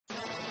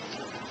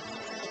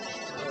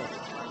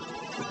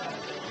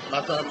You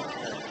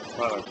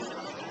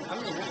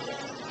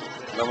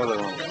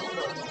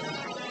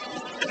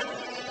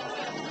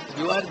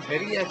are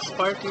very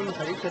expert in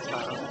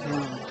Harikatha,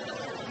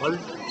 but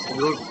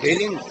your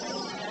feeling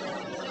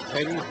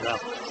very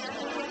rough.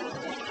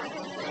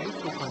 Try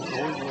to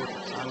control your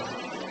tongue.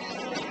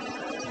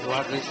 You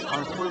are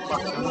responsible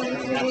person.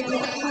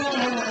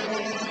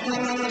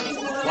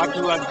 What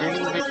you are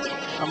dealing with,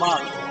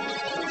 Samar,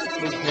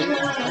 is very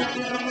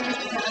important.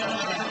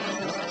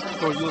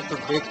 So you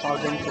should beg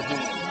pardon to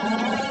him.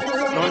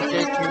 Don't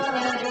take him,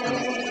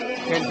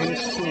 tell him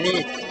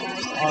snake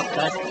or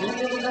that thing.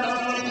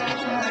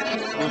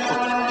 You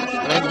should,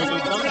 when he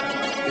will come,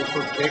 you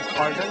should beg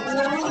pardon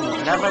and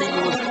never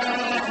use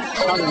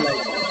tongue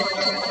like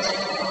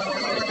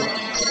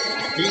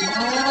he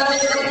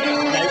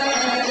like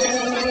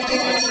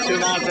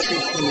Srimad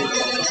snake.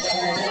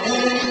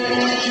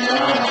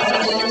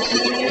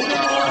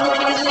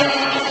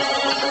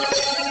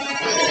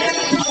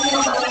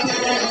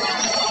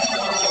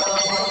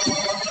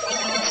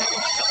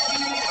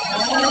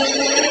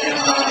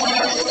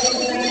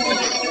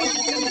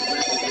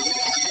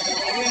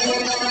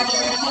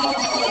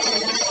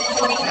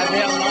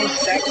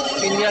 That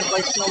senior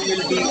Vaishnava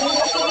will be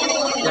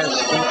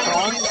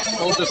informed.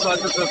 All the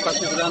disciples of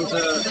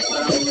Bhaktivedanta,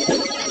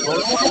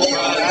 Goswami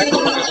Maharaj,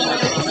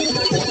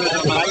 the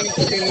high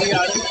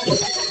senior,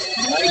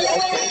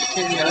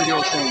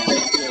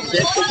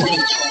 that could be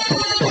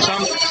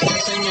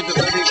something at the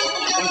very,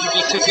 when you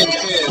just sit in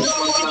chairs,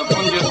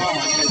 from your home,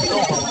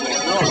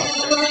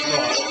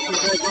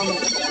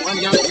 one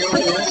young girl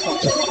who has from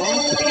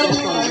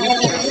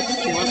wheelchair,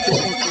 she wants to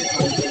sing.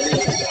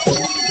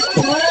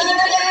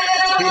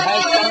 He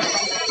has some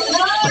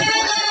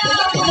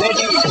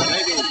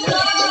lady,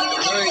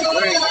 very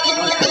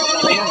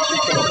Narayan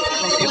teacher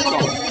from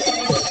Islam.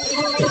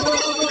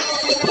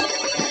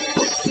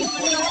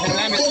 His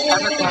name is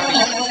Avatari.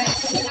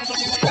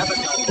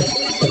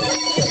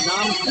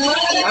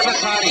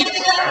 Avatari.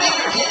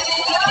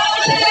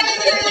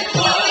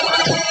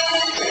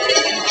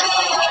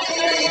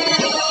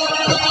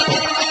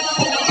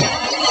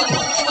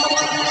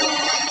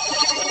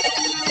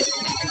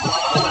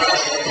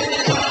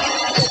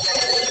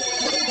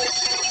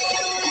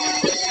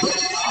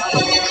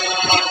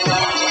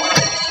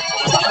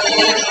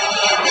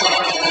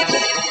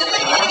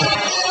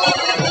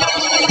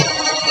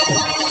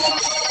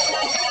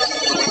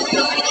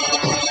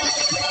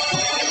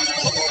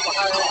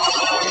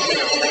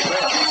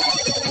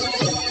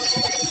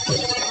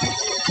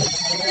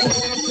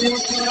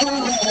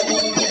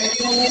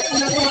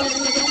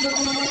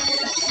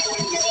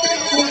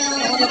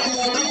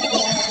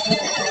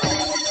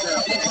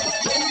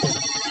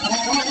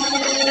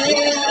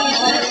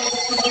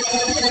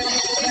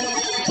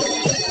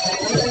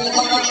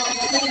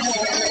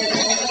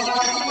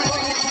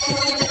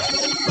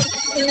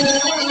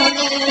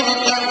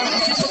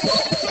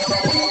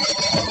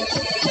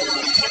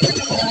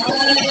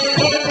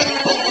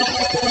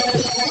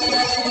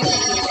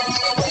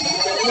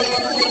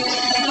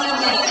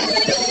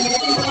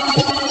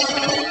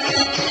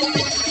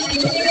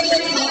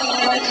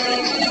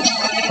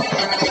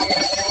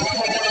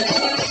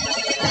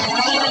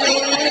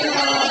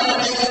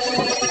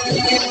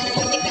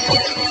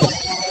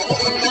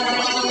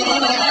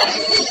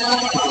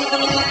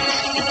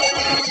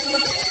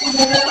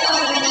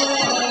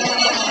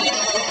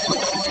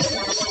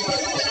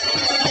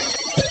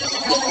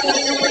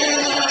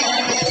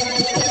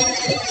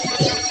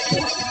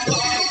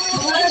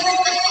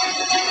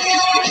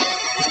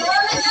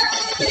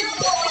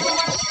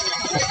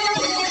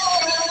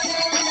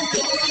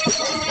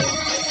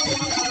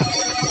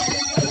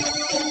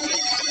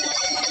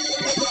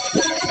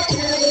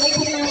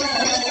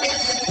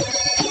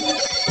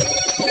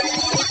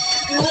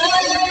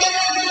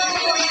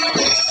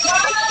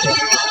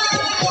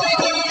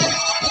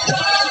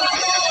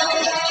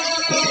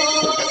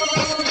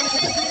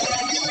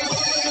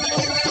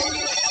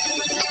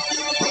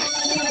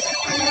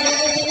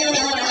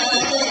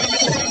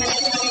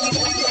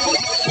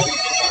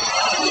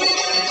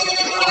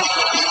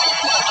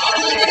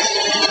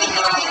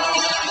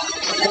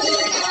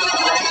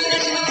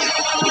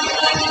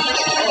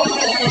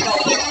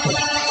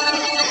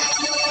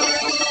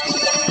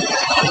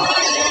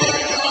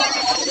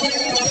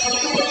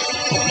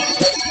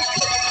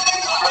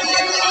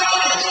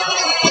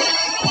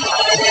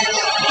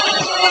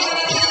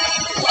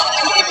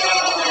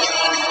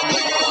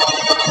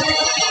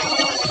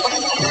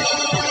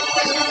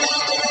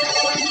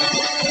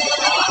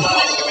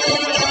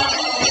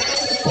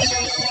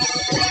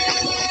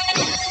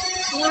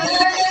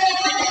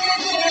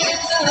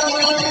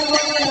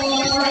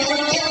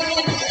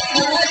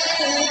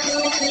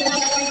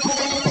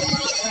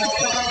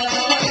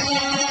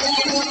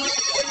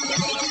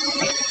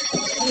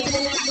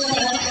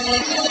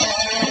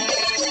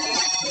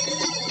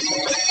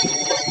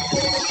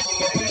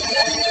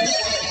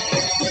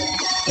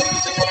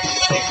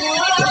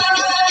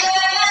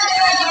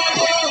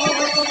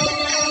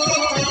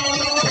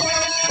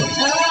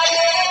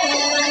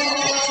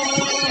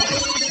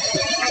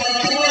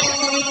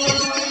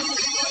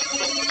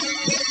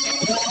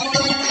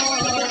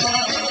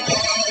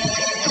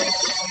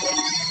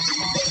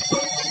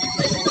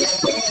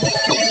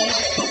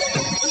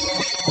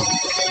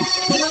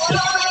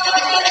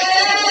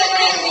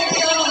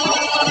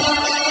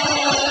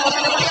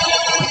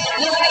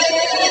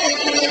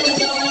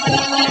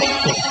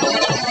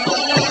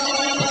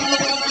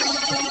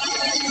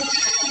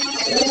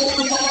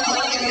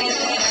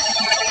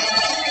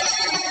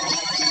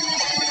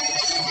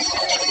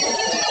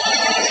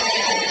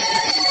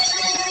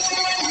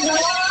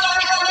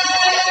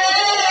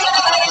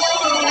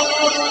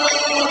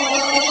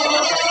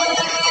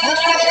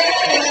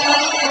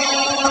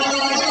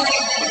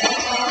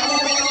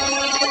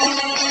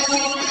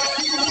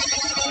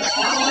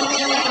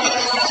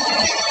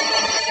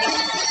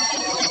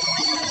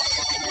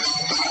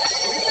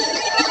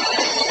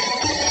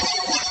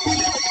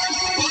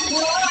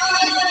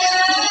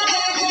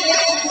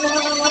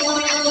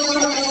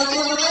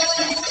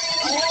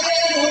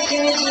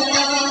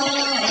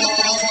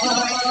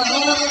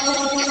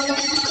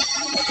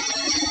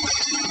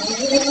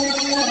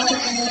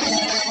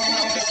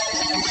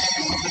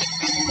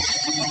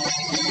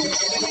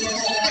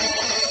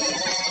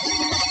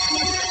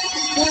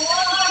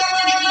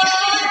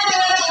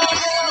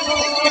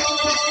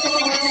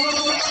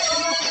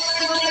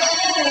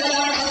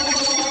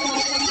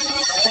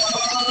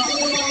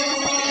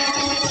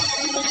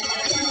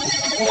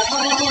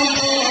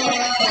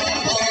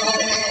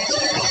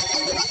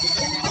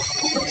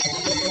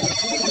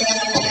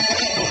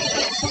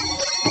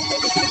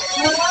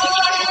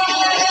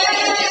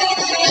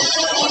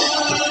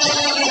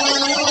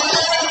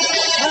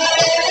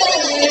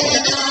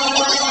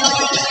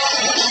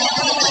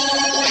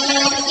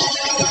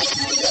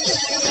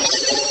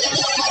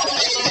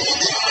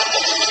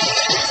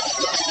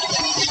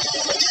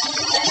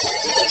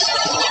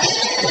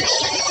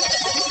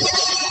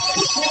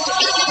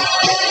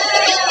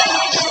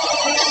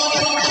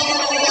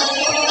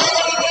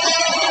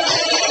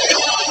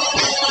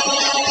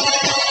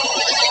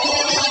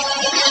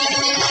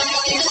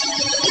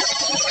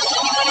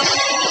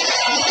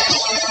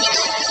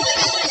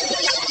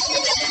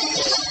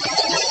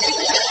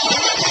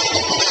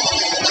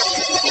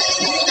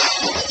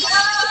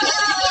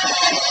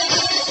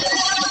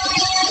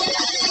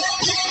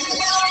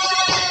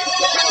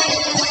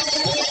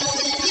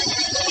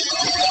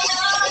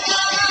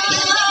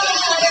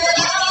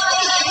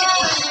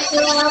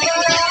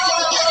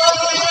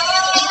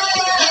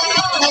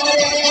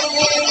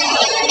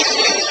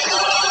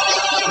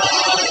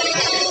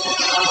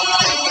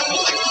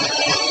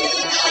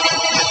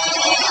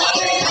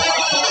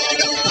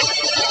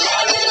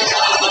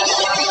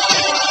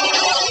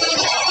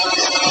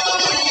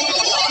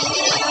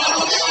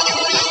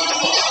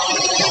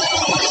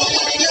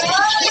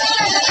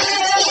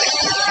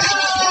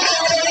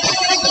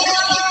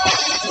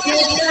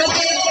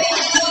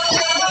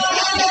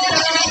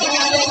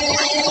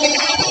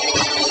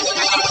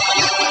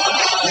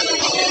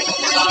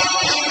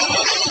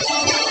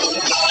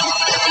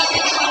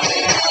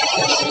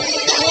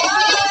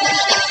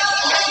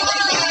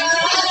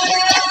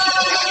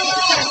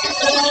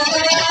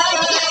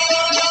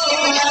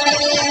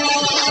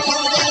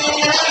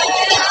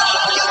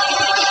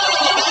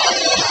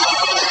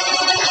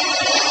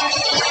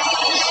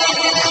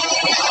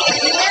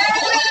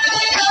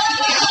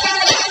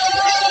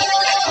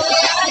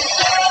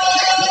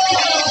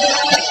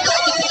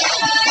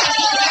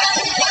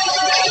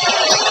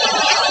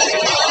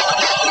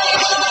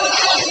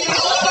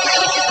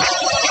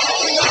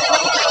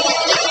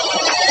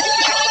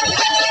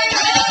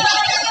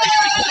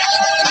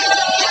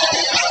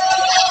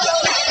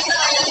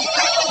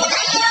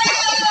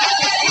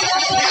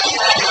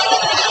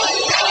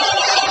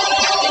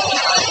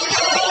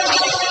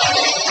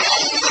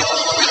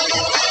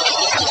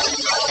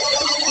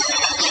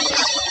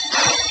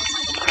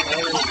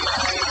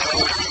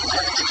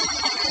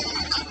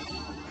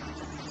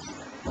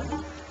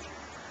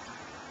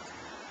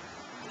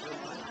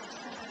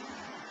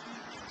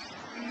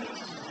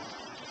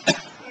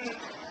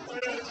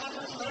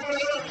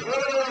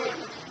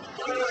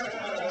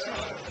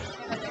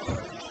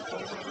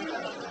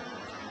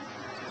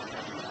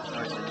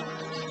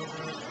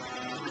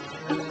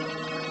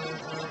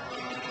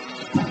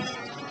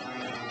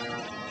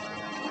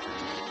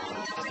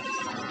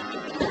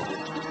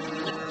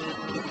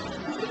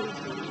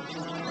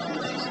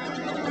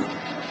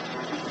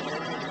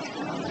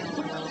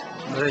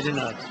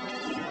 Brajanath.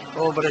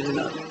 Oh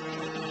Brajanath.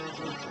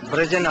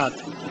 Brajanath.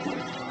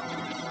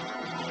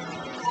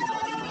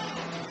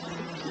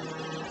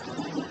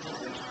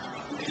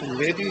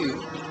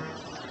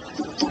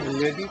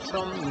 Lady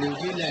from New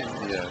Zealand.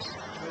 Yes.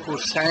 Who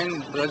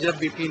sang Braja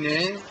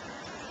Bipine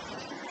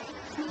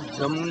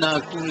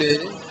Jamuna Kule.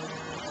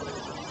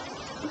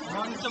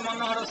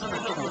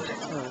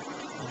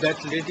 That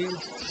lady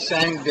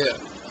sang there.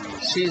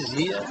 She is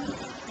here.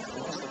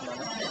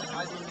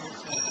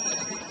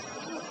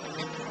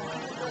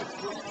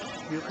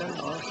 You can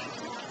ask.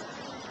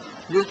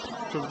 You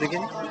to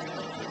begin.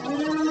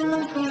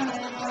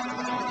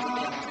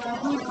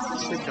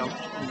 Sit down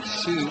and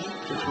see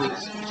it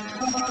is.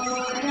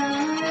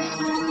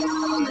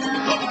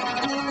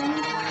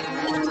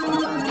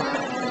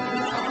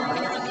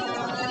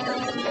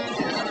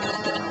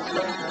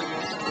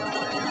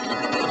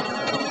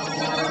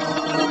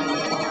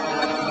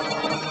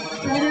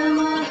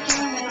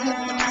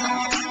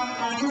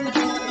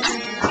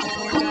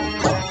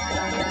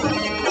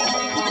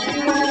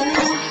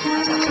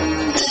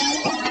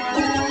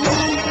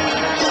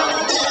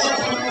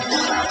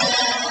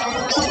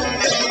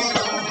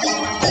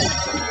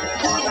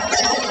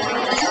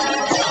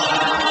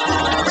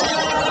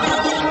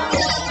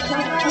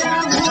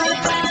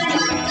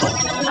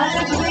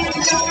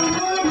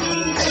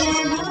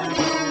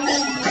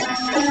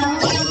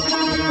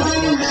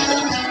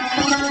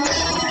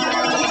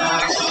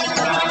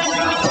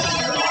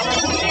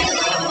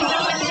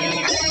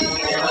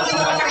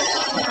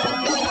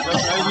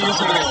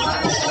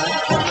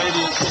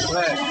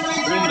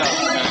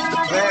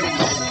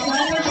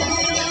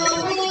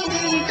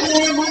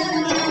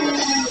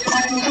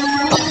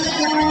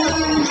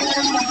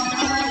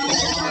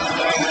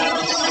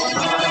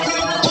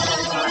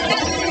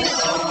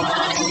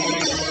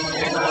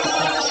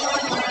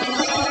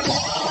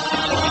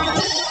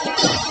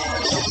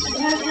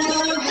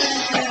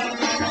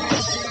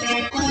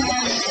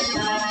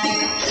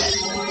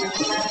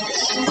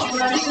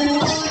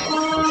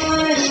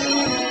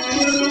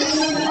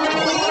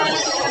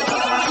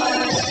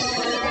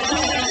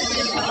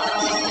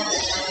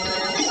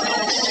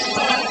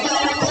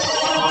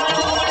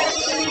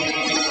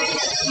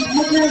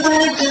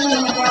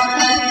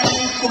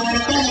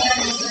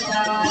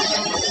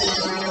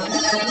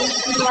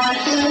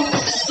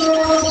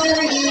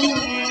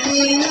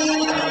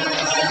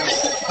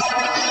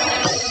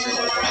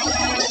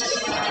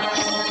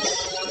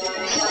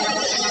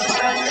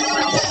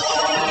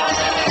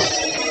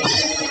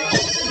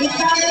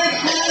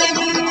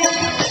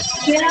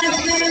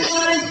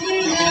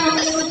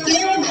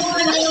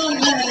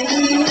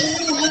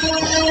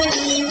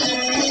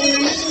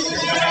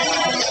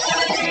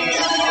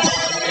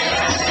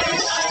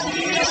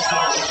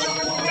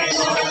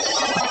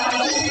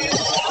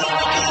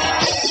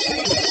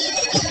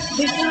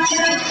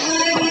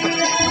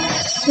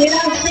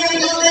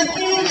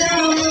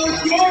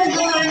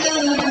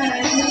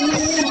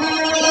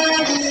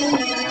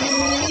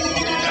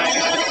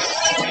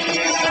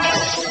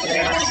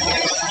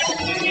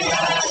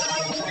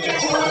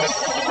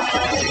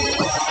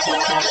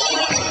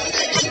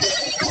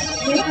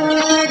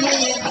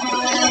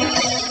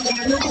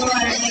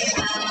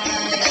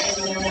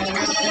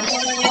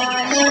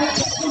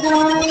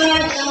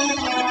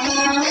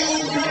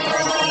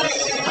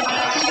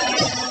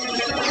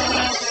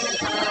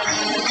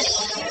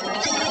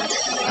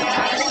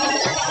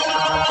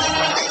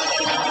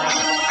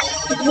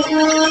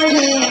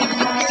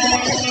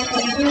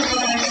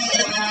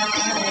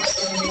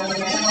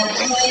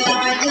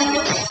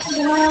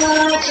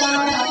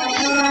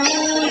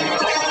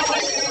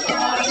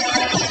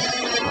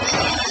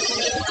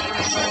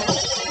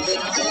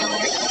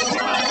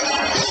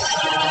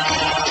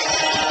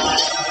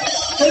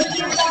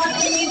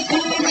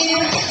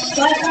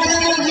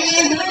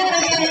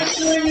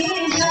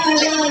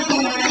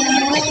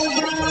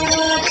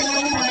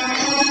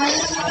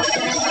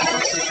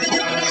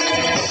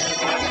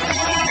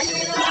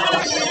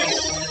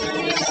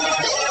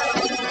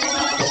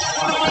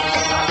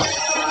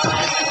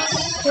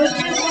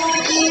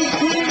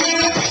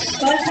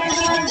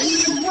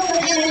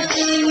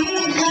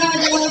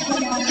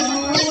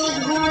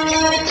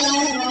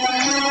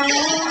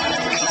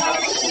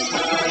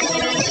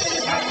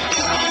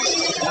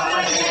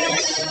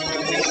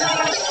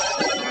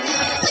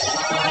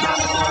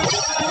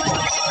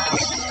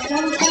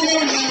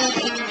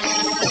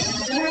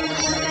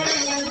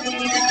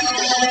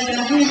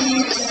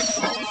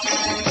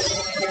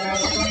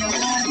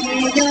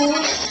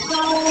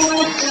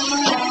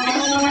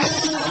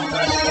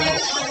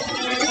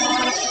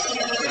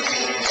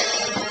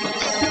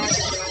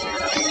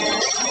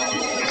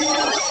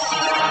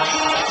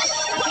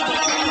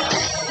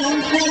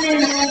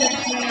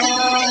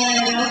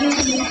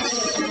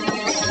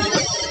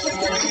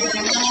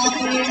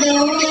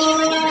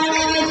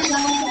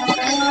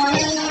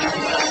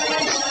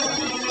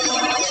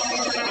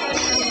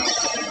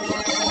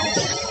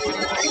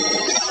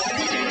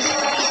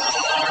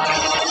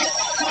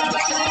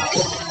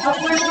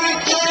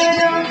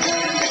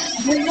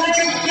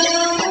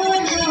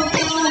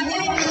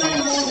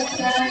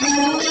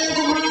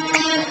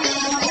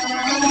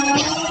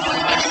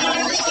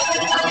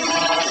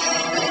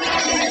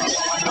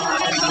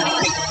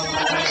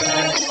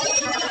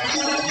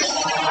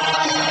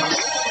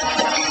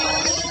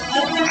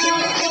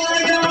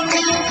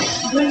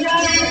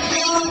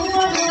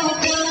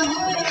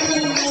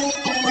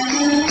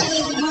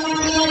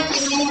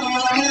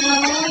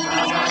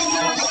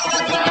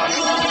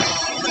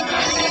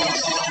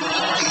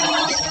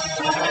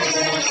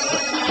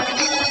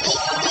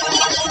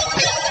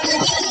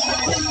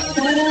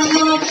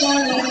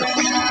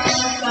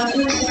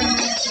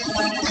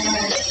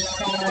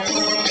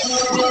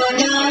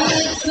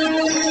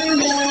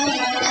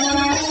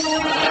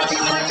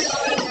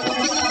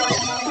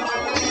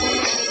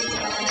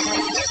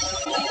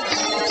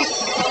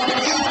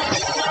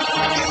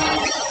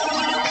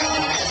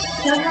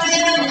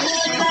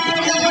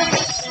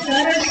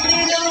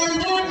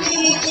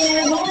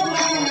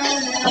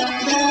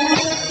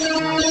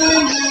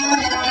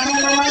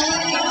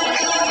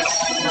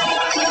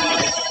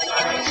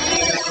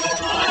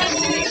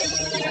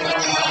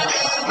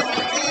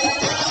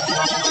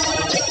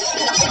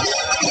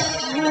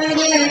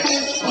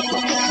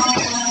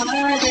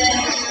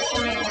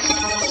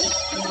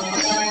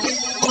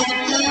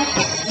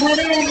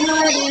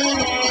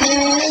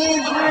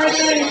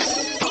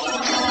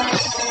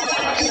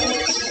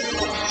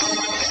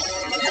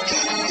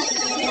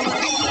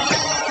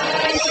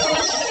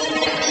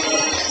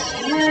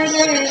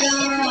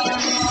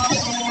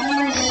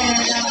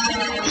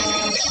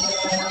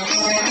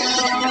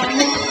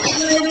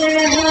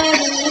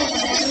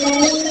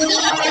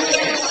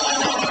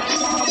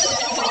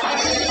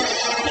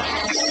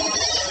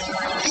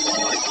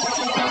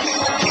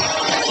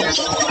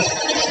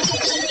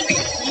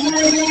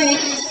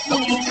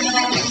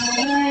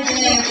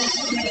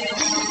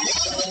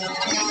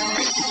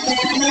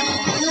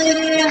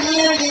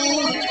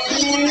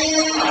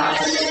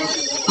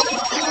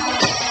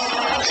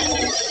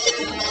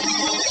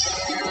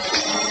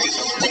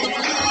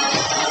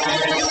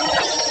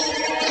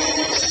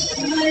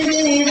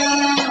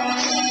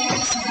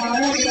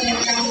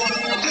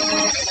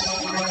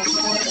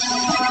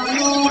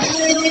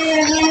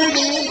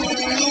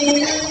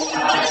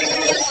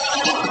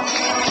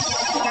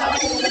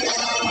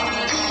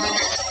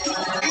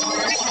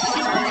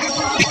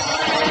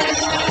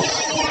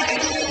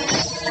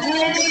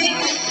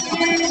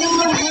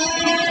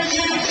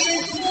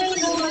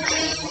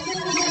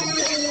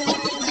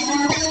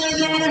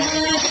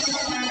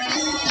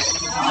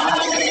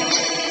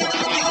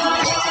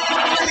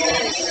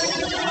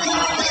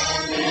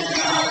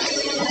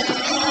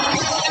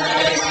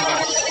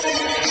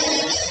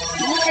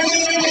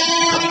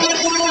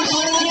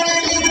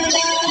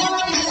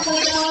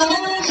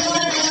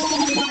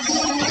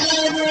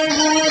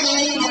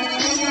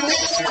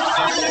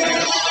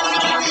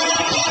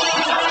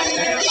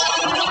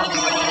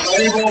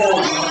 Hari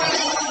Bol,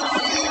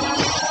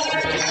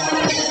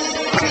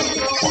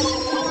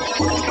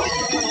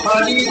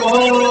 Hari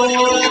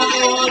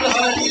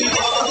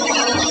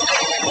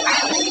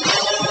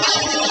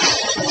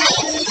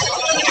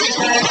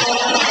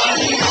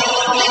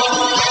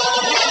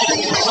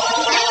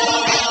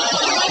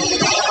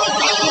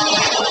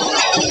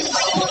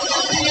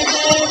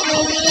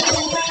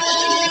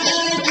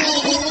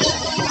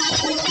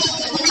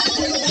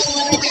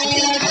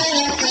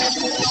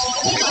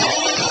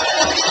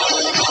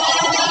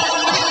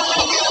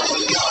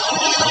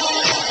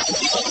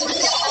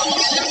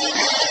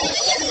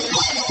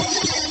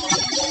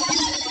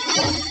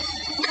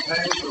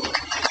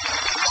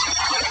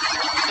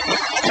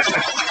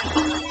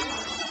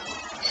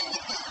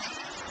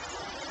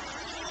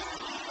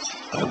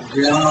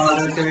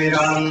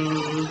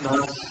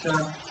ज्ञानतिमिरान्धस्य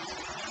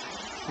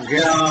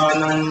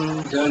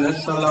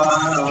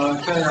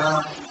ज्ञानञ्जनशलाकया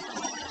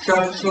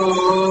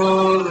चक्षुरुन्मिलितं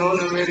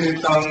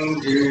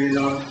येन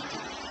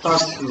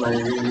तस्मै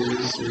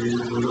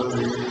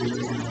श्रीगुरवे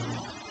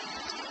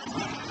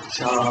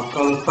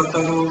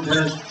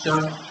कल्पतरुभ्यश्च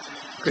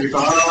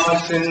कृपासिन्धुभ्यैव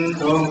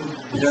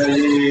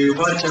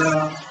च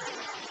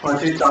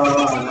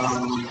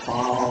पतितानां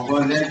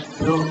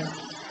पावनेभ्यो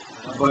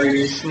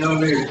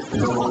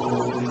वैष्णवेभ्यो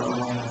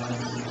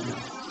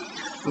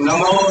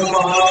नमो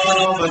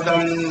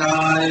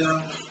महावदन्नाय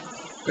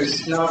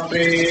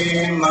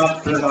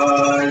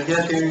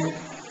कृष्णप्रेमप्रदायते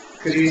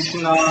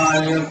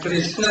कृष्णाय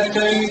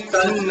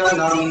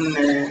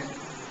कृष्णचैतन्यनाम्ने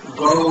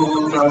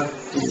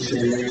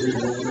गौरतिसे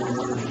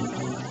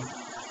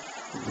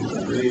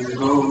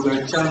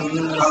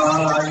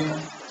गौरचन्द्राय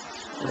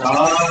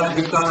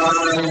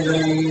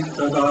राधिकायै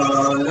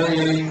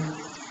तदालये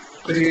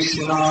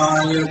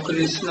कृष्णाय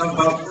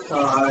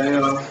कृष्णभक्ताय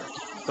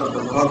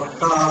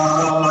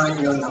तद्भक्ताय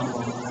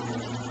नमः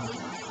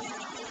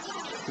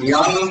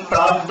यं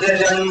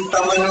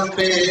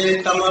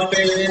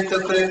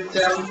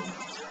प्राव्रजन्तमनुपेतमपेतकृत्यं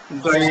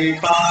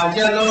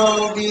द्वैपायनो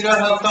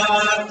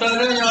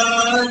विरहकातरया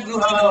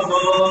जुहाव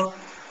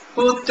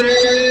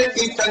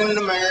पुत्रेति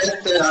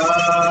तन्मयतया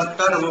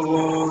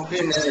तर्वो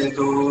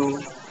विनेदो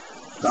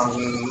तं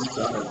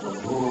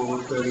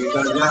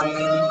सर्वभूतहृदयं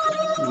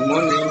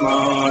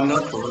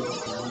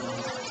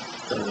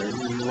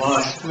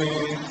मुनिमानतोऽस्मि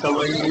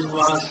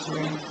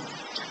तवैवास्मि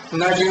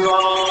न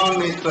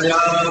जीवामि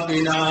त्वया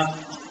विना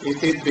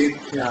इति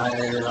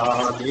विज्ञाय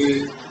राधे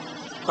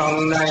तं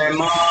नय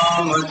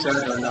माम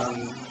चरणं।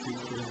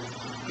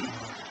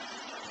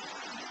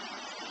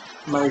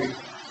 My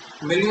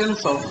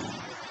millions of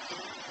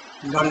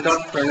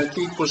Dandat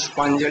Pranati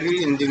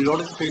Pushpanjali in the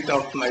lotus feet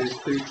of my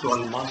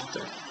spiritual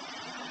master.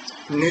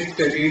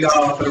 Nitya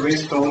Leela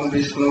Pravesh Om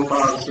Vishnu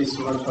Pad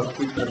Srimad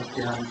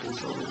Bhaktivedanta.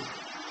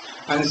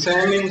 And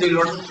same in the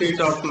lotus feet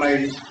of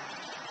my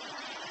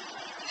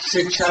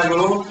Shiksha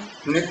Guru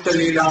Nitya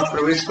Leela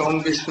Pravesh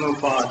Om Vishnu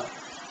Pad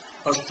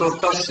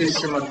Astotar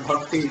Srimad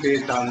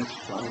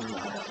Bhaktivedanta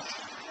Maharaj.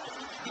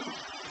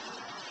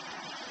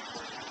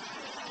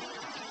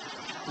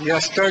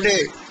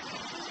 Yesterday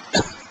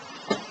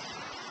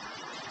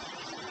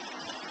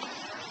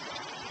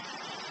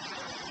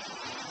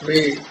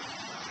we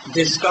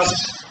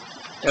discussed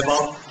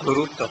about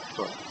Guru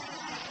Tattva.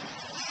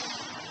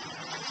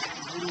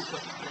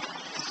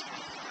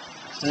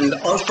 And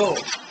also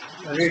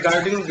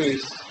regarding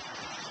this,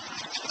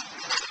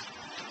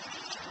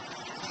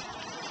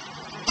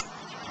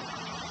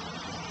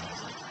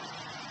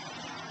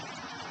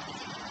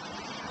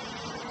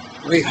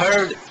 we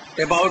heard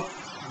about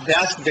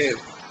Vyasdev.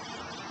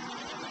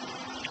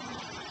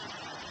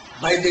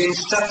 By the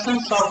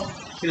instructions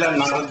of Srila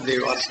Narad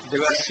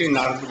Devarshi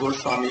Narad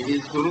Goswami,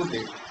 his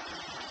Gurudev,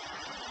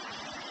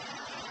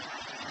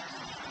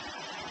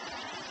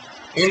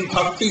 in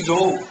Bhakti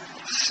Yoga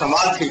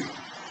Samadhi,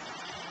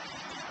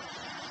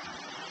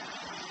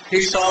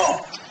 he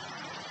saw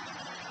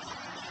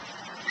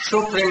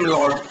Supreme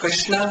Lord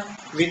Krishna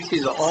with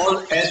his all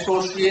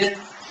associates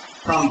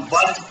from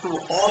birth to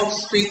all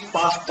street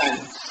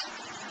pastimes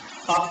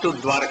up to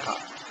Dwarka.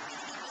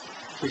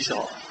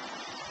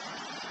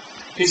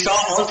 He saw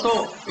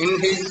also in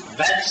his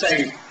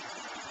backside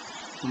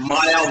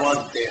Maya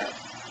was there,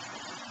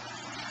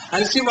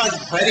 and she was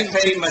very,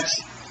 very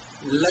much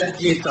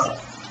Lajjita.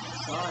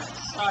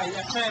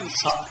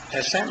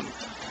 SM.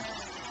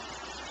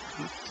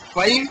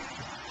 Why?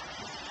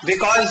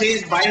 Because he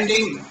is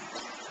binding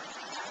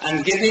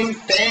and giving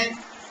 10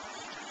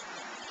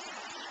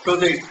 to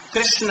the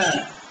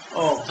Krishna,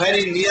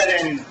 very near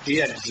and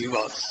dear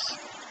jivas.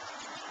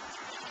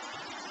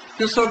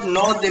 You should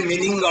know the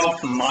meaning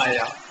of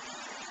Maya.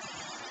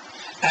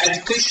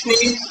 As Krishna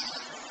is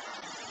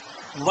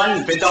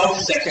one without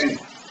second,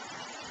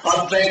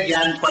 Advai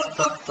Gyan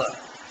Pattattva.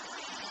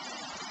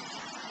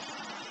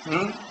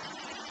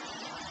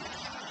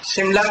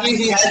 Similarly,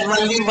 he has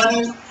only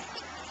one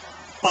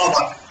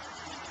power,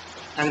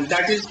 and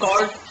that is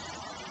called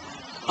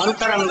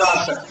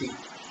Antaranga Shakti.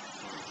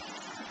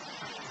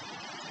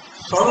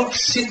 Swarup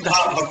Siddha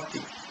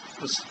Bhakti.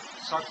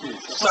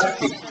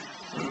 Shakti.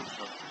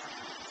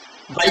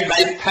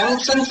 By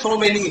function so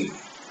many,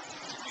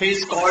 he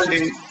is called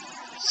in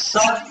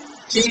Sat,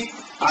 Chit,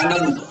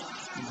 Anand,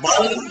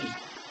 Bal,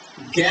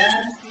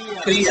 Gyan,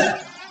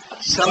 Kriya,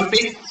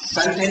 Sambit,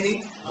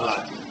 Sandhini,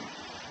 Lati.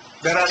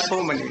 There are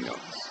so many names.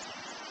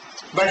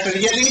 But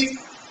really,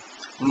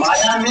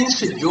 Maya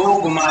means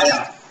Yog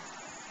Maya,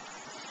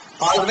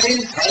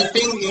 always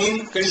helping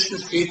in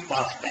Krishna's sweet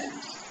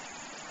pastimes.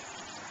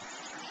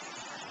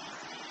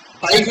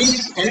 By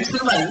his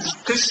influence,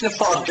 Krishna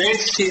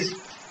forgets his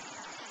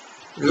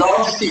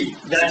lordship,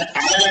 that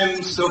I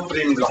am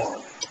Supreme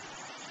Lord.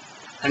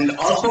 And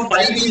also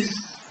by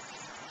his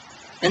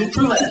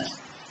influence,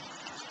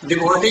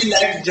 devotees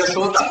like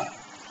Jashoda,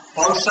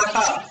 or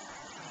Sakha,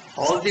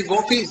 all the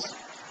gopis,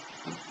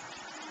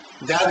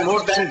 they are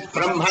more than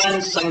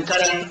Brahman,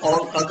 Sankaran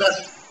or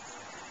others.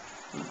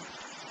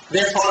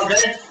 They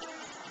forget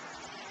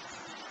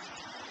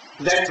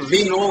that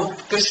we know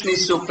Krishna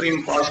is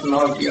Supreme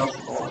Personality of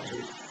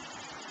Godhead.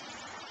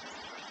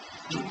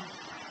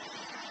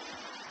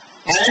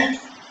 And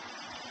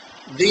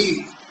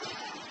the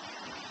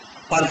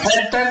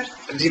perfected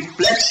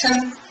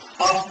reflection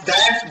of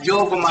that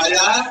Yog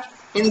Maya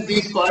in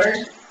this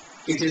world,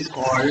 it is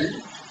called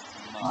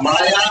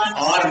Maya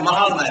or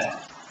Mahamaya.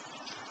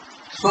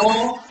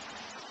 So,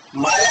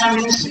 Maya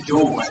means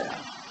Yog Maya.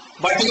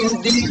 But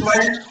in this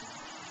world,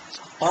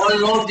 all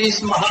know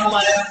this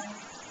Mahamaya.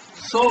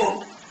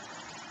 So,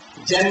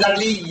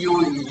 generally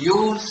you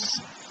use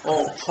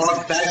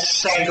for that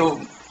shadow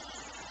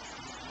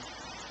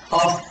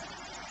of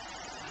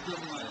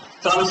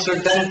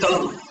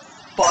transcendental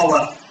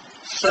power,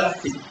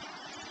 Shakti.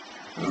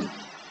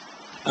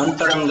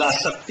 Antaranga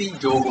Shakti,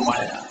 Yog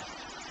Maya.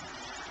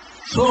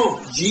 So,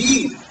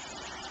 Jeev,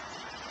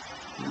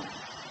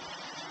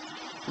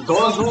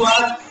 those who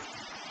are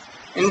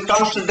in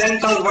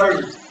transcendental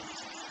world,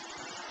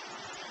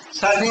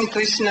 serving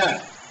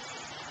Krishna,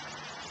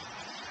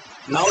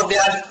 now they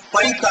are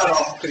parikar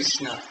of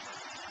Krishna.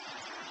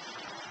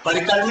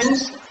 Parikar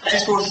means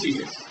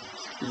associates.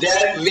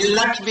 They will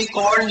not be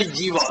called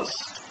jivas.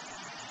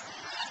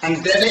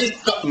 And they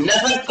will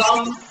never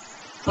come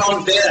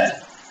from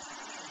there.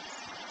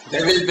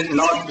 They will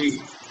not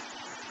be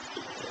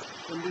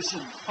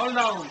conditioned. Fall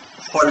down.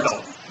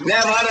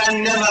 Never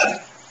and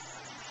never.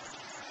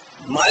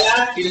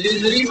 Maya,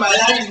 illusory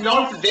Maya is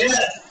not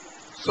there.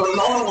 So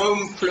no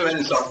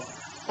influence of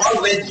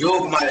always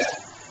Yog Maya.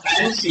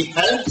 And she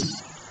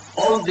helps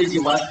all the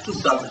jivas to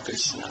serve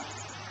Krishna.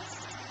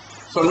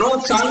 So no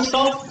chance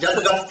of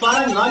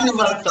Jadgatva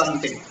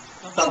Nanivartante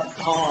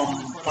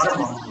Tadham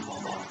Paramam.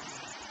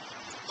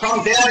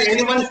 From there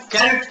anyone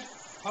can't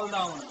fall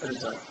down.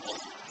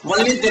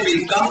 Only they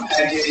will come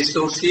as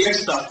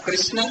associates of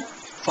Krishna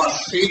for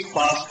sweet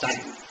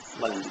pastime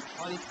only,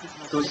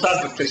 to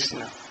serve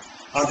Krishna.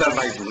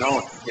 Otherwise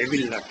not, they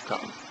will not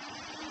come.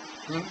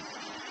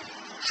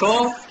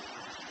 So,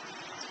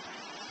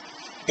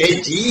 a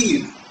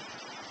Jeev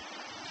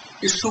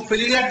is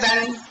superior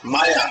than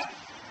Maya.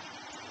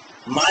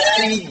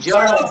 Maya is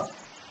Jada.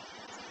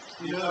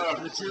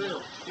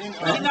 Material.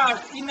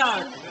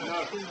 Inert.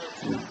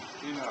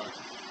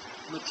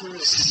 Material.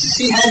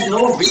 She has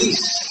no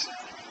wish.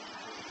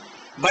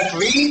 But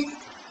we,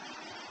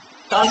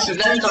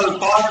 transcendental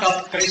part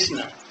of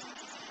Krishna.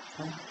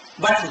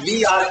 But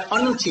we are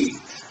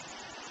Anuchit.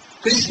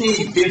 Krishna is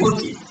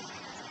Vibhuti.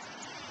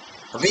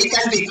 We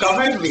can be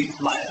covered with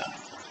Maya.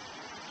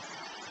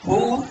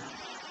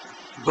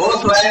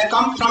 Those who have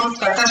come from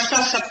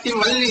Tatastha Shakti,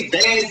 only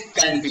they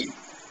can be.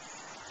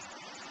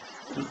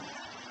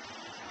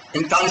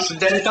 In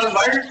transcendental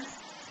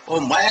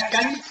world, Maya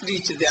can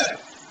reach there.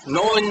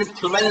 No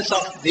influence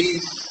of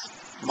these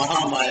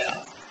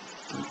Mahamaya.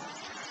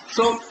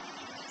 So,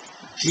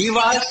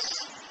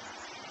 Jivas,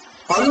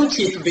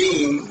 Anuchit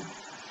being,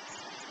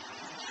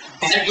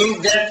 and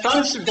in their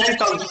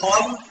transcendental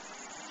form,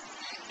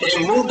 a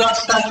mood of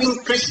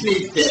serving Krishna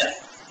is there.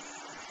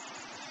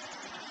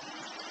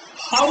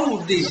 How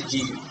this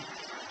Jiva,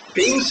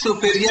 being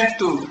superior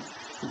to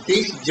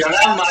this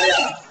Jada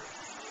Maya,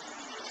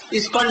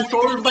 is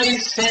controlled by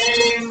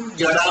same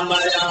Jada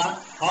Maya?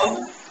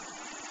 How?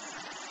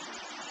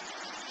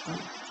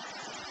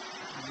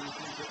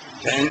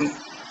 Then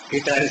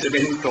it has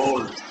been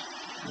told.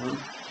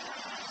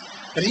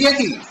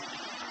 Really,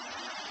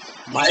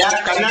 Maya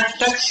cannot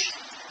touch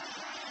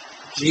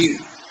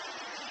Jiva.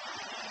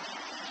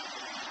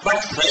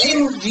 But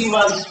when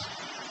Jivas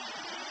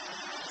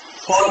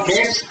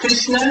forgets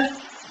Krishna,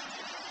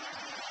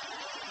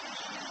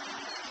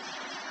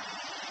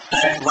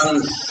 at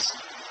once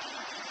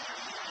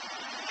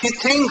he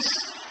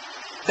thinks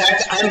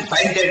that I am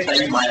blinded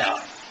by Maya.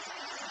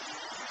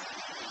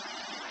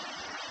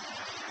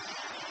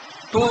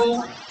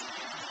 Two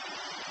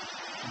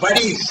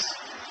bodies,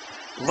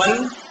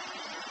 one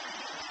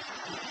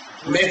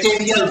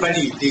material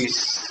body,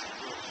 this,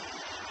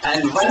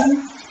 and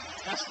one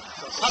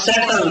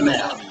subtle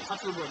Maya,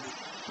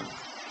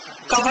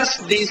 covers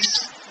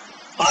this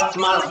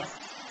Atma,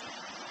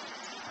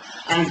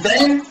 and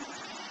then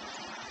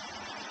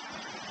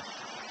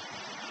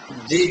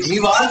the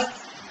Jiva,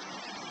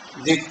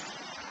 the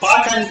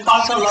part and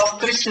parcel of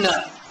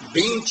Krishna,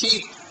 being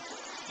chief,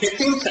 he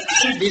thinks I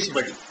am this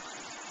body,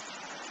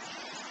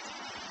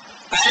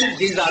 and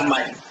these are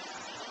mine.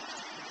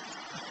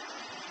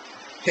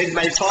 He is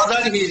my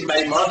father, he is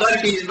my mother,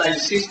 he is my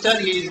sister,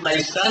 he is my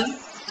son,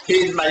 he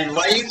is my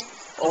wife.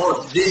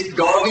 Oh, this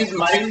dog is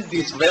mine,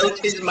 this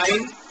wealth is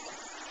mine.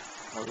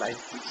 Oh, like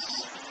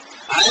this.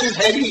 I am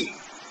very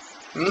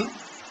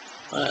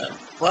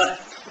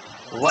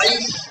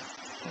wise,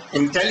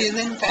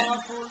 intelligent,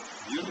 and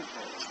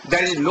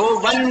there is no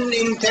one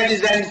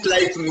intelligent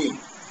like me.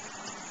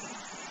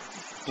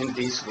 In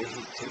this way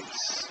he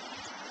thinks.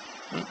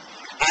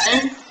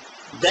 And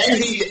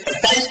then he is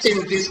attached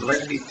in these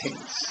worldly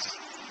things,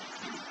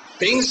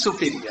 being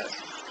superior.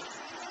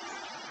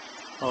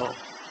 Oh.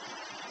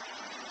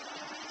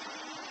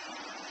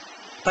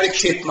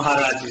 Parikshit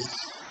Maharaj is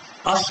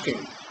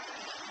asking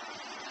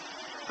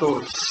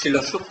to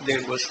Srila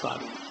Sukadeva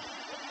Goswami,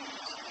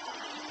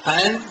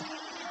 and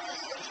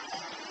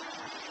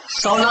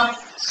Saunak,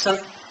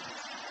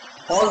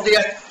 all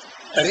the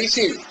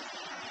rishis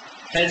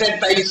headed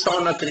by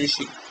Saunak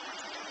Rishi,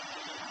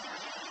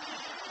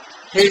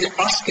 he is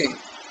asking,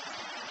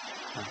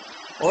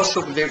 O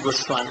Sukadeva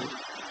Goswami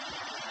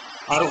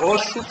or O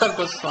Suta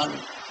Goswami,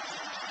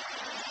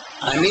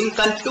 I am in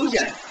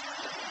confusion.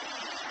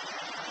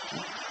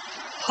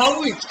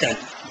 How it can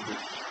be?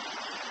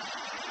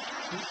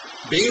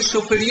 Being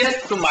superior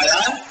to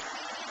Maya,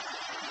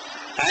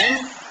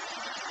 and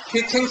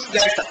he thinks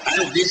that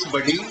I am this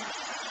body,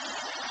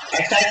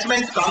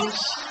 attachment comes,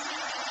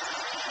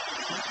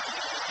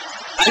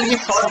 and he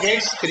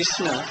forgets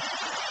Krishna.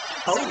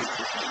 How it is?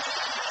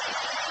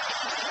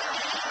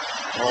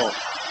 Oh,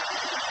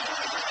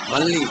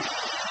 only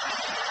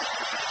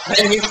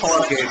when he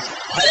forgets,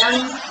 Bhayam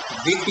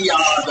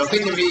Vityad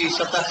Abhinvi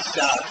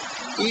Satasya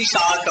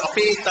Ishat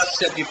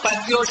Apetasya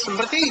Vipadyo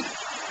Smriti.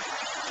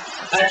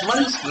 At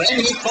once when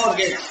he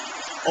forgets,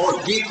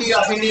 oh, Diti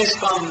Abhines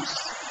comes,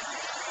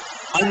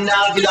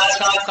 Anna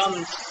Vilasa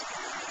comes,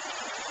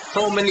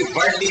 so many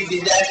worldly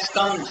desires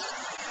comes.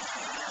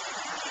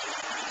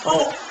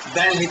 Oh,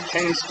 then he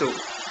thinks to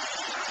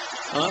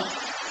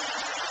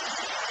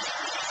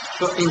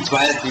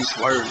enjoy this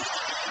world.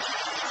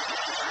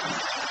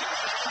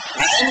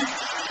 And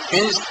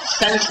in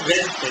sense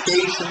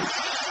gratification,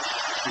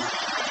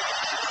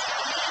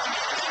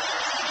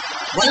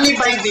 only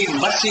by the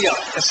mercy of,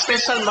 a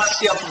special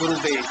mercy of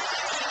Gurudev,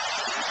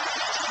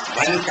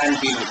 one can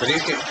be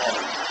liberated from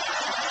it.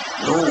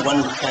 No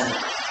one can.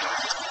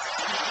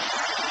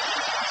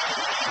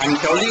 I am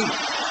telling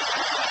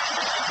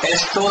a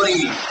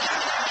story.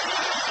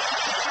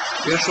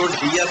 You should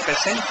hear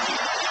patiently,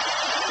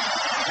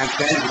 and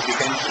then we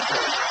begin to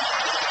tell.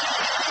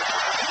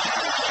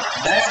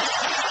 That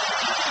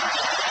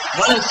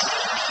once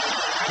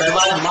there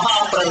was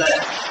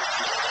Mahapralaya,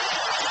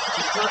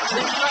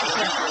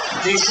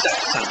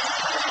 destruction,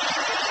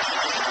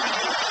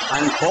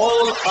 and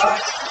whole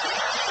earth,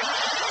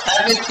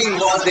 everything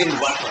was in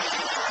water.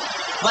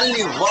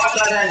 Only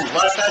water and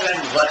water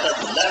and water,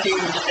 nothing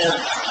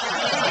else.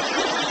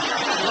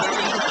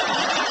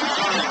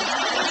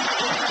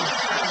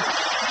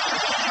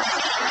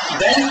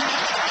 Then,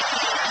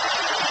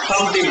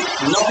 from the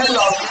novel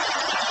of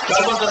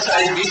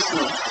Garbhodasai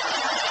Vishnu,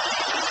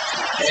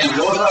 a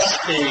lotus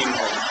came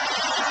out,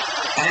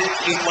 and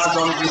it was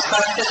on the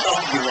surface of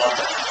the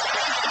water.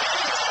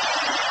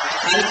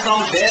 And from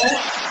there,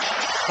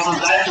 from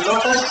that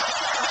lotus,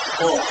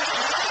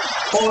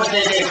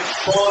 four-headed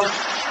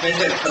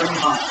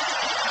Brahma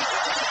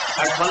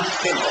at once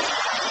came out.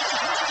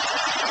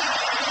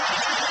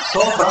 So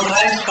Brahma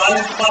is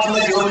called Padma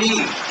Yoni,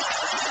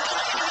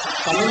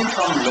 coming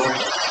from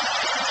lotus.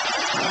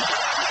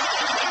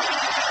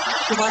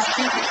 So what is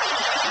it?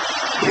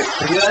 If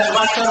here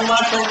water,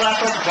 what should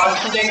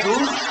I do?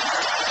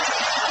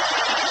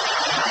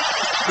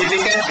 He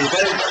became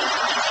bewildered.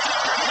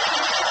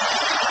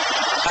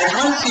 At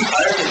once he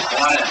heard a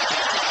voice.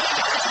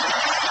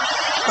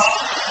 Stop,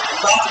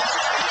 stop,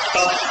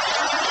 stop.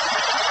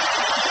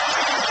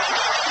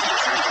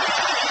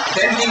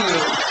 Then he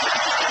knew,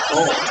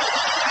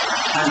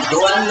 and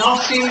though I am not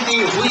seeing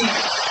who is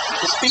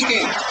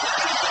speaking,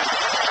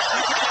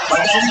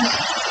 but I am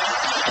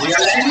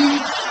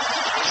realizing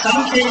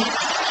something,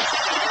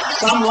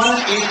 someone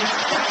is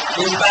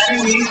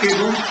inspiring me to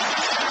do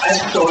a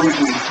story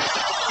to you.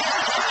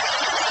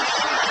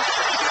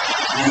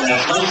 And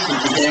at once he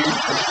began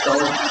to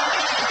shout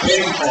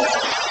very power.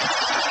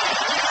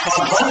 For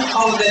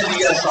 1,000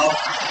 years of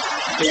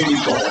very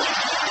power.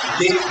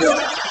 Big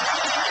job.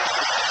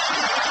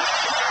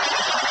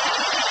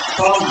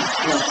 For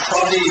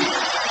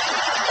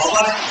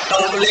our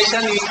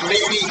calculation, it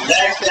may be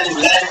lakhs and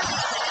lakhs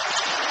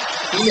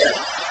years.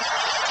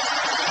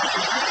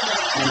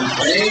 And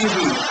then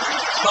he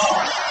saw,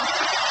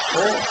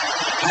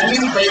 I am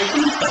in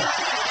Vaikuntha.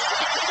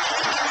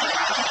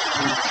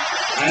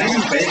 I am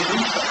in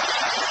Vaikuntha.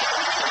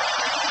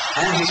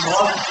 And he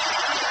saw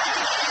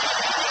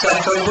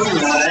Chaturvedi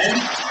Narayan,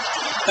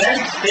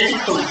 very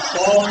beautiful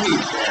form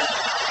is there.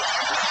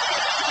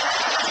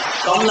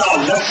 Kamala,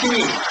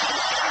 Lakshmi,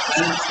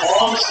 and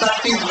all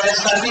Shaktis were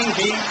serving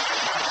him,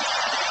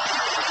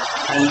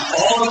 and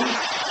all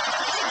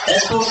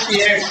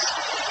associates,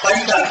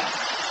 fighters,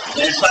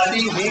 were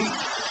serving him.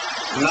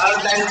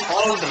 Narayan,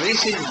 all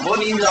rishis,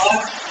 munis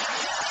are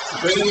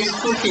doing his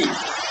stuti.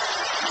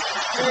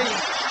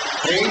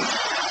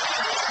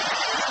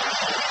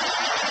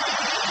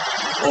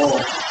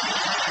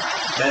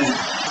 Then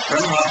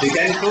Brahma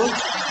began to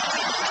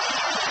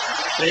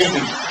pray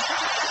him.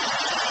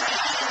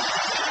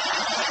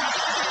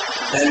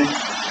 Then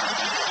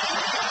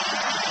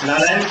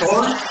Narayan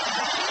told,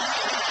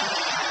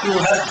 you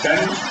have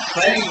done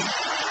very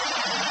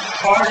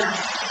hard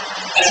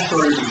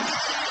authority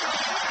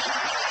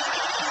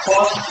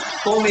for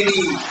so many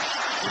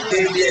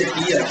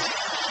years.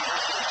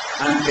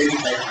 I am very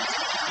happy.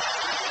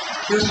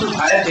 You should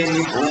have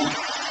any home.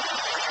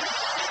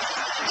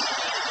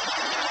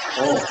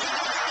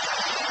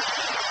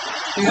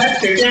 You have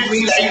treated me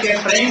like a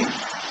friend,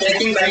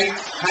 taking my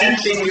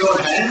hands in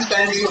your hands,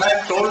 and you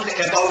have told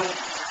about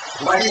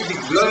what is the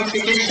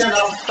glorification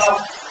of tap.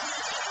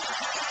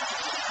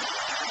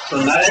 So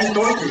Narayan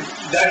told him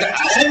that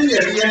I am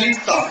really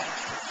tap,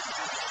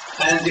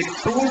 and the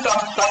fruit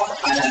of tap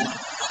I am.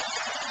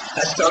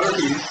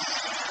 Astrology,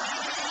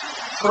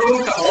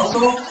 fruit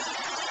also,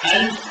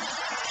 and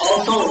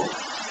also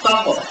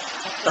tapa,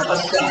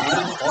 tapasya I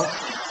am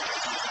also.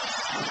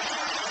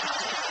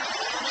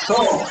 So,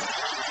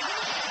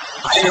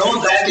 I know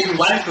that you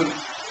want to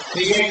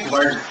create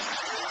world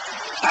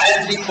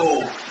as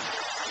before.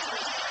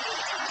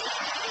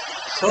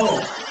 So,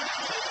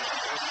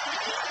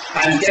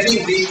 I am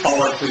giving this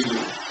power to you.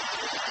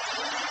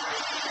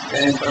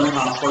 Then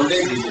Brahma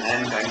folded his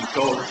hand and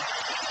told,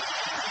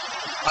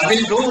 I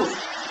will do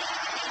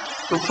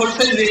to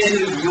fulfill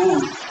your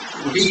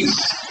wish.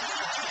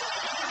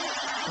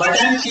 But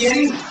I am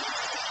fearing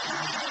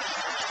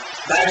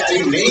that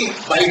I may,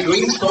 by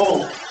doing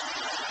so,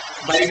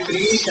 by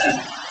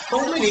creation, so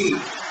many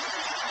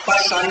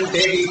persons,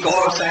 deity,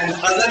 gods and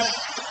others,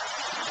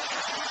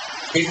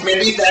 it may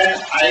be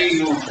that I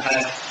would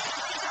have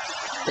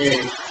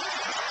a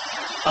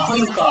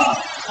ahankar,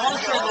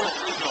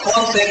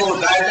 false ego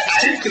that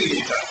I am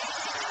creator.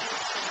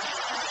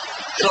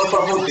 So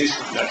Prabhu, this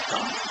should not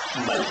come,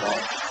 my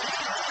God.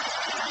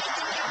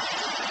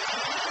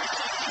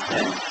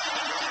 Then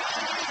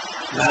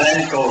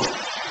Narayan told,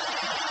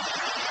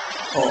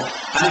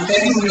 I am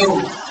telling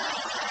you,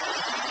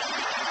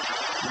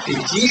 the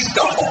gist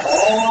of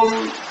all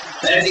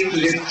Vedic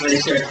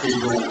literature to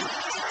you,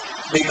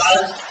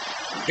 because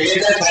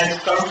Veda has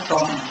come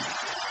from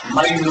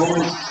my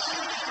nose,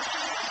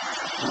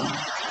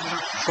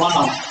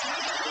 Swam.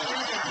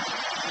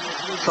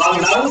 So I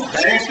am now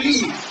directly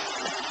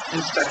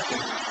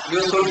instructed.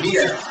 You should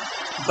hear.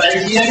 By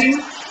hearing,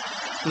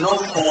 no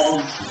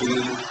false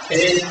ego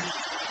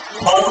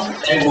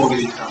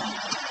will come.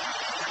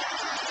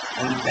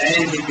 And then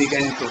he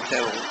began to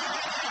tell.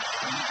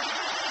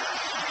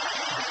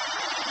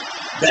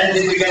 Then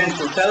they began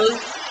to tell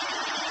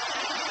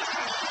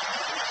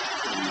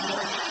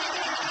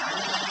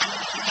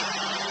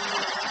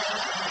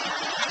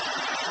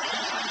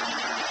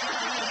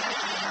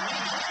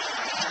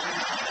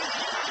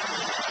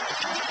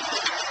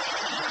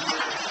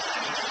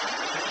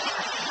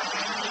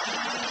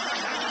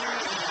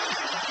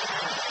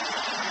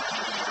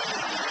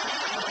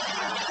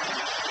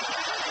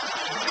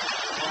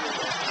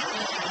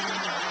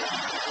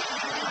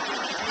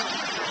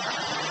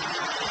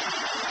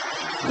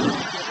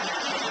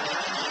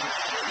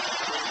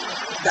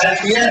that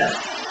here,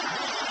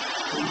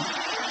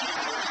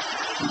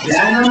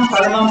 Jnanam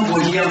Paramam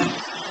Bhujyam,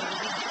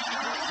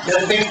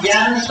 जब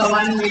विज्ञान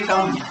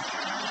समन्वितम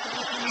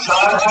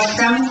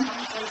सार्वस्यम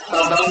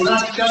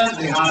तदंगश्च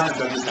ध्यान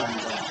गमितम,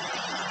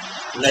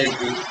 like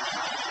this.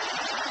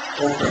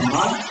 O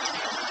Brahma,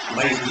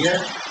 my dear,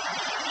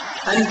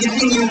 I am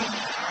giving you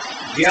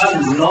their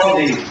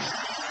knowledge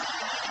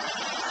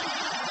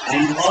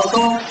and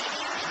also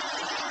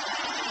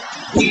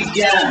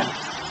Vigyan.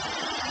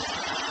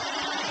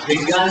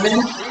 Vigyan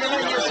means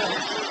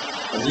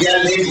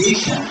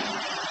realization.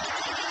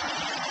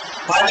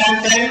 What I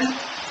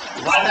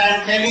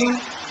am telling,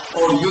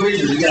 or you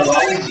will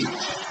realize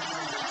it.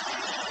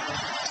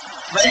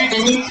 When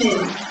anything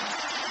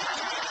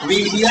we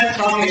hear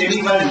from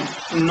anyone,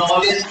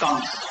 knowledge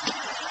comes,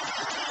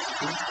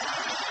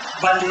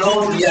 but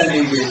no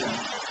realization.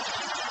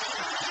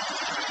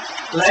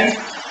 Like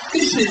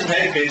this is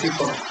very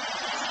beautiful.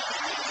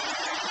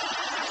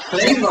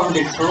 Playing on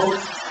the throat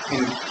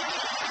in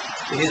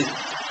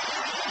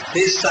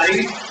this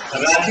side,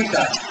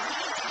 Radhika,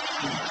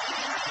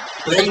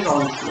 playing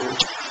on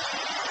flute.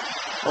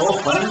 Oh,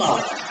 Varma.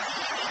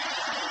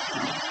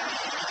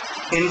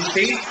 In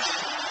feet,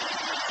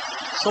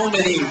 so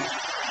many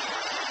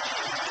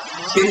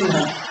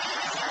Sinha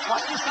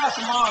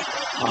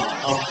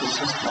of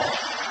Krishna's mark.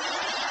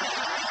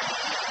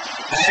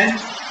 And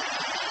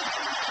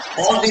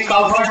all the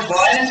covered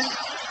boys,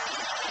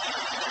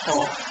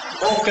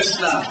 oh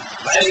Krishna,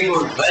 very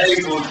good, very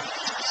good.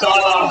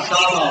 Sada,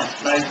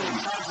 like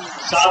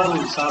sadhu.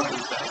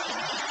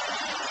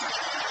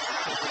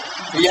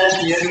 We are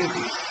hearing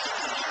this,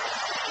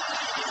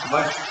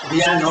 but we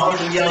are not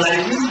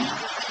realizing.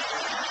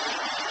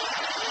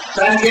 So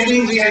I am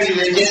getting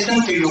realization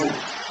to you.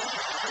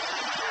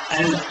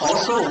 And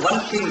also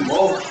one thing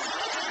more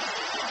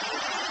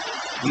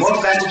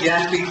than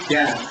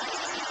Jnana,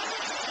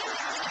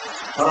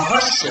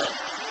 Rahasya.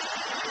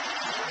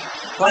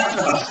 What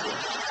Rahasya?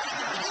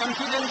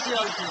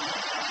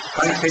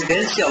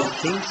 Confidential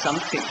thing,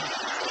 something.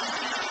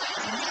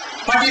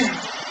 What is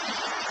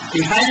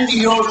behind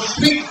your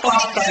sweet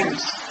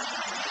pastimes,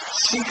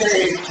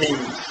 secret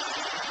things?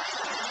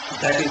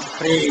 That is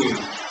praying.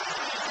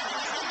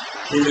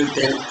 He will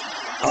tell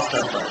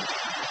afterwards.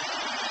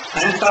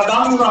 And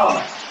Tadanga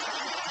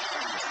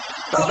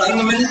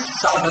means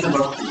sadhana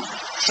bhakti.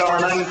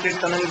 Shravanam,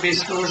 Kirtanam,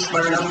 Vishnu,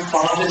 Smaranam,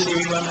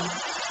 Padasevanam,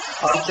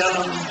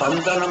 Archanam,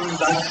 Bandhanam,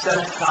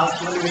 Dasyat,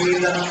 Atman,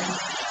 Vedanam.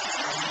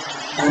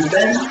 And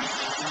then,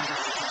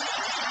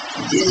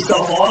 gist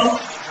of all,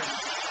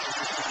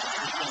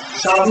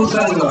 Sadhu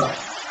Sangha,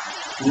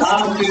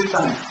 Nam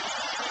Kirtan,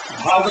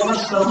 Bhagavat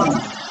Shravan,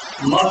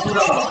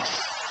 Mathura,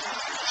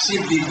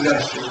 Shiv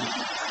Vigraha.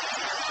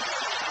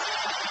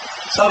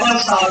 Sabha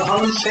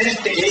sadhan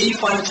श्रेष्ठ यही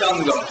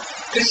पंचांग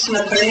कृष्ण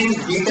प्रेम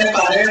बीते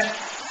पारे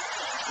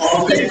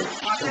और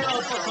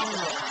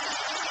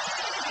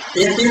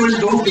if you will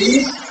do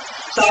this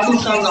sadhu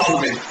sang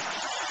always,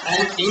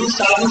 and in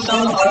sadhu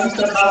sang Hari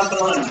Katha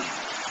Shravan,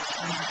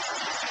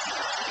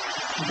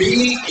 be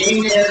in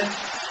a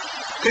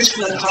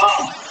Krishna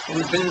Dham in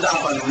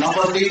Vrindavan,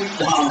 Navadvip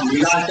Dham,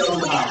 Nilachal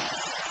Dham.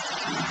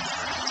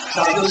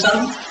 Sadhu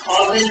sang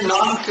always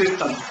Nam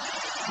Kirtan.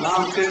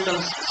 Nam Kirtan,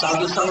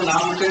 Sadhu Sang,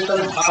 Nam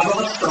Kirtan,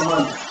 Bhagavat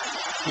Shravan,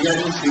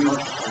 hearing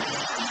Srimad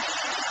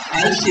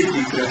and Shiv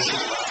Vigraha.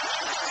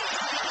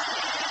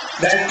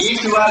 That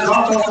if you are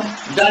not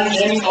done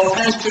any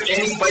offense to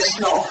any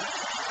Vaishnava,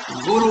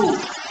 Guru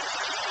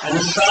and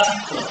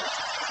Shastra,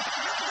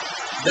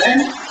 then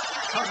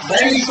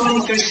very soon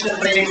Krishna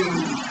Prem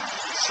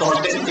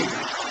certainly.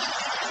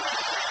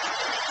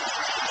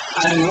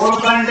 And more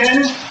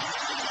condensed,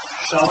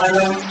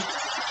 Shravanam,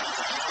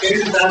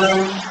 Kirtanam,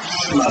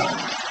 Smaranam.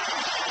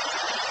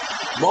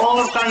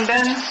 More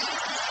condensed,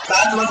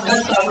 तार मध्य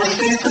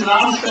सर्वश्रेष्ठ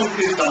नाम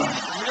संकीर्तन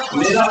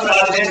मेरा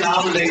प्रार्थना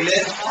नाम ले ले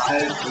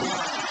आए तू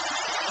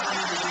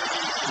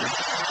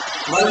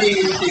Mali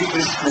Sri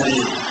Krishna.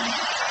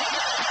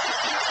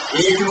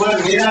 If you are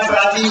Meera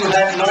Prati, you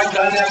have not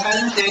done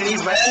offense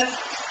anywhere,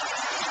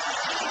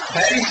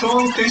 very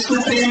soon Krishna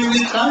Prem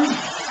will come.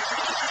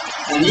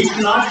 And if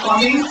not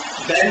coming,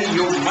 then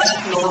you must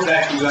know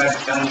that you have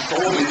done so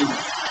many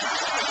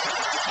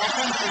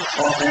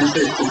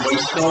offenses to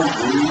Vaishnava,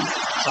 Guru,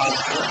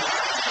 Shastra.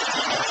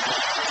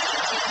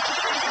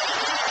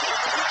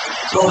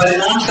 So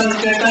Harinam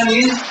Sankirtan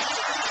is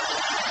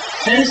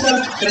sense of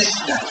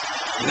Krishna,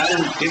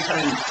 none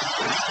different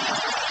Krishna.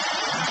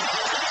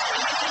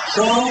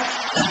 So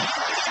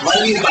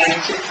one is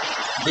like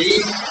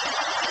this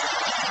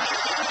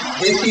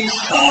is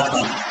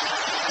sadhan,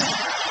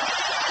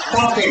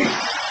 talking,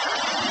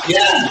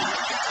 jnana,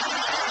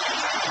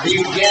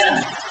 vigyan,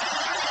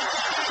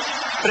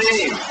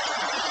 prem,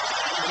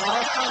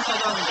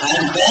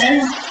 and then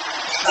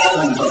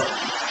sadhan.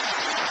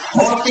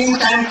 More things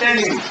I am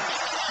telling.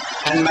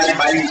 And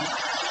by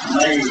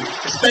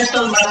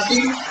special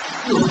mercy,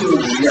 you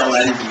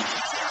realize it.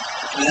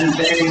 And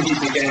then he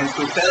began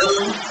to tell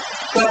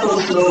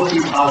Chatusloki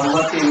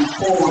Bhagavat in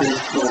 4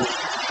 slokas.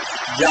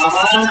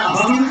 Jaman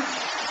aham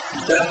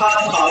jatha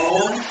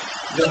bhavo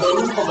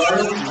jadarup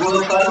varna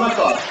guna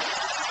karmaka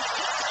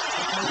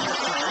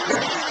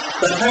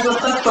tathaga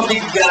tattva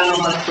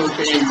vijnanam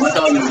astote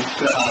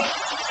matanugraha.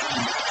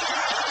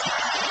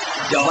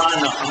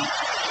 Jaman aham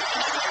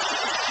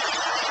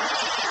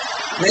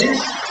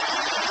means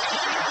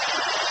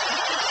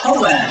how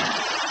when?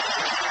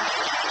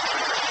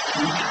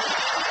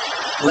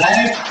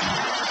 Like,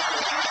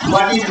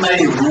 what is my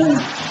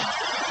root?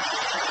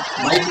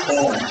 My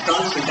form,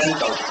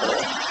 transcendental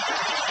form.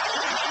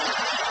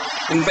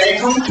 In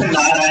Vaikuntha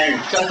Narayan,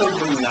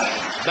 Chaturbuddha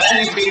Narayan,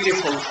 very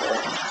beautiful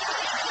form.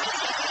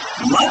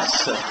 Much,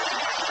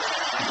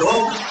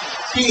 though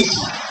fish,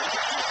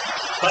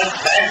 but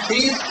that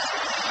fish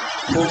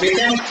who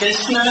became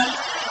Krishna,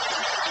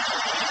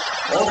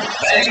 oh,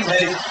 very,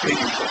 very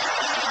beautiful.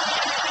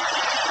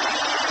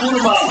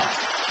 Purva,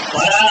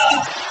 Vara,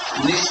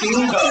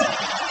 Nisingha,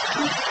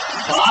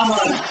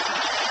 Vaman,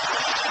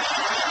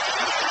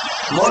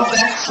 more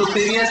than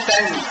superior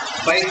than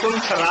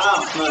Vaikuntha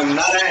Ram,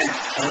 Narayan,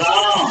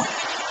 Ram.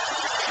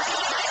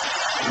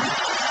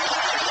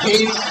 He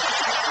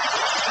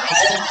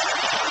has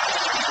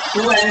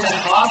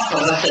 2.5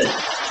 rases.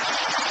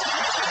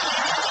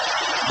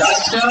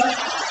 Dasya,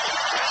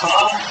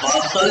 half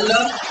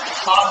Vasalya,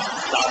 half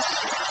Das.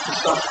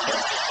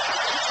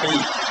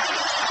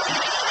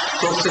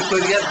 So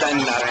superior than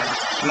Narayan.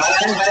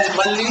 Narayan has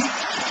only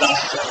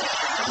Dasya,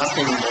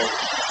 nothing more.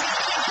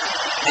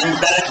 And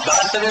that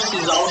Dasya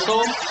is also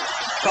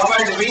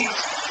covered with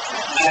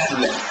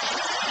affluence.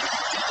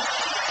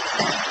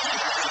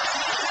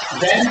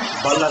 Then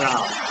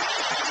Balaram.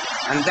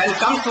 And then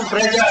come to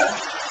Braja,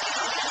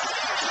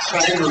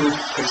 Sri Guru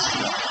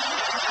Krishna.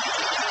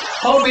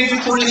 How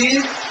beautiful he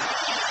is!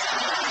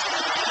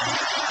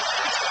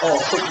 Oh,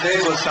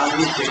 Sukadeva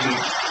Goswami saying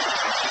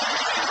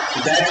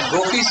that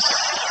gopis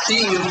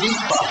see in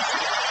Deepa,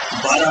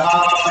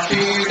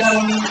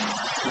 Barahapiram,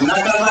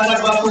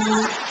 Nagavaravapu,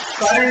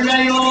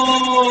 Karnayo,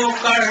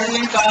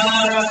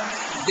 Karnikara,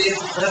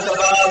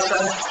 Devratavasa,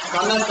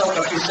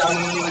 Kanatakapisam,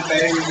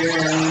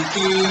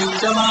 Vaijayanti,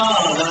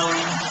 Chamadam,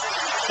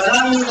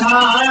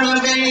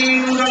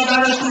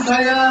 Randhanavendra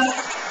Sudhaya,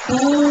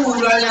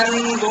 Purayan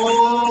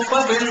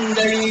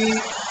Gopavindai,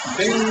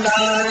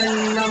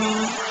 Vindaranam,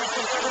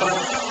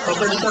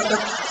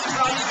 Papasakat,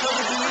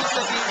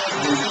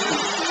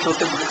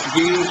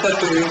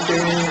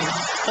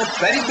 that's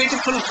very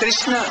beautiful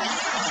Krishna.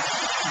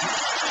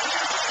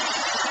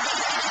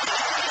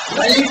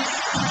 Right?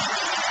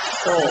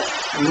 Oh,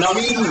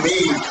 Naveen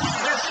made.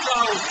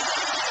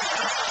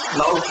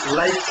 Loud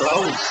like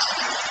clouds.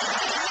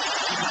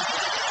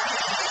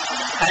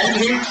 And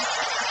his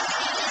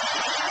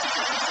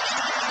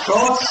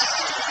throats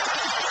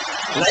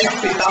like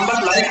Pitambar,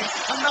 like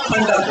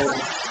thunderbolt.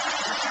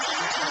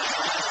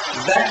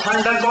 That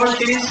thunderbolt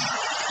is,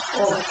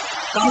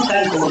 comes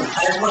and goes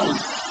at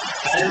once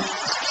and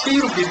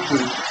still gives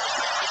you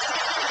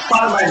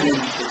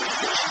permanently.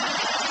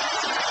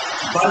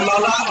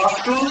 Balmala up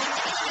to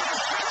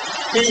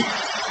feet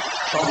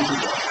from the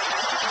body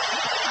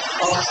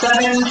of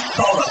 7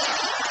 flowers.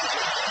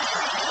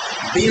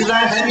 These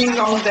are hanging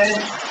on them.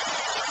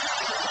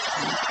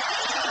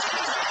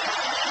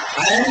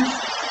 And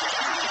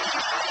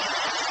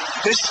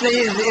Krishna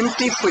is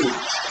empty feet.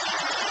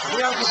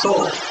 So,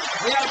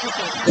 they are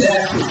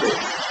today.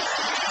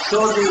 So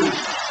the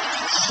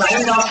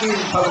sign of his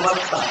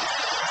Bhagavata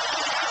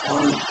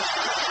on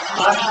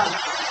earth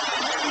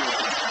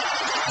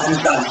and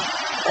done.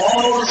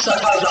 All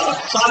Sakada,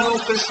 Sadhu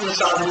Krishna,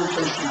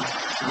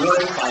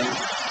 glorifying.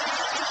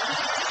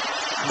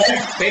 That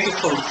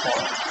beautiful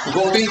form.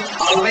 Gopis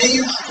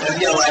always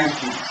realize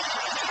this.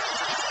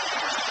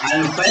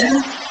 And when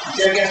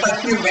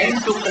Jagatpati went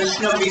to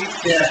Krishna with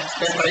their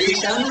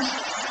preparations,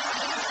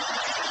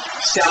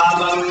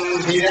 Shyamam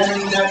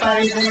Hiranya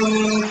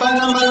Paridhim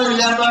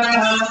Paramalya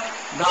Paraha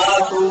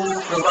Dhatu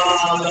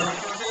Prabhala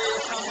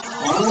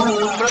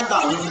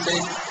Anupratanse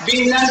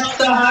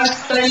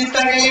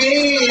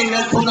Vinastahastaitarena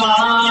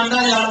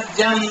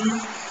Punanayabhyam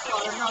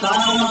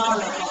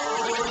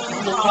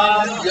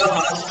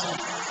Namapajahas.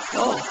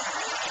 No,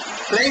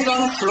 playing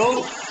on floor,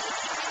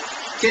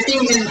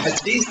 getting in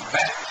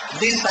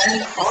this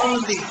and on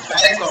the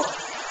back of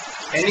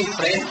any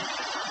friend,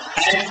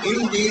 and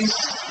in this,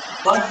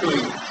 what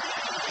doing?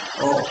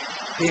 Oh,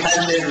 he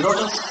has a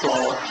lotus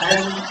flower,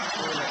 and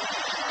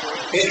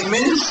it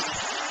means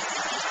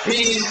he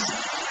is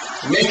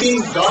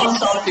making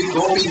dance of the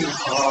gopis'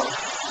 heart.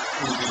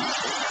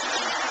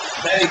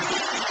 Very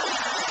good.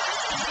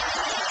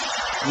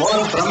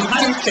 More Brahma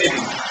is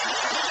telling,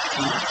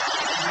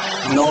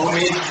 No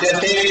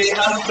midyate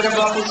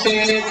abrabapuse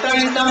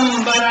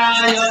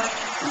taitambaraya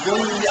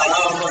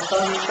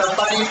Gunjavatanta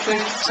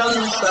paripritsan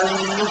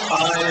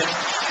sannupaya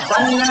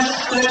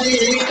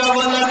Vannasraje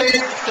kavalate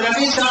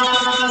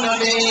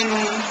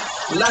travisanavenu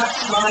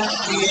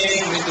Lakshmasye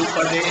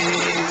midupade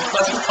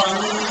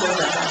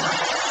pasupangana.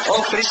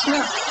 Oh Krishna,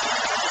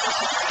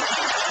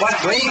 what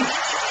doing?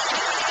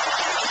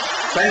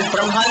 When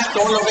Brahma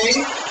stole away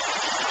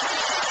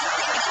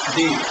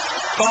the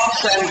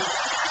cocks and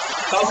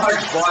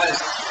cowherd boys,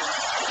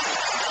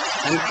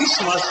 and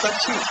Krishna was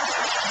touching.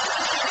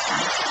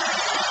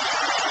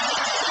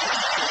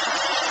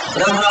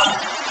 Brahma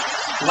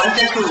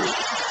wanted to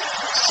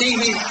see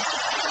his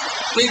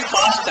sweet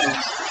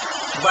pastimes,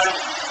 but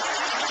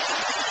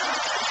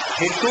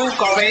he took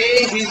away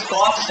his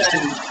cocks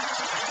and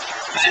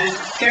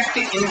kept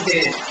it in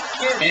there,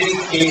 any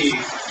cave,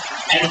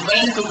 and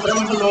went to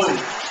Brahmalok.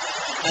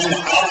 And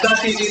after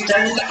he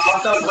returned,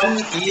 after 1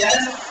 year,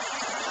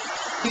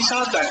 he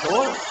saw that,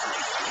 oh,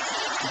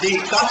 the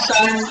cocks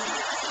and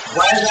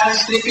boys are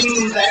sleeping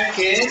in that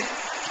cave,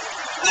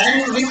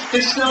 and with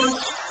Krishna's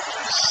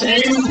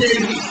same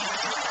baby,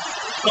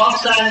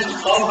 cocks and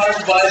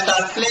cowherd boys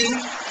are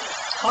playing.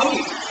 How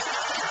is it?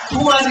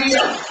 Who are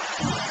real?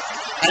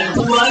 And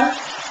who are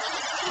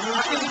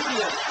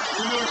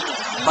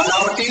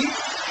Banavati?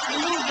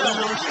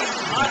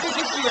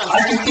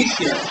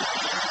 Artificial.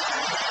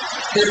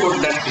 he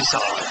would not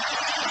dissolve.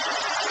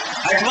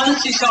 At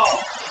once he saw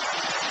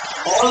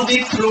all the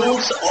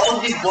flutes, all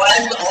the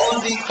boys, all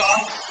the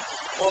cocks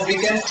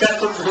became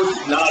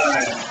Chaturbhuj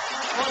Narayan.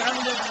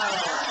 400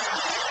 Narayan.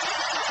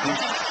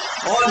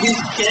 All his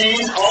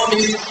cane, all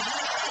his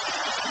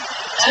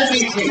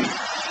everything.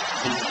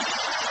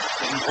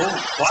 Oh,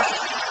 what?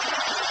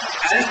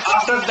 And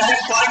after that,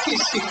 what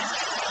is he?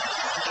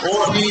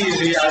 Oh, he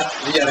realized,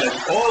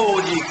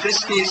 oh, the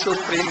Krishna is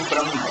Supreme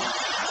Brahma.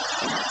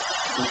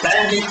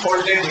 Then he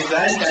folded his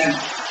hand and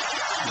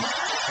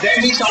then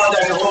he saw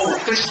that, oh,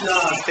 Krishna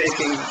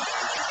taking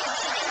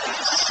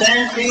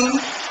same thing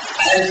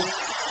as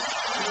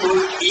to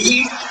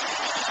eat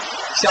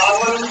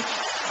chawal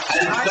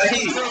and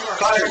dahi,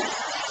 curd.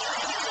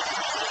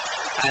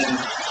 And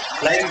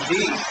like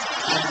these,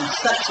 and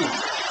such is,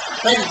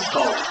 where is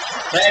God?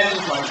 Where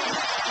is my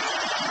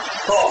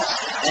thoughts?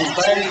 And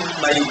where is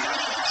my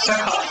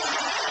sakha?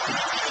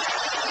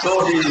 So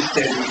he is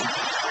telling,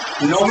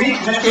 Nomi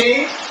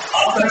Khate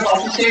after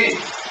Bapuse,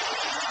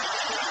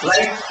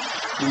 like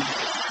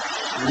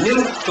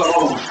new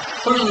cloud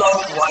full of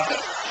water.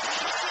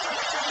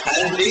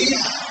 And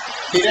these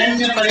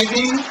Hiranya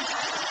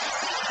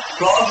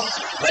cloths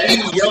very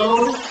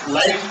yellow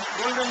like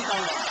Golden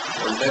color.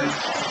 golden.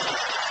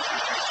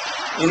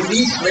 In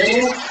this way,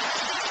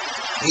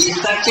 he is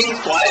touching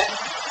quiet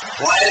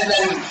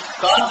and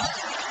cut.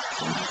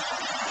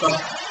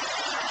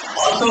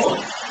 Also,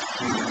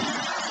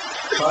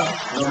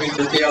 Nomi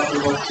Khate after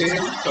Bapuse,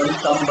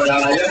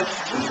 Karitambaraya,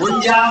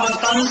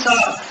 Gunjavatansa.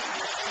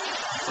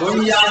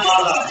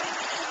 Gunjamala,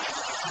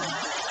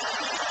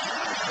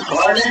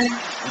 garden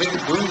with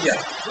gunja,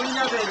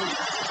 Gunja berry.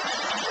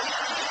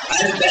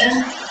 and then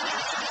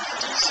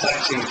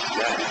searching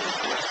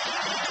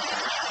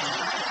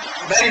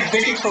very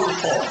beautiful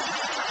form,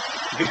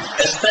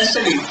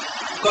 especially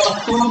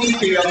Kasturi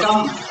Tiyakam,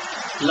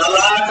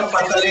 Lalaka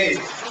Patale,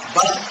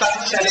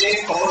 Bastakshale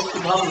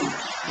Kaustubham,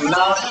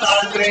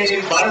 Nasagre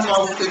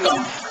Barmautikam,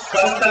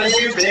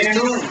 Kartale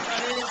Venu,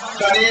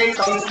 Kare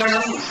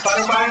Kankanam,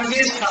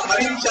 Sarvangi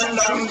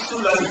Harinchandam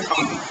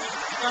Sulalitam,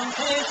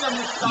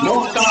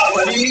 Mukta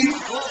Vali,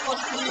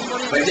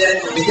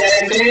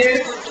 Vijayate,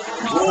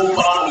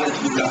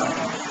 Gopalatika.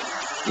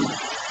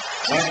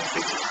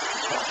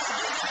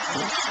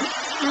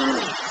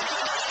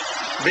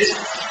 This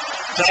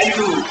try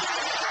to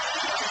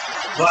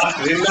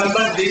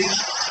remember this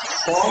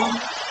form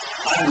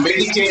and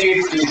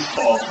meditate this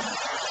form.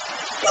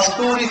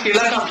 Kasturi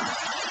Tilakam.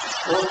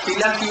 Oh,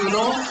 Tilak, you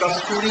know,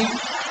 Kasturi.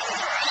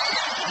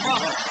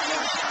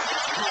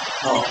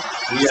 Oh,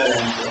 here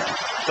and there.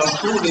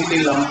 Kasturi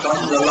Tilamkam,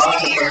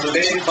 Lalaka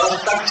Patale,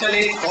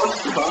 Bastakshale,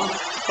 Kaustubham,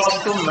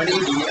 Kaustum Mani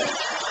Diya.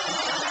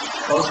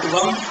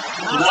 Kaustubham,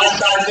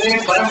 Nasagre,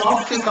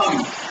 Paramoptikam.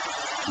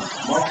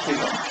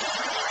 Moptikam.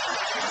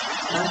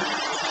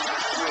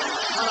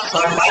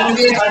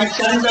 Sarvange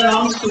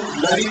Harichandanam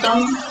Lalitam,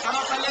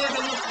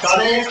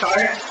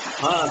 Kare,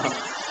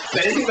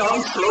 playing down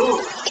slow.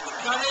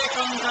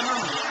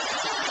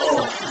 Oh,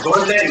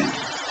 golden.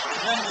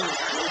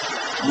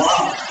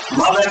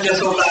 Mother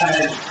Jasoda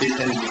has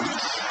written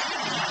these.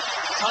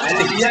 And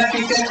here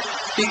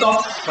pick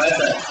of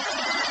feather.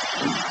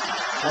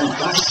 And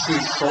that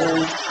is so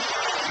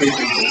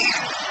beautiful.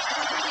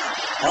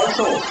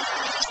 Also,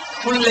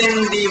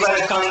 Fullendi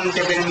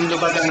Varakante Bindu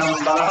Badanam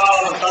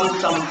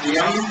Barahavatantam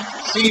Priyam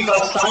Sri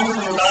Vasant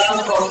Mudal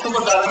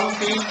Kaustubadaram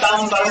Pitam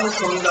Baram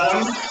Sundaram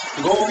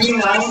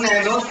Gopinam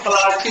Nenot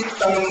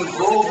Palachittam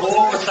Go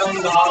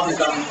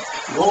Pasandhavidam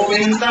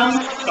Govindam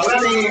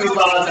Kalani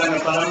Vivadana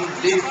Param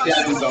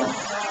Divyangam.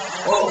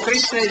 Oh,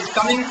 Krishna is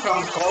coming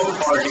from cow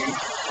body,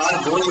 are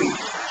going,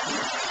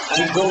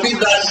 and gopis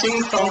are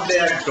singing from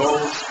their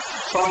doors,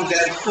 from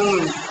their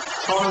kunj,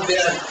 from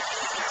their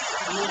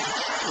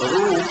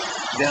roof,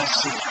 they are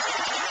singing.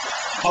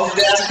 How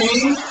they are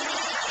singing?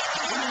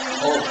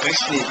 Oh,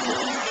 Krishna is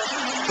going.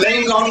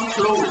 Playing on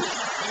flute.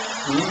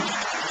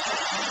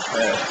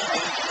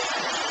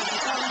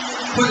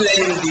 Full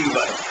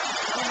endeavor.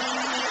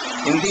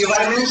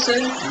 Endeavor means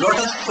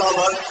lotus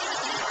flower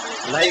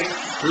like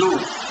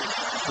flute.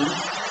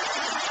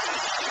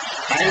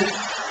 And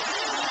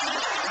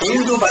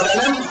Hindu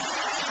Badanam,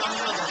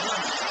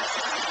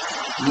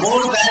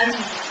 more than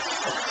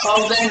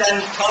thousands and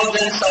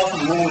thousands of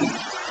moons,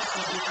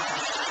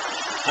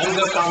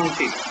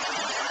 uncounted.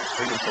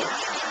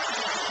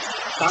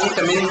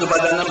 Kantamindu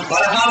Badanam,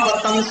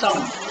 Barhavatansam.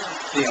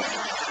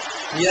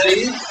 Here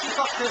is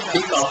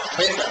peak of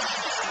feathers,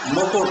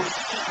 mukut,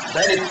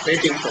 very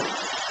beautiful.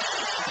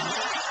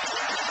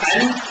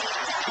 And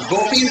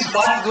gopis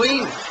what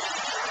doing?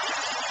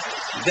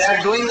 They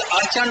are doing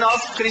archan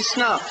of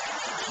Krishna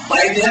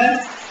by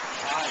their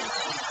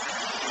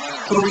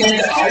crooked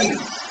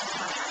eyes.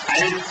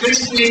 And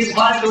Krishna is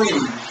what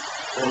doing?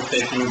 Oh,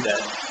 taking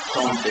that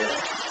from there.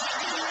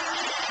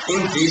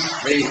 In this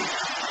way,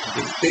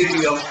 the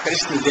beauty of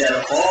Krishna, they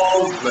are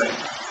all well.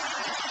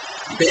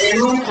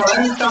 Venu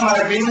Purantam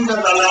Arvinda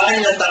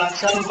Dalaya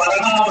Taksham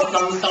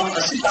Varahavatantam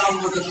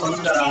Asitam Buddha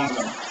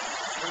Sundarangam.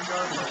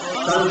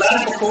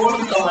 संदर्भ coat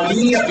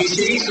कमनीय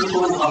विशेष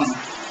शोभम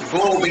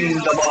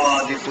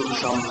गोविंदवादि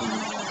पुरुषम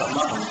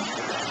तमहम.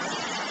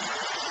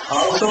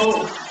 Also,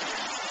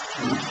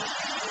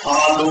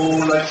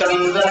 Halol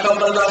चंद्र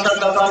कमल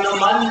सतवन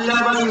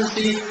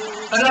मल्लवंशी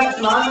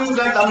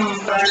रत्नांगतम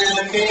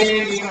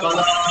प्रणकेली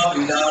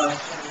कलाविदा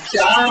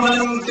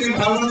श्यामलं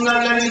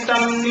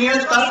त्रिभंगललितं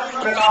नियत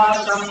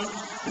प्रकाशम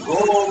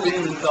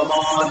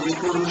गोविंदवादि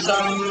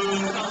पुरुषम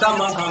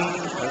तमहम.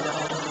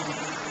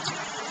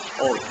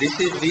 Oh, this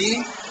is the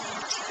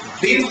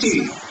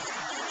beauty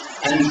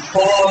and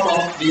form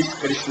of this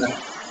Krishna.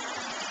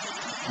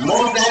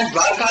 More than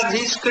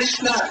Dwarkadhish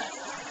Krishna,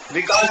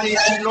 because he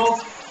has no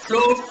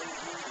flute,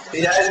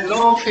 he has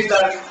no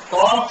figure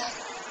corpse,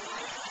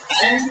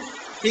 and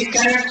he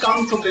cannot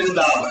come to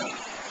Vrindavan.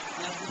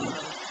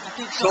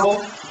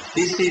 So,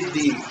 this is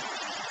the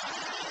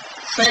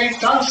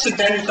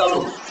transcendental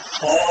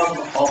form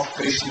of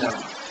Krishna,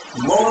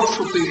 more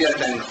superior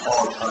than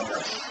all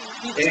others.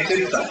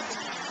 Ekirtan,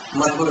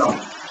 Madhuram.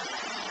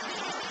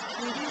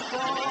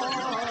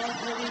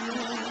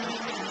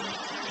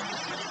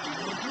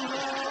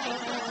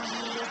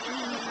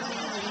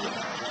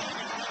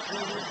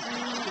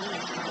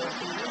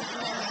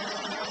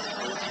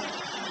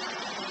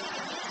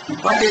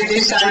 What is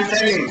this I am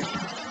telling?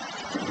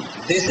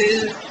 This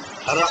is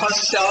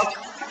Rahasya of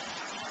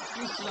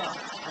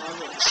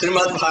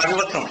Srimad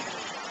Bhagavatam.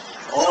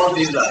 All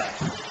these are.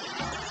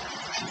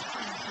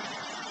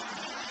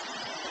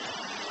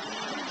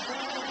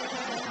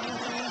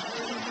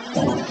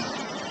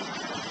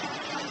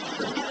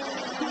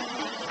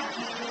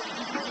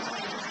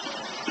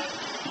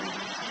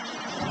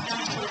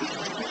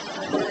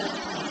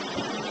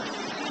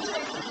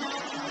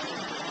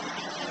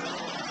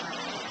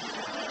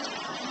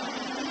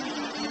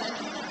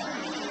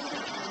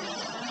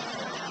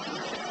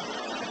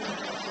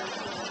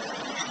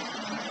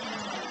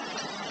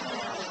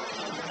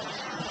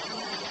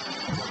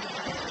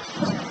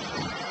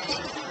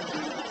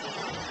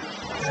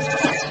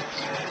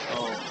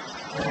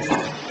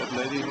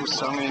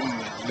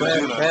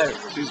 Where?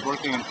 She's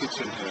working in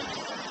kitchen here.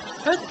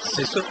 But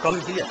she should come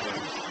here.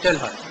 Tell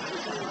her.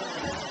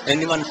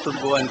 Anyone should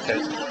go and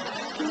tell her.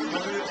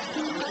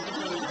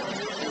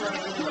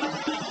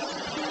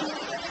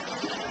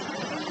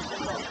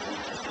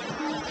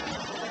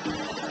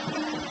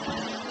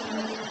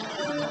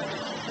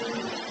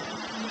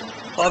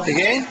 Up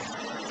again.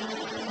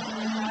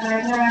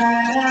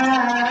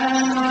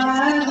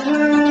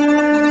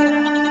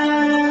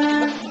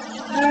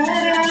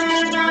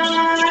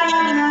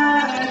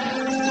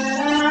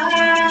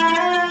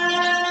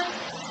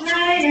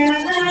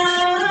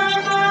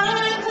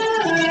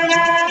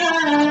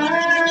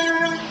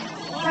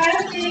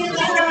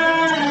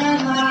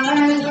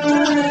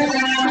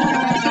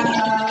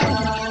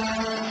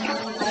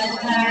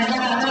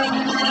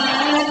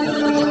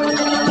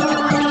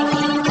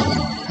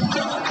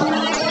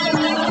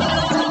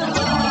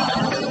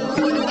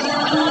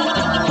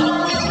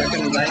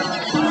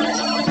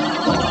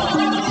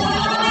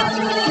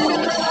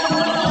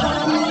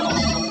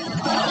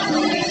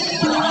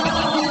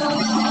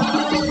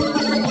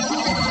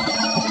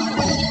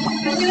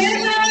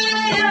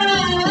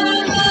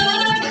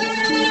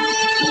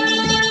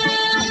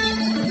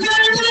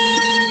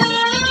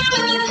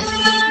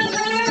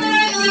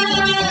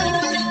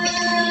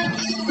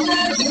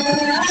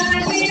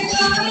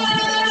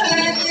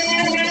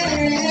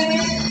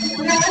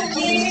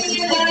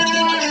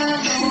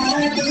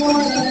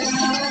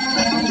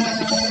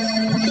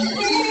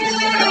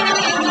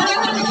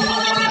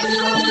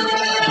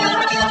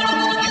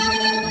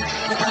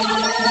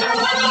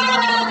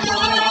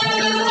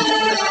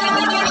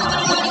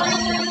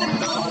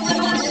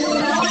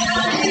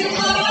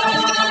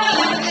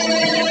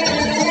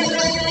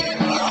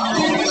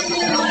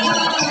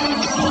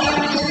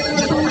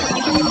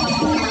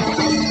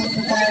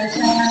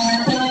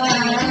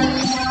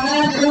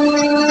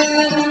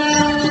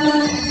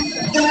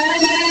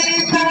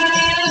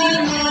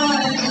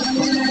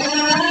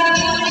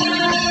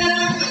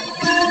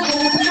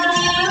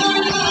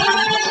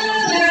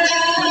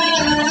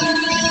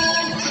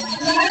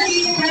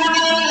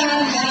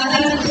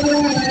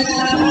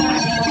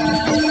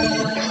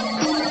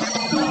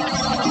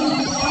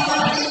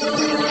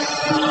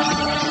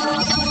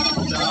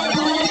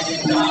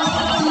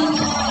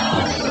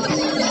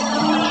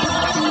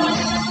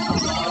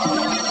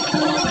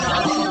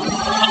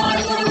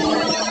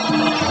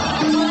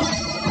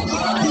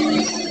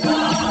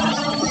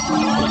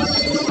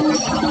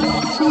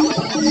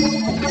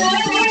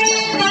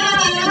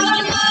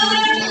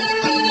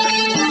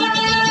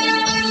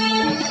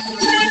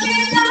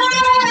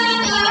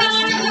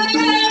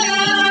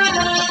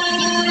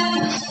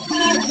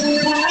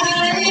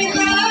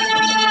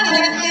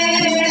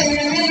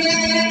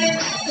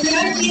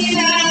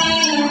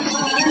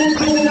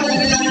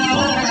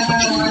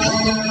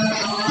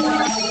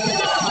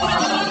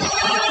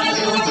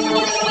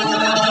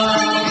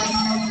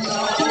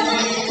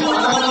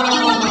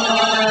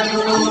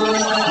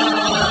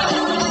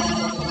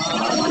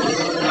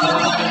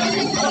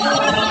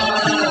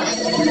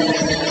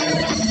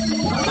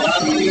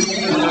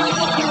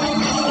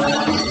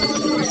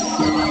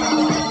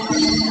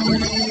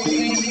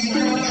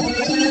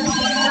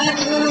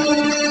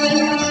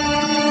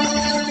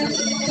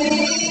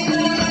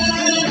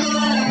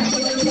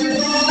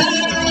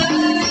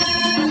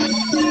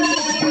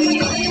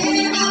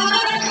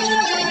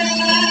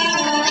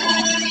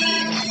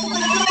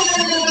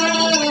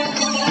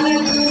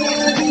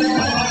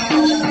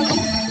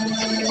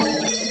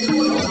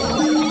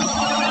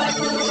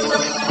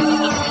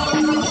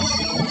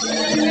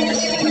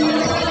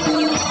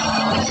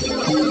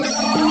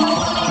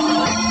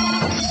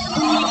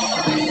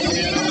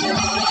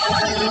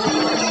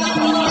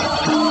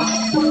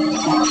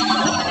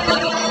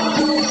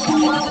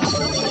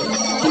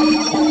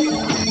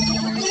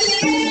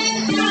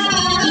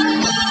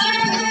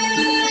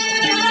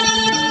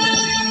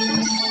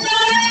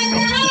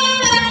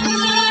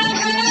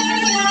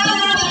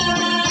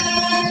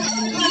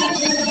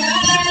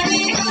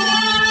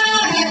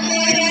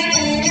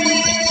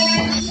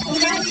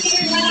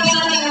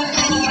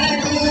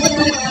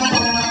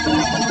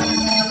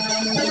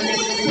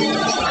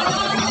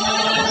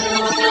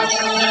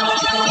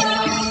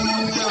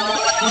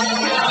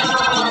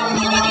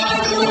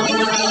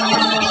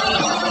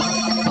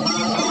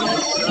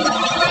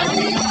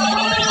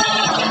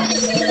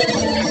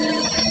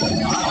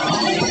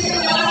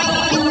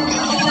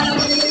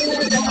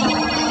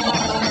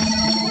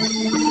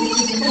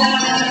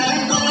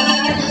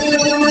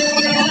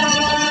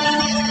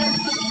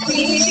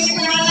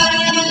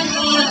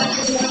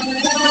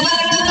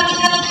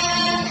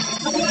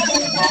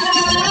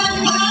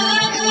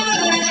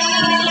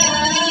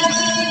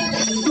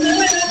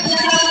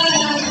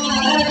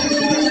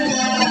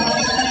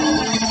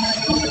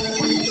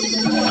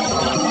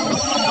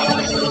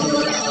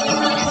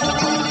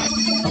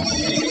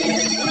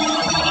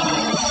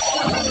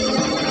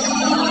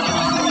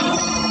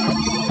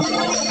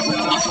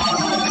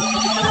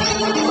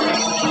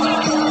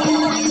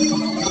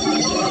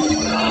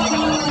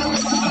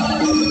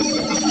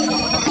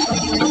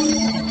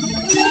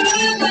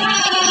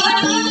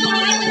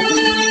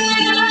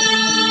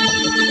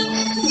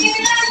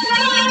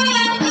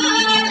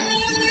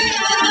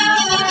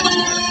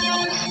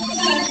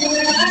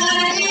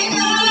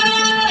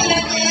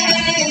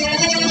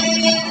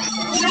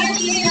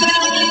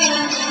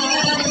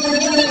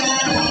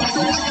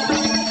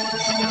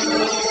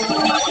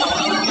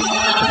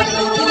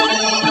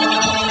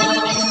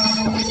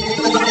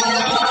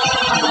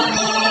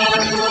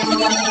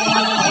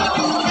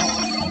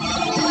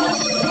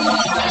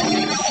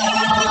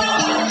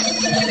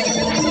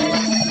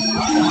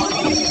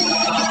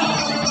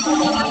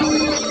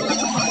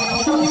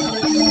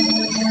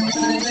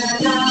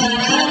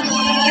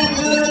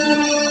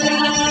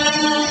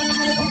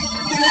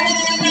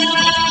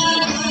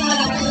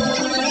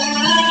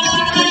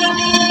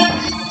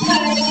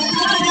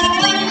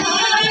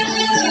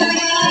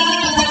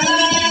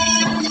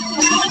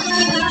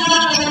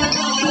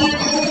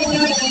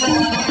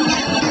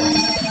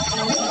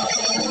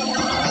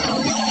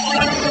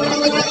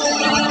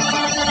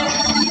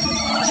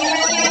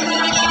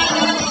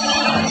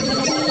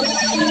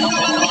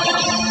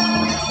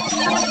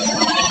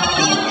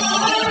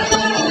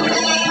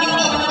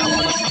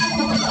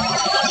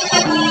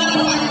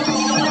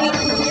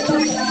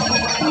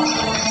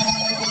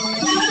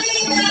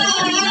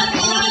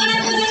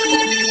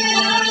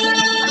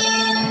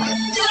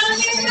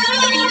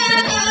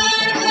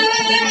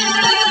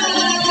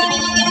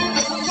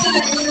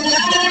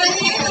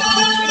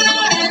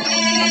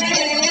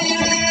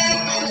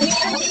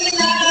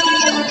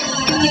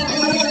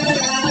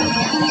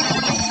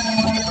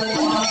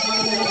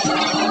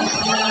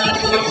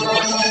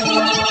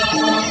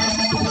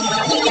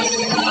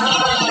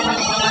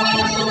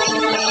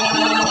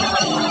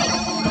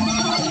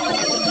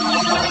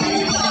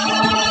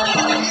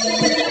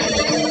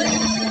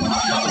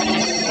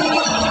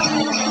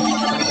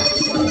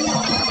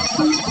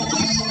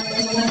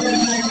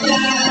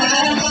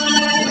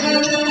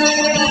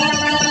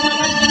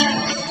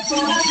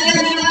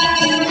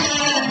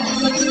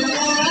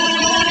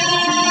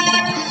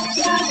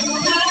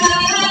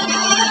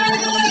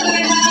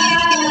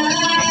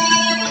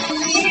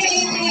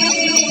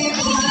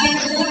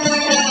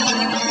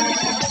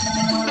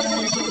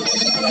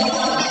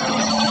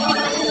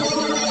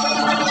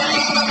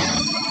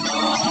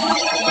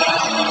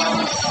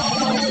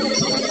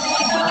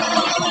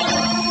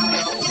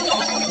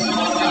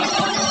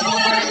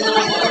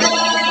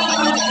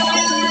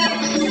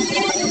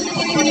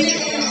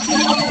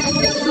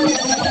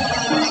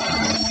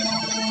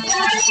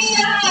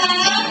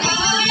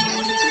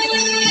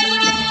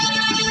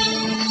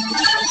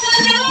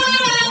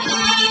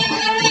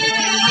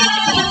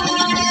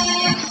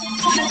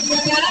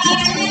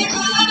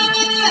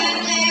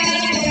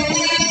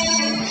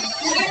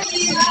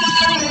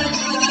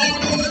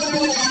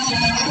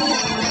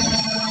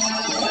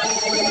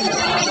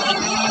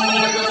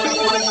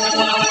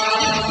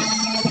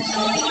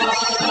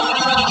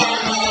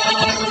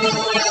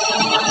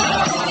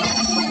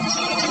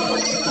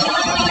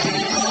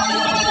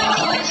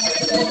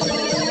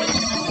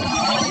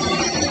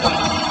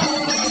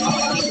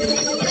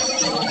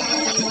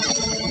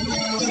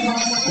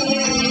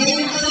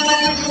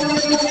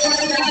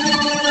 Hare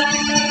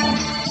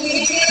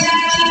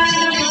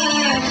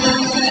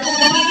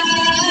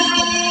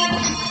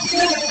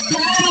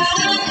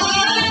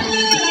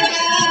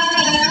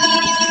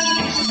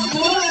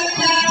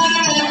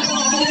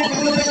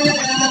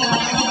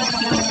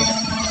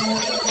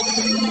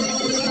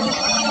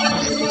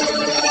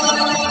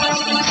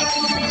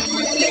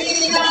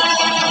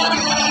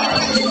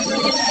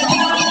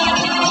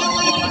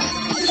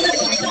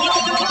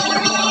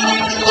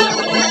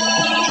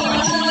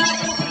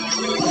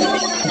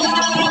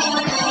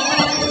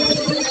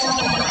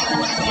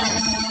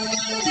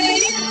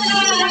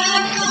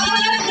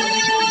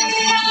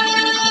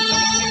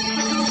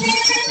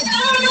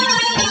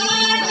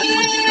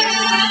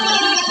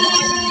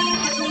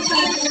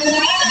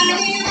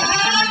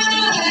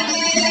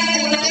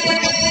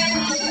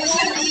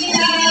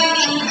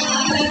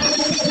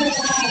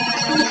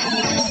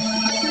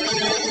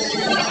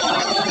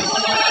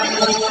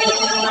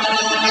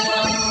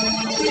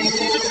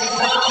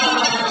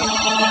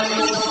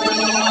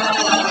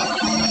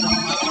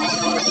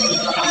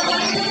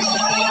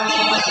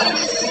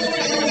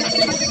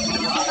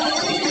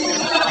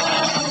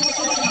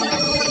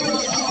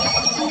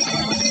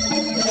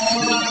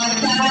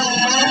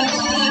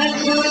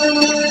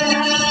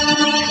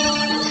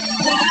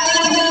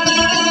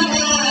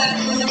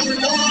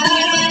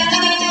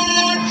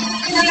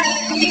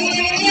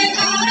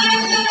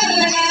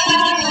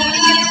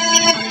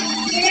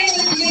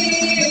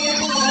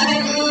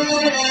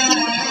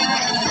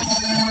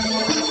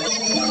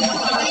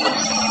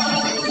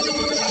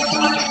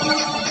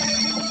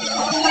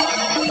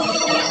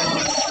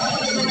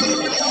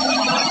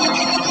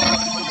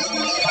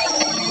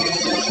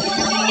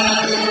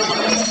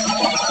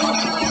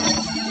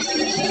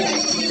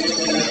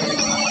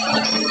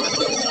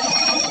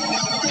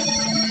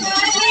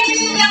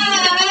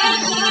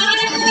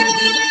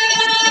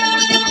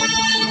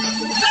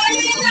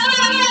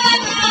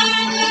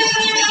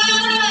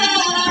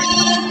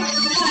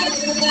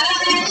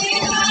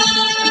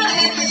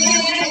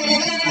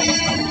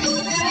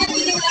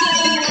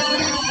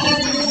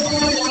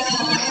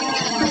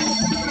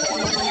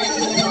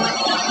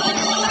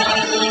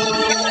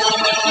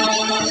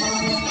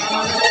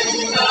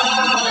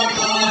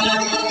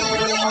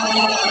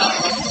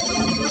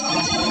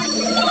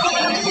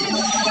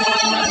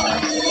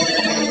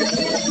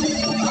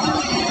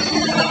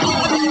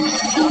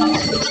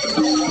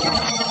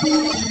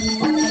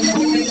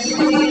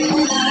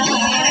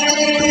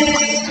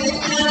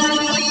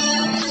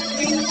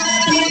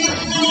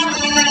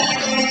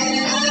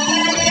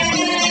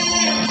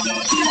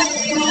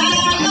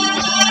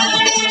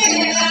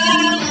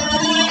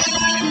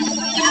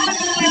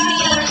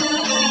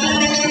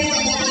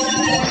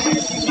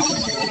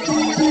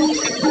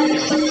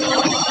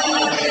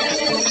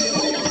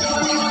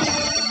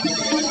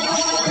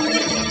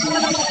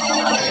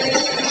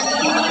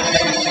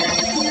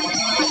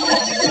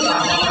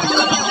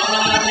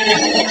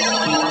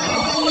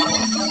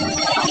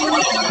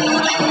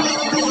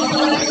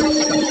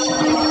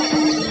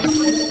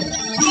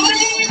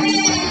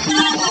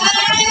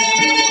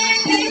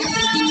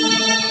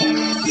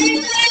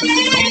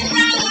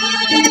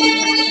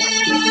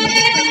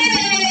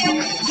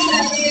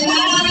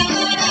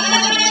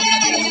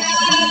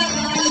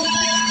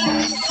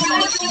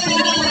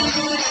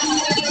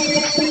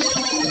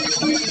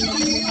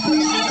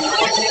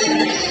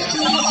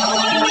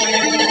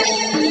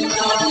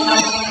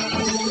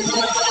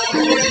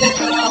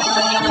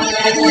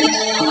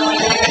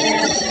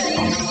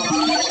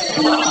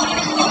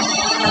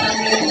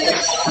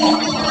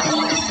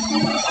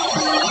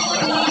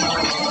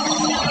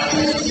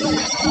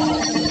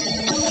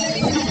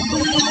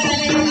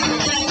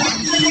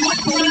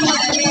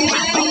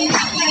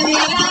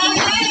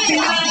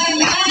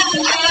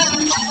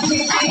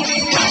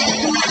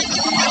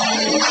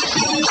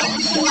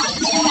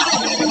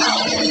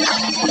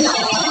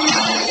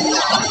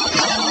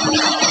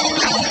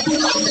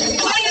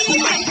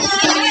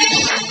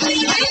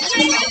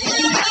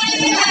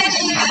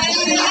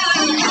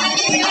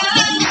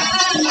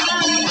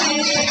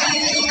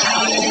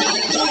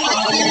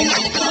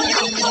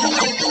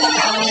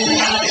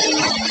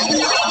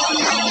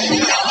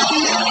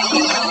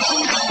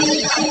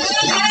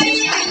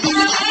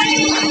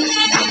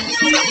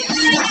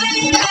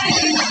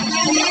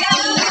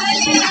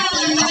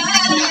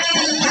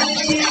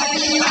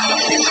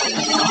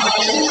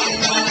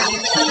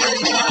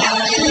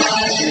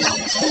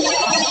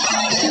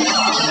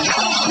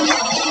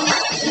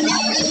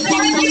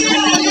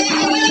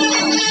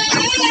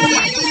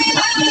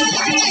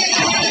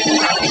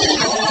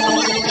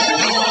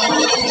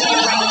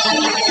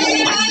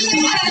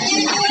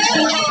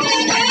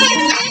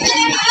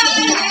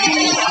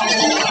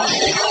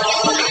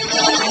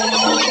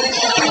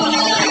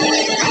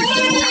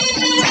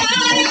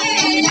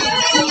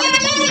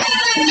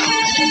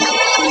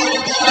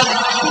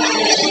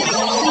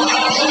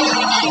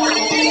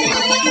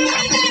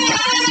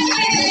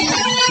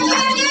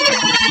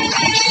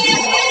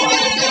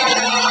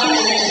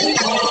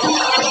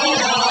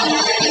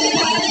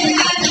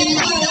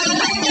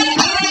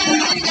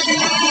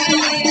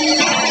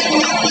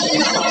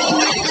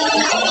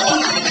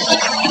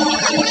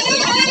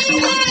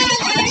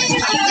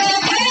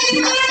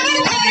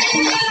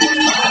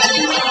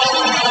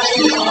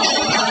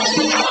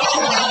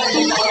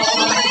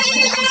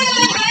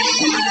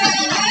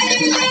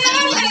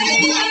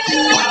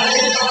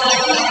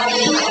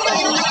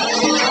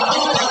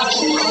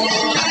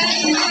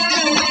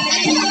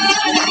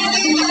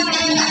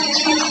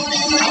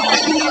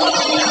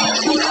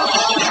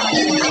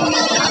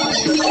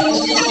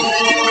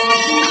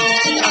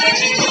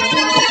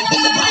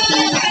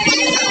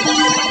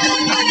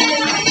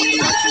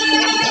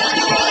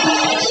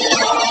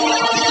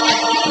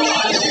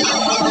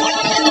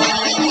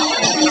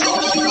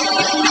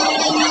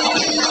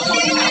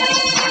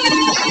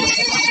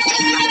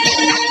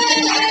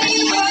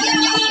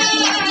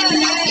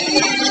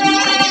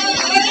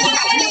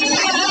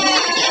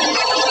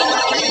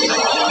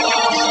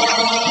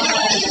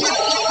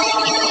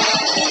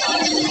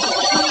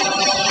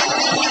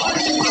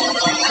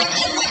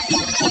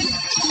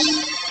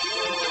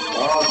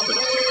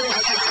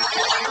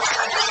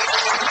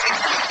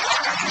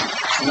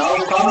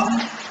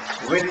come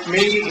with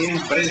me in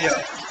Braja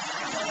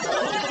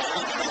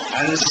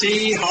and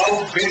see how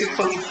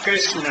beautiful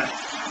Krishna.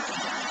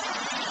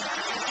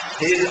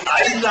 His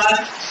eyes are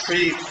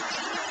sweet.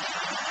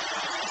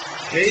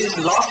 His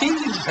laughing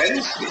is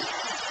very sweet.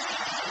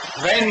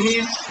 When he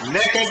is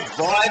naked,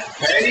 boy,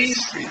 very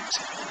sweet.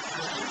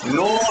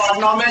 No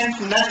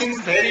ornament, nothing,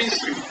 very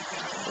sweet.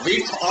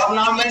 With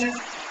ornament,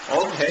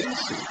 oh, very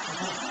sweet.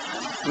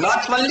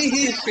 Not only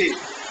he is sweet,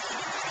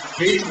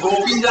 his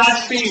gopis are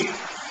sweet,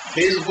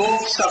 his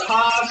gop sakha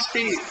are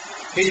sweet,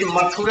 his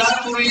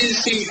Mathurapuri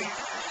is sweet,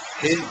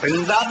 his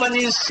Vrindavan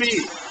is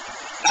sweet.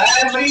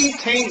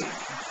 Everything.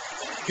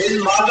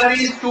 His mother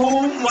is too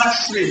much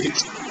sweet.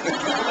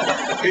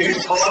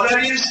 His father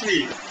is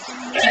sweet.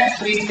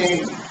 Everything.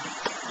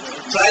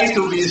 Try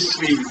to be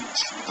sweet.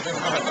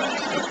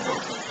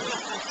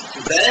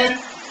 Then,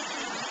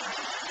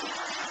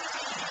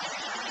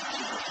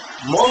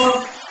 more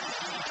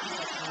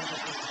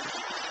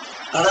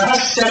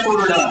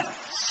Rahasyapurna,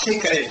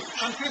 secret,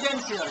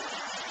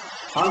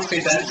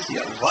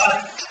 confidential.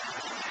 What?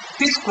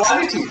 His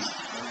qualities.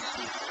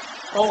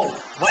 Oh,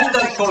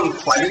 wonderful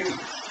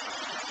qualities.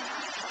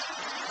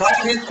 What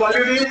his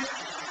qualities?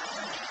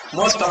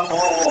 Most of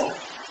all,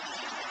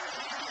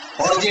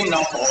 origin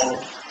of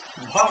all,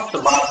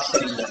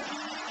 Bhaktivedanta.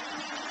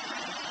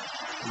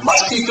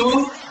 Mercy to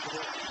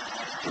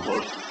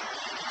devotees.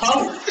 How?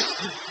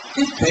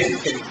 He is very,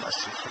 very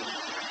merciful.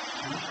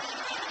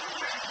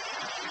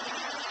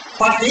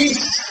 For this,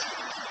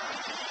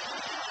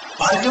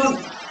 Arjun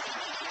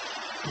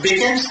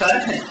became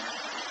servant,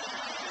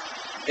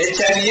 a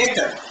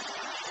charioteer.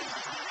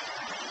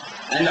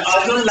 And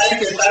Arjun,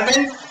 like a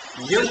servant,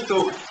 used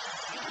to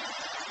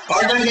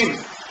order him,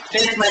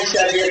 take my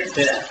chariot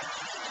there.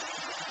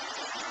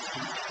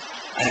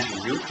 And he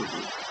used to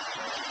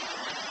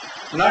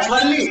do. Not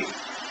only,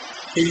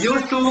 he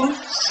used to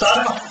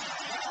serve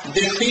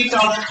the feet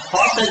of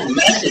horses'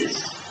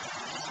 masses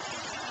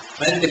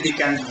when they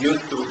became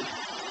used to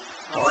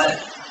toil.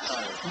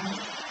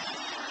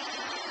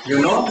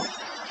 You know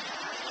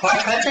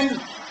what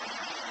happened?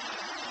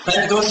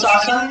 When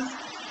Dushasan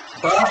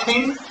brought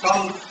him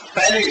from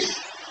Paris,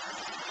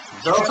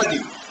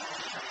 Draupadi,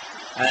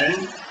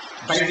 and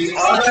by the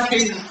order of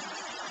his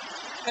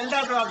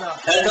elder brother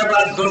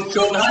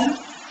Duryodhana,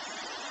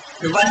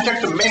 he wanted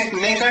to make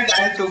naked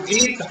and to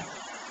give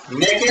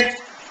naked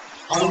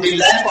on the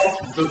lap of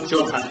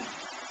Duryodhana.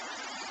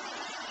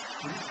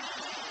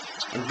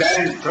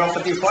 Then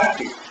Draupadi fought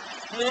it.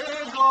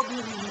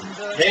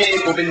 Hey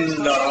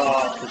Govinda,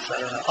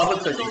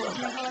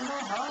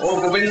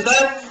 oh Govinda,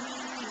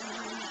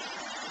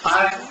 I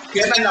have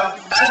given up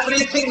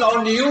everything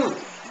on you.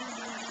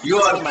 You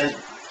are my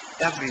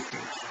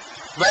everything.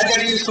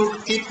 Whether you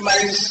should keep my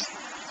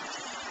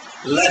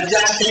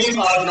lajja same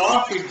or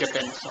not, it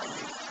depends on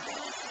you.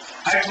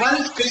 At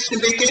once Krishna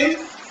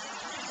became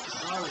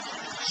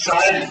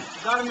silent,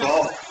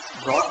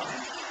 God.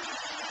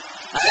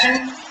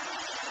 And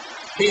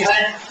he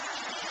had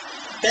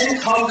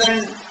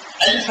 10,000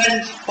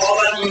 elephants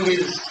power in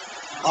his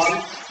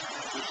arms.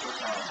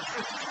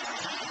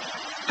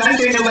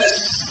 Continuous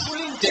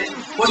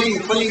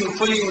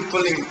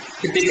pulling,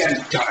 he began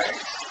tired.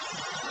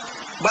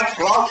 But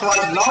cloth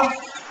was not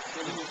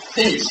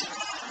finished.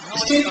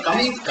 Still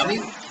coming.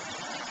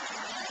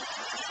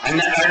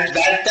 And at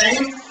that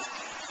time,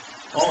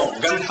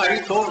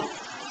 Gandhari told,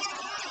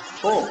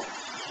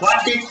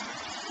 what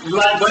you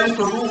are going to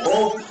do,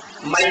 oh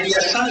my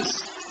dear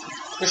sons?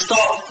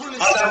 Stop,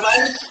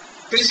 otherwise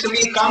Krishna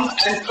will come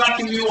and cut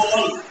you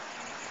all.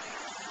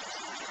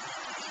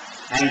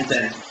 And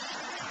then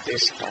they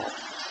stopped.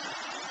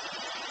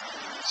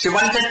 She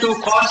wanted to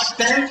cause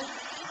them,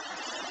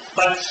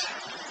 but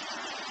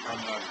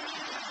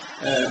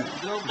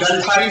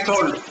Gandhari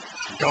told,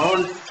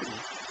 don't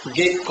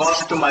give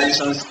cause to my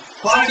sons.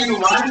 What you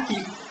want,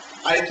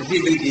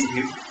 we will give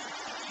you.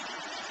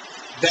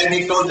 Then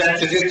he told them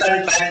to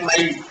return back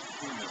my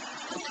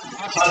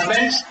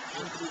husbands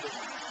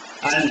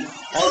and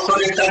also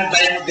return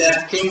back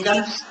their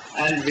kingdoms,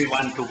 and we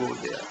want to go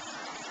there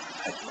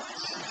at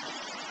once.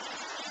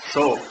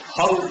 So,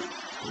 how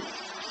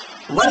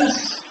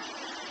once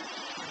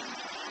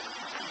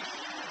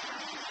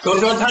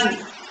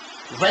Duryodhana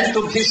went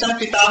to Bhishma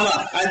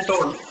Pitama and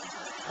told,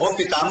 oh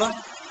Pitama,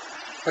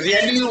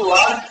 really you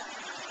are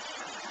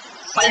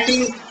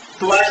fighting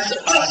towards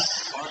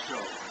us,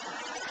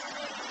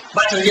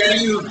 but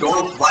really you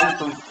don't want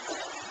to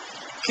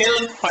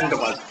kill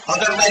Pandavas.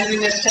 Otherwise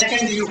in a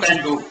second you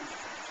can do.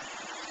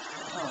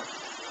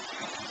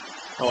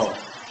 Oh,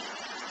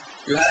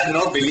 you have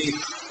no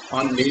belief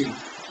on me.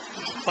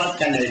 What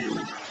can I do?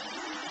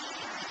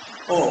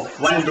 Oh,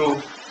 one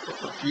do.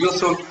 You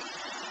should,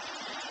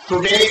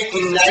 today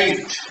in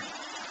night,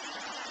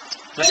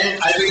 when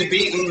I will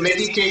be in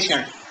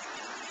meditation,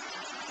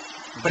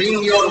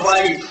 bring your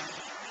wife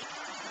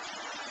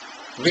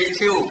with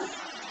you,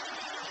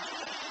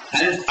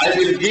 and I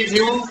will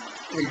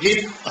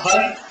give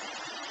her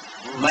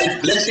my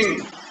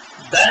blessing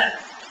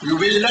that you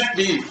will not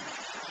be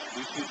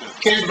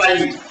killed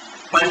by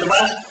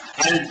Pandavas,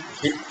 and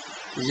he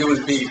you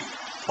will be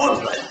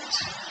all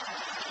right.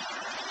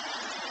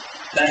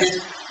 That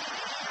is,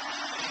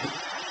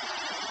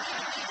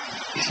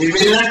 he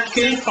will not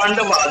kill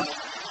Pandavas,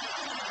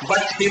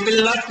 but he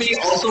will not be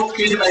also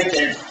killed by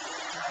them.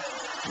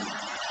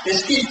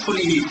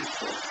 Skillfully.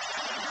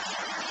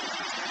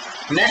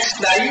 Next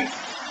night,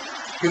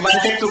 he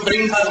wanted to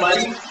bring her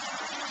wife,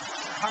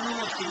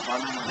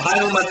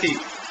 Bhanumati,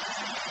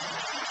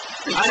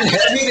 and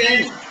heavy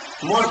rain,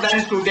 more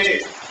than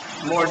today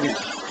morning,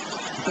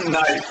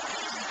 night,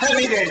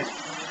 heavy rain,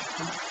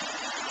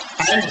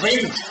 and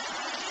wind.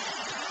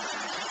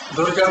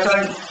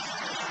 Duryodhana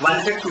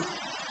wanted to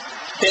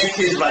take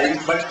his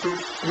wife, but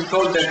he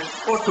told that,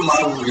 oh,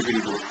 tomorrow we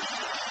will go.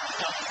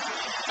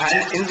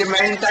 And in the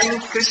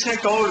meantime, Krishna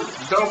told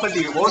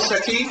Draupadi, oh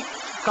Sakhi,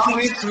 come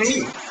with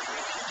me.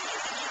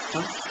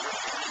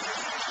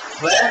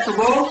 Where to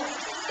go?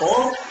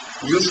 Oh,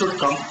 you should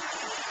come.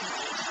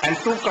 And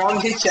took on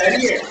his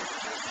chariot.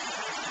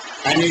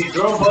 And he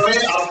drove away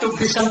up to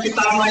Bhisham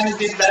Pitama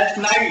that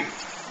night,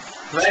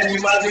 when he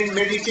was in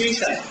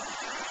meditation.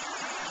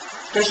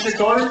 Krishna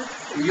told,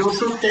 you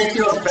should take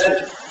your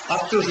bell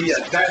up to here,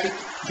 that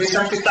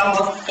Bhisham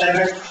Pitama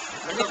cannot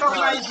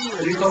recognize you.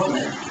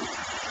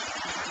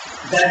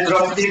 Then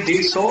Draupadi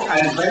did so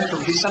and went to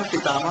Bhisham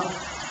Pitama,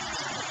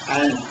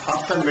 and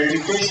after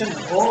meditation,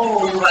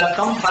 oh, you have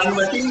come,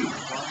 Bhanumati.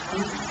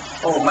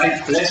 Oh, my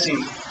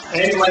blessing.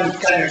 Anyone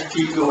cannot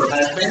keep your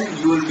husband,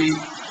 you will be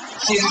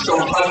Sri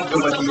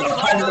Saubhagyavati,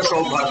 Akhanda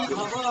Saubhagya.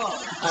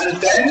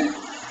 And then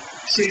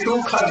she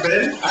took her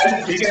bell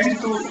and began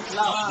to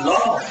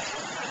laugh,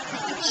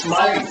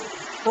 smile.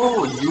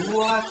 Oh, you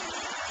are?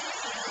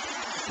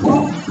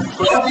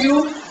 Love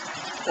you?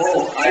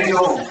 Oh, I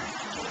know.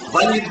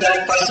 Only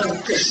that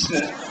person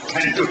Krishna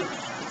can do.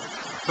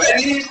 Where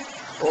he is?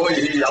 Oh,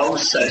 he is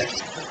outside.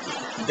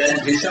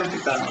 Then Bhisham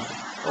Pitama.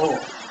 Oh,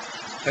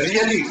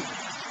 really?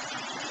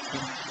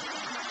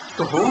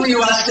 To whom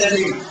you are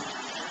telling?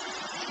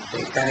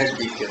 They cannot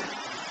be killed.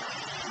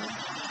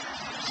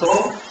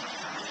 So,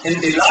 in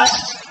the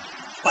last,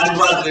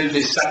 Pandavas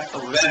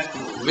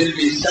will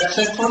be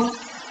successful,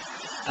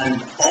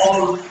 and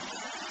all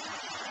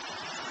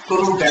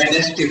Kuru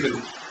dynasty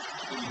will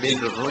be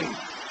ruined.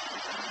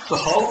 So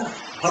how?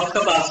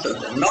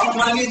 Bhaktivedanta. Not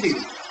only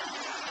this.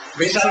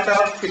 Bhisham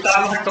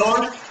Pitama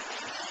told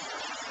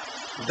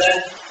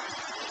that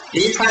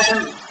if I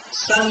am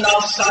son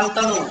of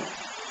Santanu,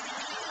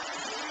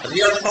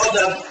 real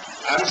father,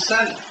 I am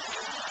son,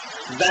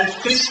 then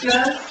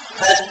Krishna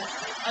has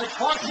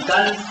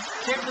done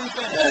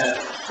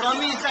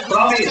promise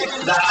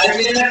that I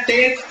will not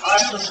take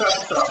Ashtra.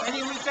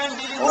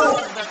 Oh,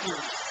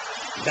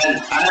 then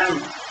I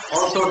am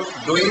also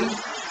doing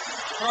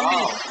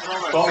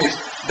promise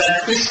that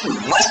Krishna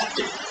must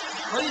take.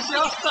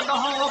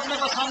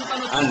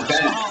 And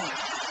then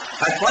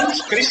at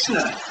once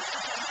Krishna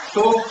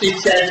took the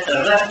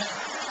rat,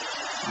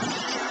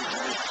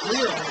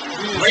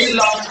 wheel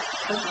off,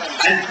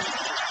 and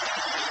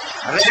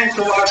ran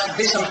towards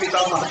Bhisham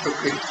Pitama to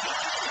kill.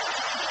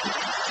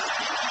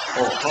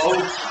 Oh, how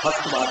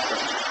Bhaktivedanta.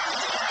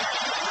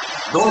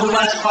 Though he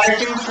was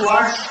fighting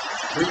towards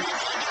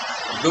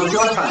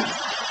Duryodhana,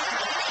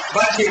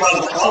 but he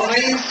was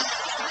always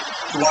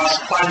towards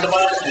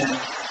Pandavas and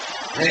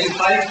very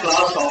high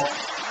class of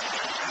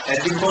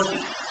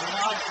devotee.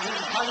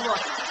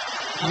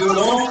 You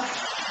know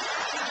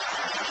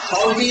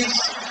how he is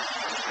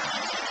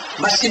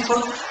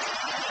merciful?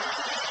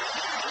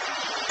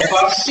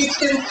 About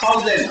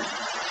 16,000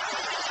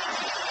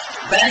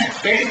 very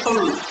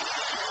beautiful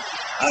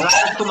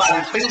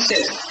Rajkumari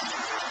princess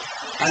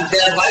and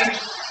their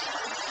wives,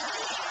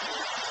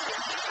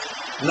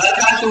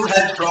 Narayan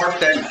has brought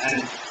them and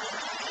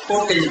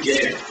put in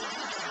jail.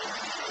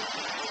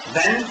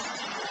 Then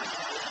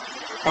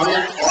on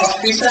an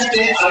auspicious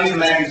day I will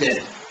marry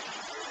them.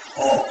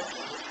 Oh.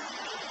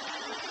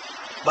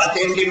 But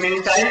in the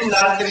meantime,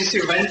 Narad Rishi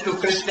went to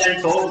Krishna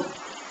and told,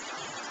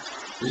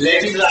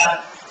 ladies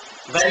are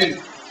very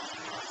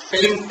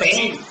feeling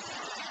pain,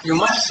 you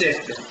must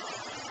save them.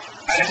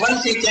 At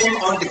once he came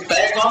on the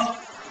back of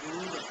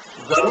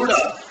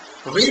Garuda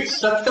with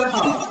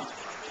Satyabhama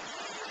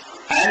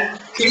and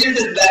killed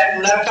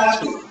that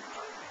Narakasur.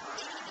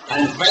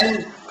 And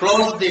when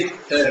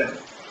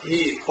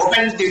he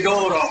opened the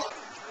door of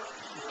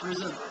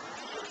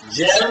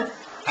jail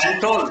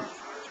and told,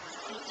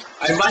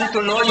 I want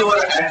to know your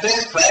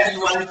address, where you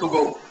want to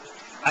go.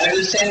 I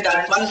will send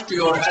at once to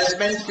your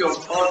husbands, your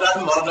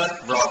father, mother,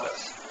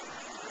 brothers.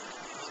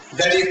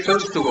 Then he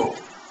refused to go.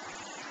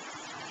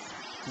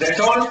 They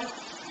told,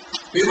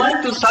 we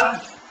want to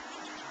serve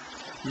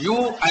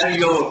you and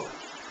your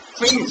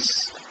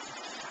twins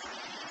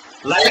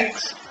like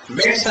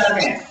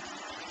maidservant,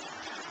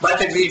 but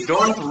we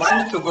don't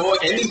want to go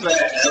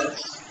anywhere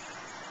else.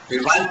 We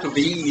want to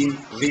be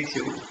with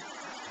you.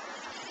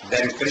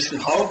 Then Krishna,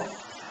 how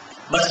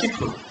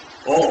merciful.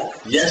 Oh,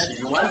 yes,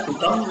 you want to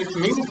come with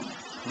me?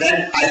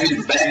 Then I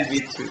will beg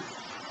with you.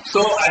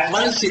 So at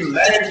once he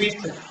married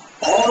with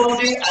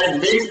already and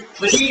made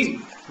free,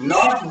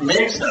 not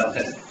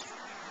maidservant.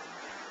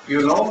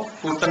 you know,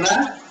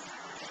 Putana,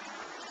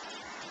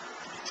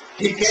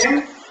 he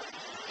came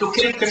to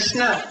kill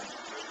Krishna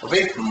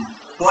with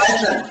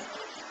poison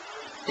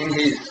in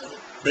his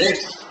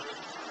breast.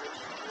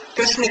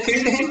 Krishna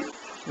killed him,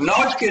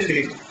 not killed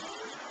him.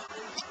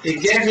 He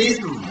gave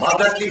his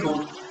motherly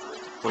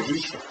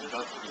position.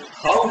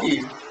 How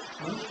he,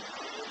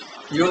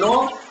 you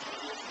know,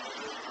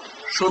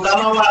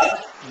 Sudama was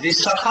the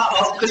Sakha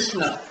of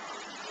Krishna,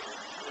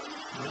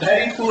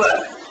 very poor.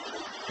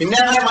 He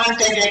never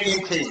wanted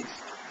anything.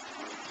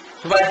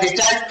 He was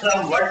detached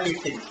from worldly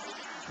things.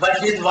 But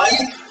his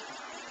wife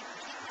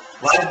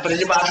was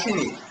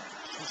Brajavasini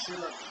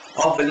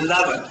of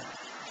Vrindavan.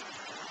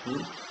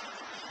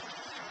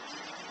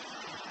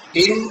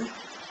 In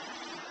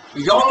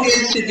young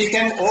age she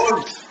became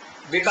old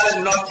because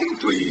nothing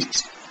to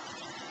eat.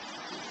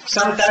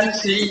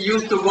 Sometimes he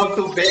used to go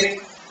to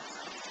beg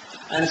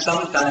and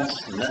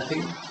sometimes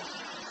nothing.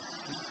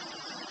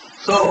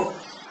 So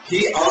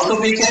he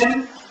also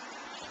became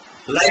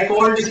like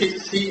old,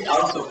 she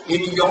also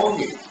in young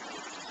age.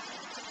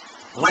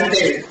 One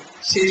day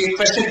she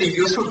requested him,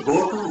 you should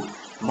go to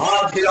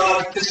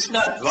Maharaj Krishna,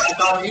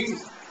 Dwarkadhi.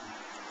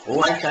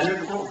 Oh, I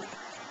cannot go.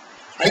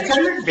 I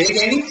cannot beg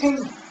anything.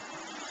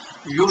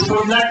 You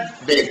should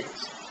not beg.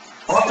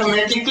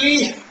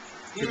 Automatically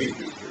he will give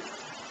you.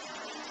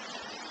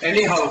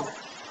 Anyhow,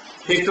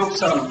 he took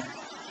some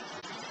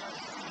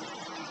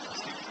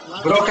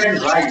broken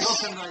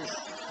rice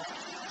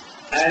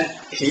and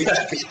he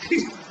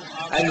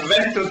and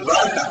went to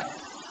Dwarka.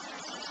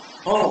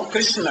 Oh,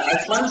 Krishna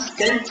at once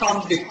came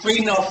from the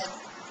queen of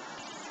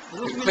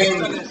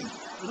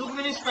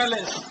Rukmini's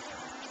palace.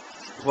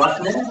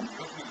 What name?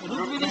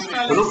 Rukmini's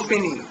palace.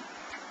 Rukmini.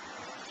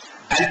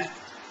 And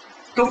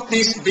took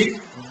this big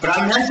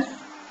Brahman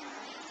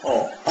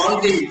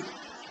on the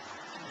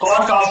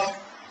court of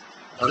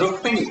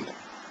Rukmini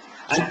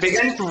and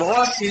began to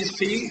wash his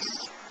feet.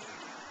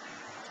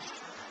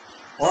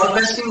 All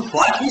questioning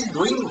what he is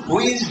doing, who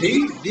is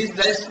he?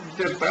 This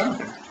the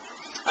Brahman.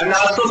 And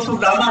also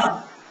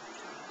Sudama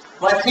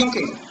was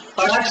thinking,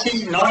 perhaps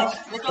he is not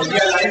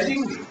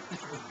realizing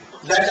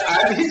that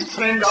I am his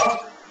friend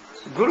of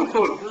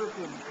Gurukul.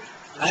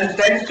 And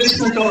then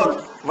Krishna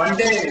told, one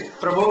day,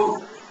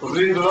 Prabhu,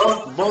 we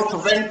both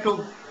went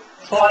to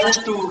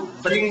forest to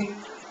bring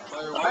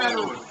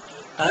firewood.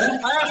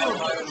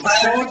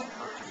 Firewood,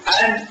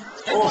 and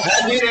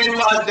heavy rain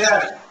was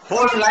there.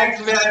 Whole night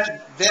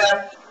they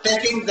are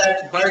taking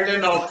that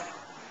burden of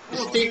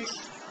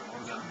sticks.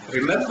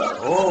 Remember?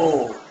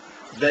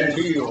 Then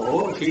he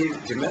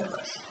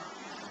remembers.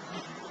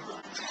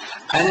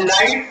 And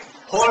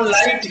whole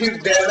night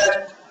they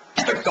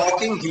were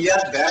talking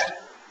here, there.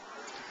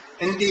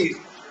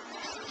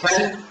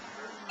 When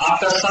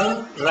after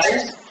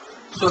sunrise,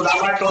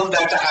 Sudama told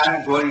that I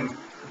am going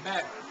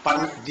back.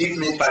 Give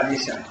me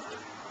permission.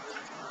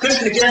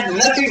 Krishna gave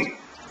nothing.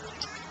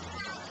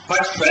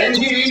 But when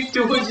he reached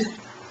to his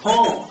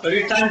home,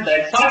 returned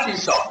back, what he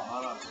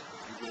saw?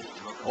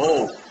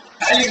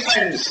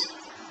 Elephants.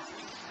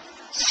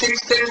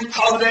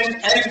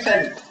 16,000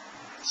 elephants.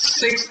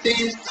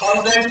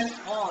 16,000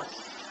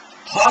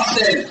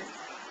 horses.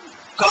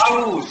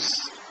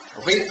 Cows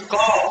with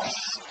calves.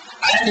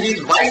 And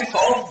his wife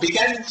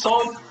became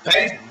so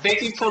very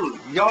beautiful,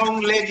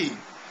 young lady.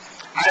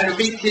 And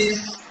with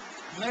his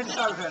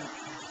servant,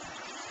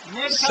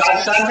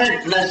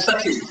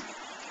 Sakhi,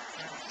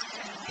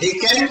 he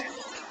came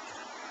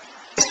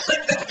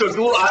to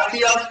do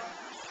arti of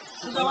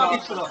Sudama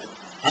Vipra.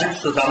 And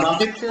Sudama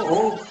Vipra,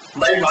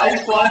 my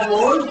wife was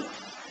old.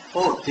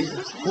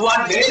 Who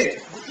are they?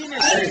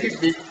 And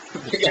he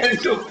began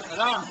to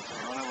Ram.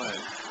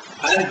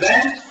 And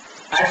then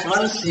at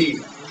once he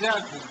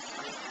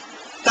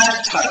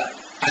touched her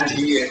and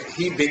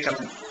he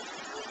became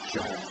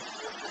young.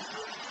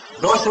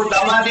 Those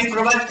Sudama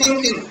Vipra were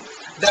thinking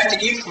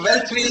that if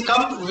wealth will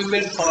come, we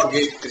will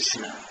forget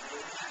Krishna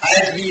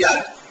as we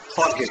are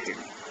forgetting.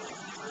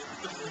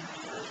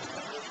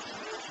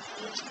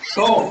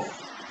 So,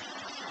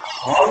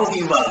 how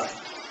he was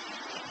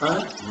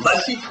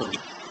merciful.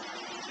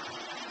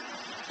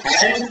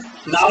 And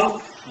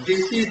now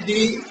this is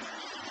the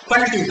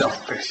qualities of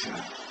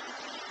Krishna.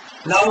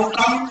 Now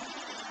come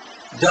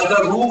Jaga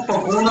Rupa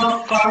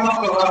Guna Karma.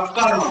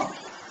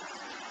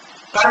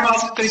 Karma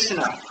of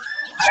Krishna.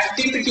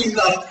 Activities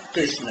of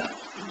Krishna.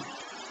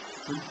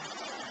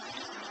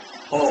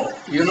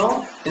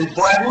 In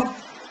boyhood,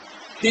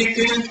 he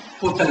killed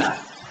Putana,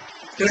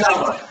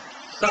 Trinava,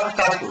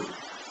 Saktasur.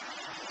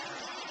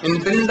 In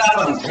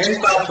Vrindavan,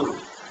 Dhenkasur,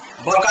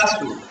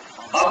 Bakasur,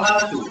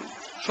 Abhasur,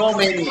 so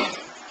many.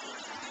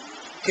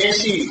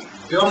 Keshi,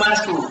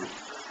 Vyomasur,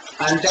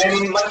 and then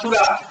in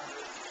Mathura,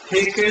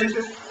 he killed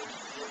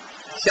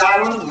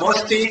Charun,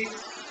 Mosti,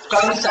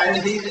 Kans and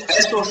his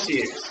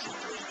associates.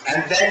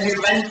 And then he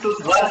went to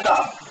Dwarka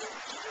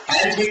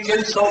and he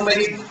killed so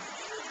many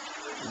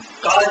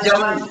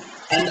Kaljaman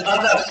and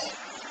others.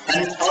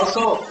 And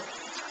also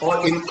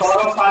in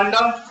Kaura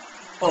Pandava,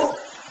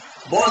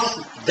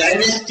 both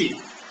dynasty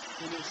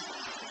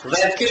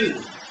were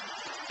killed.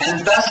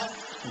 And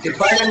thus the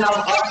burden of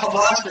earth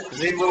was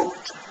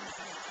removed.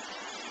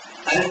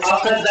 And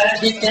after that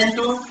he came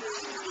to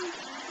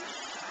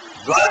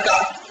Dwarka,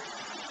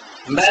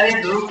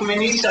 married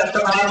Rukmini,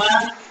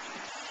 Satyabhama,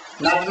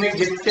 Nagni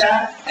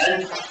Jitya,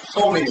 and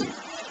so many.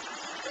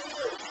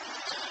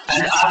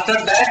 And after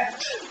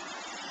that,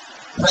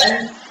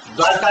 when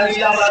Dwarka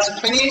Leela was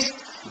finished,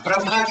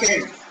 Brahma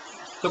came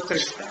to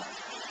Krishna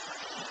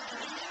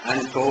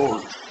and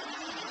told,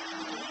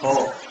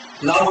 oh,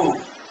 now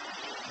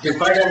the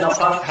burden of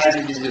earth has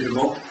been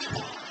removed.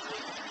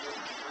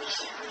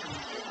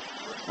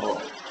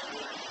 Oh.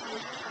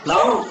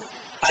 Now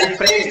I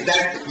pray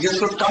that you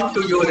should come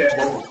to your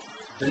abode,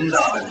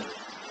 Vrindavan.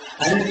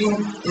 And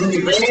in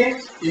the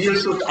way you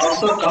should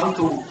also come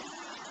to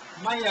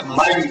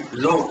my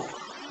Lord.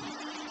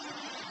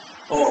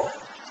 Oh,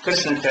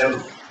 Krishna tell,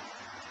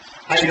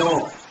 I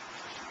know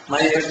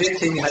my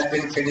everything has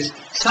been finished.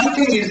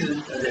 Something is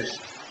left.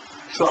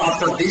 So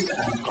after this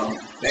I am coming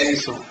very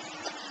soon.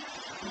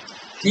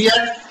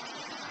 Here,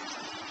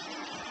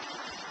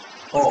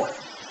 oh,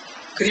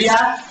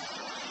 Kriya,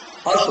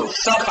 also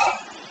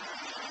Sakha.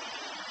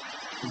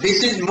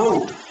 This is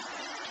mood,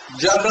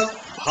 Jagat,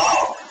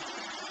 Bhav.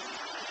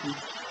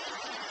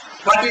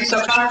 What is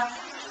Sakha?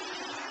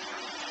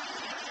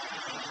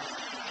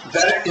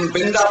 There in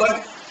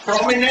Vrindavan,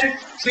 prominent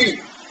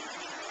three.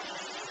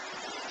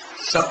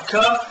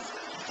 Sakha,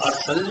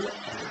 Asal, and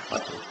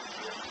Patu.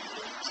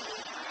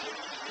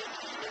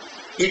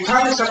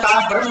 Itham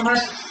Saka Brahma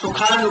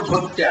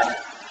Sukhanubhutya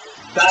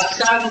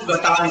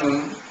Dasyangatanu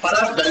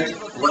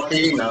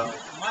Paradaivatena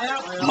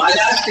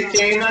Maya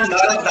Sitena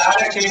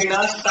Naradarakena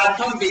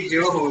Satham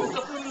Vidyoho.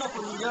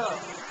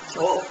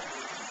 So,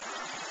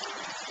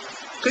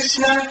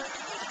 Krishna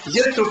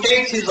used to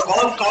take his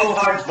all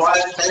cowherd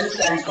boys, hens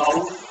and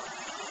cows,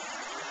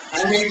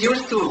 and he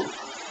used to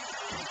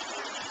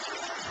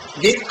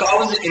give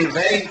cows in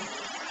very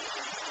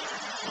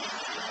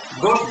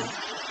good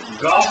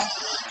grass,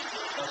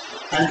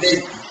 and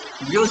they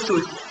used to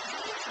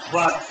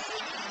what?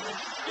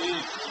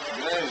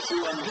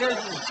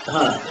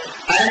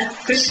 And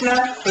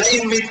Krishna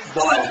playing with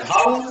boy.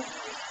 How?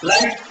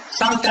 Like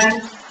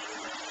sometimes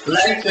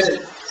like a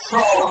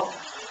frog,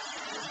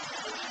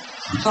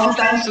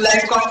 sometimes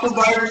like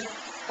cockabird,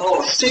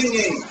 or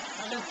singing,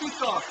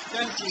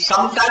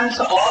 sometimes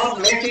all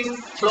making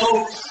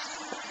floats,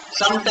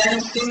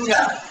 sometimes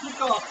singer,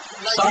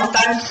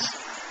 sometimes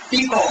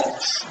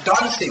peacocks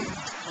dancing,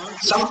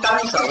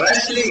 sometimes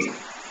wrestling.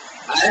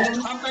 And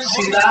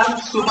Sridhar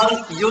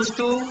Subal used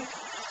to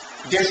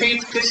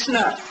defeat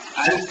Krishna,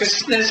 and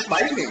Krishna is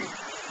smiling.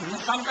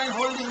 Sometimes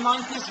holding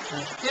monkeys.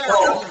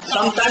 Oh,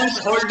 sometimes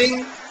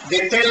holding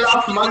the tail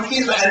of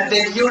monkeys, and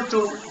they used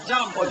to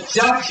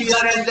jump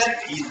here and there.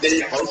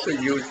 They also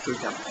used to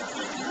jump.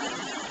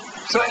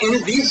 So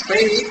in this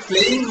way,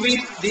 playing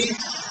with this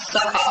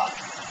Sakha,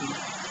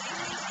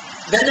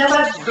 they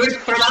never do it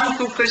pranam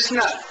to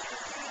Krishna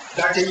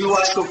that you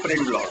are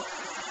Supreme Lord.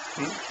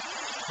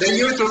 They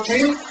used to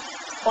think,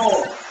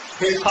 oh,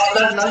 his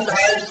father Nand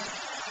has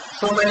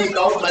so many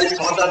cows, my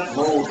father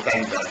more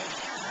than that.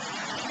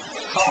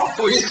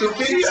 Who is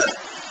superior?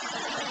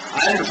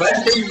 And when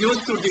they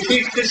used to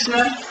defeat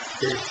Krishna,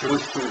 they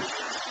used to.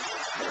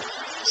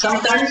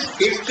 Sometimes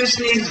if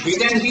Krishna is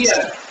hidden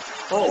here,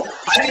 oh,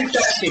 I will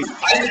touch him,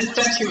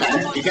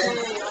 and begin.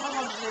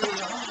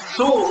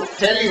 So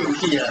tell him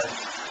here,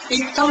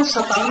 Iktam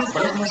Satam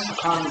Brahma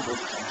Sukhan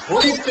Bhutta. Who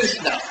is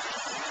Krishna?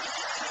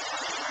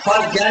 For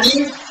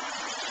Jnani,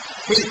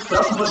 he is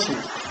Brahma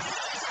Sukha.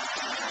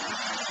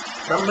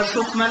 Brahma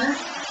Sukha means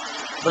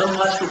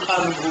Brahma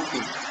Sukhan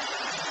Bhuti.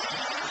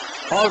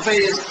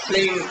 Always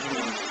feeling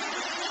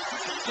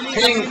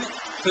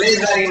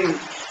pleasure in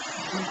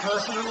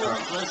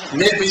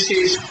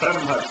Nirvishis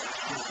Brahma,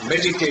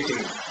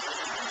 meditating.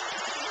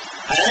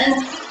 And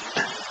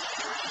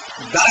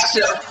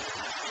Dasya,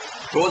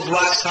 those who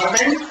are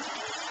servant,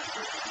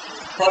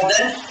 for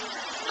them,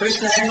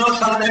 Krishna had no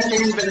servant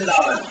in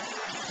Vrindavan.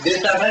 The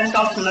servant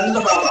of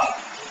Nanda Baba.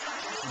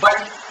 But,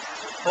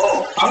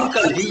 oh,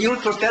 uncle, he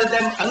used to tell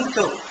them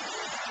uncle.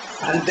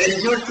 And they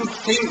used to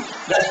think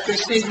that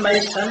Krishna is my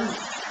son.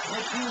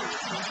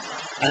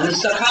 And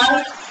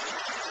Sakha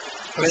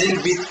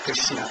playing with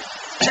Krishna.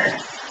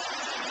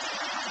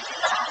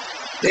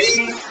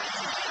 They,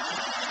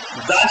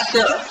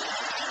 Dasya,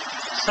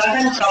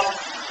 servants of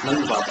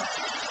Nanda Baba.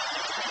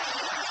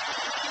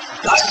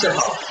 Dasya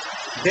Bhava.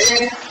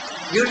 They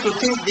used to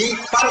think the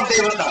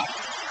Paradevata,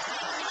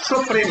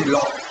 Supreme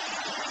Lord.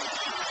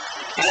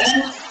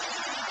 And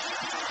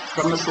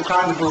from the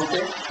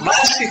Sukhanubhuti,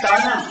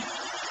 Maya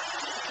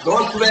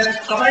those who were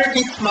covered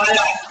with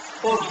Maya,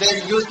 oh,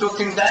 they used to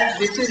think that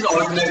this is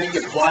ordinary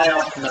boy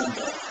of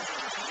Nanda.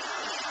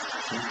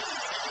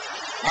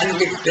 And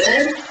with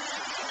them,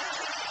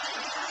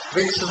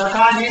 with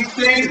Sakha he is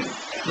playing,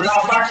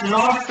 but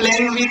not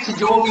playing with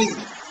Yogi,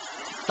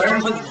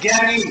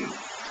 Brahmajnani,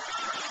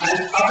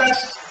 and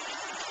others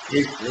he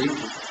is playing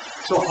with.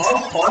 So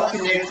how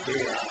fortunate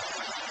they are.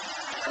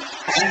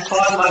 And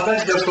for Mother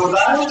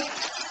Yashoda,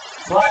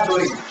 what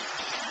doing?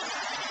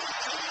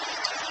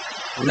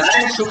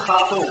 Narayan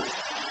Sukhapo.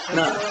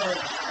 No.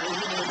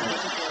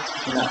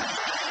 No.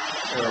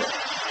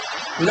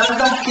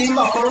 Nanda Kim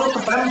Akarot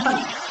Brahman.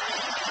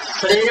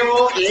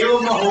 Sreyo Evo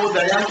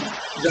Mahodayam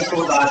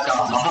Jasodaka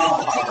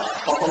Mahabhava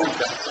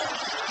Papaudasa.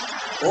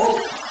 Oh,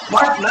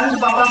 what Nand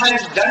Baba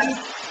has done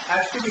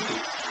activity,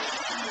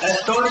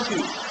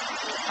 astonishing,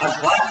 as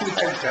what he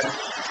has done.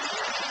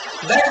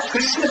 That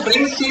Krishna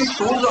brings his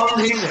shoes on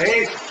his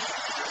head,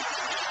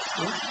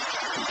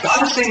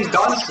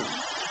 dancing.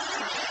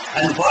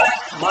 And what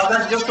Mother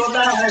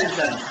Jashoda has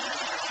done.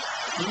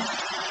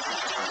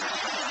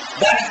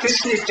 That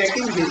Krishna is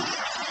taking his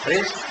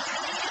rest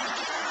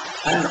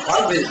and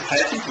always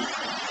happy.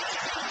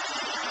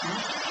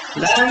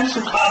 Narayan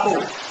Sukhapo.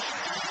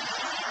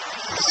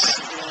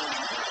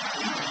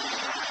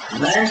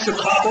 Narayan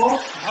Sukhapo,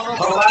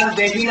 Bhagavan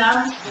Dehinam,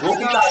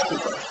 Gopika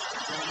Sukha.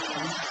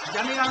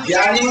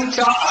 Jnanim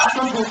cha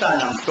Atma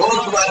Bhutanam,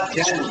 those who are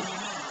jnani,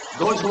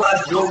 those who are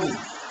yogi.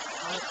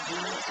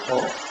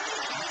 Oh.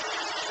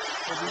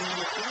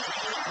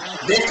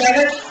 They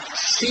cannot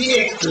see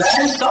a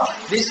glance of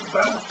this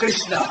Brahma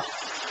Krishna.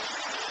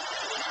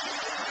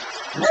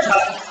 Never.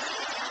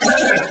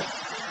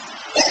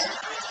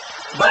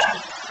 But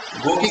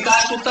Gopika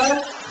Sutta,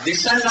 the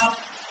son of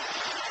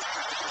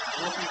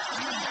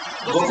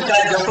Gopika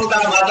Jashoda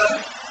mother,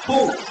 who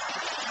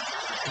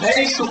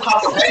very sukha,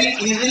 very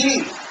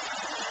easily,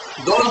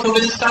 those who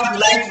will serve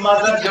like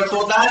Mother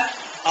Jashoda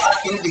are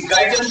in the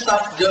guidance of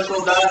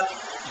Jashoda,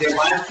 they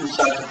want to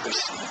serve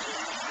Krishna.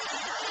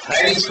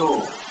 Very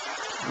so.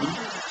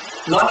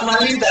 Not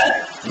only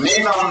that,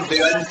 Menam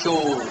Devancho,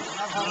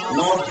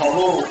 no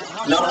Bhavo,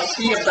 not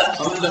Siyata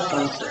Amda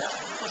Sansaya.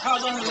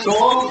 So,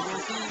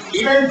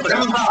 even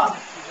Brahma,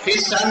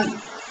 his son,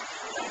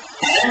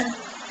 and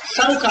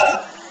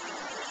Shankar,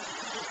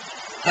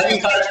 having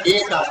heard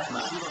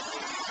Ekatma,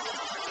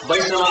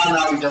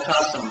 Vaisnavanam Jatha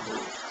Sambhu,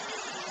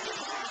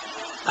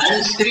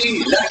 and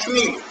Sri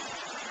Lakshmi,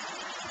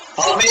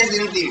 always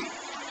in the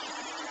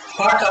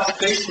heart of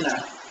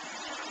Krishna,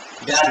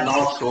 they are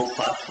not so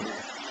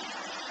fortunate.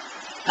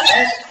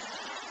 As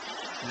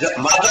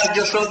Mother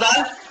Jashoda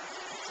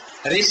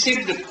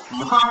received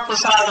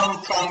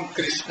Mahaprasadam from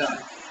Krishna,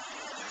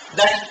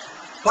 that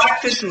what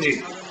Krishna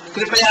did,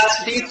 Kripaya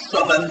Srit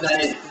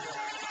Swabandhane.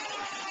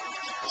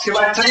 She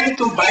was trying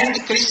to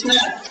bind Krishna,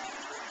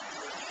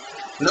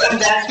 knowing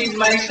that he is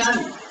my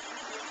son.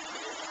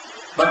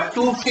 But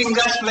 2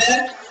 fingers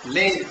were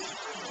laid.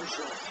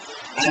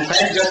 And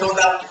when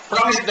Jashoda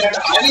promised that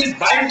I will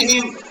bind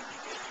him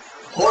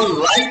whole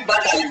life,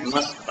 but I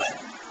must bind.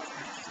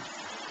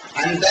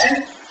 And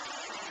then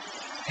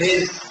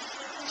his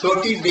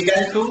choti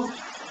began to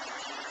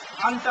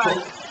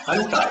untie.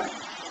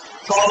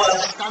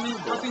 Flowers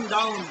dropping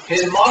down.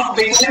 His mouth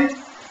became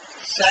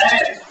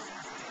sad.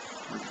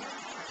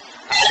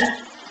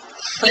 And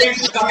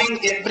flames coming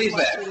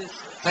everywhere.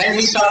 When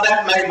he saw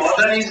that my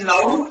mother is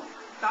now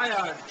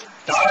tired.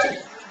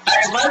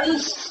 At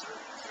once,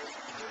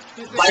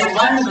 by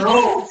one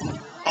row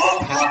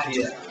of half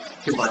hair,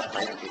 he was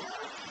binding.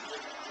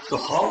 So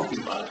how he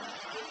was?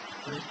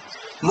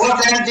 More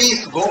than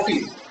these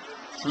gopis.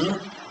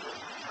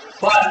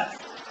 For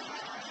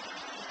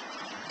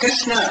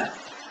Krishna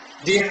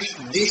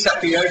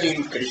disappeared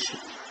in Krishna,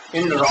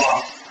 in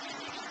Rasa.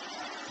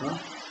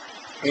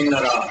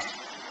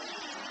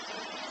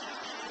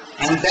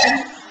 And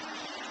then,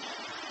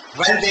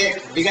 when they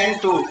began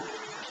to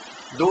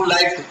do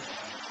like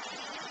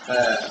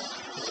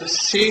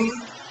sing,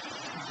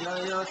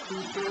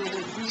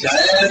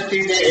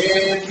 Jayati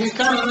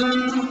Devikam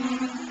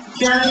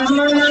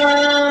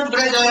Jamana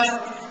Braja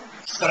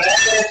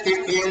Srati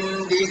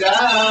Indiga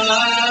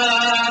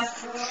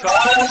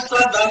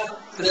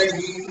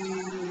Swasadatrahi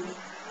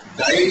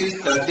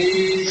Daita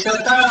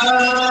Deshata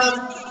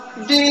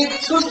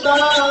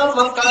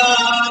Dikshutavaka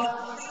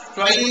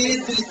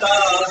Tvaitita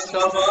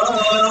Sama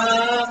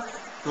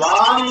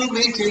Tvam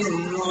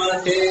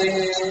Vichinvate.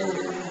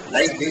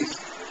 Like this.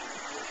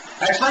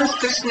 At once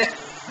Krishna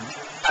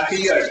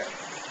appeared,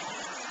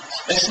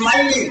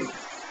 smiling,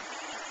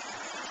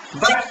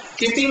 but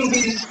keeping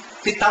his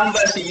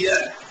pitambas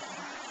ear,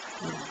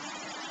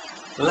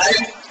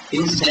 like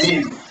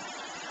insane.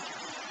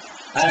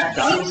 I have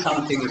done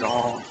something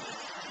wrong.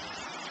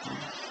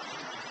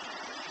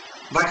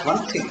 But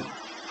one thing,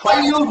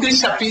 why you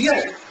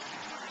disappeared?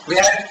 We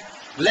have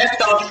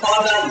left our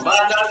father,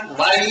 mother,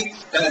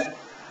 wife,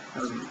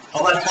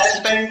 our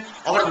husband,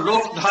 our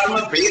Lok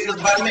Dharma, Ved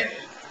Dharma,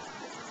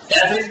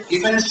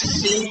 even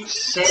sheep,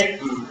 same,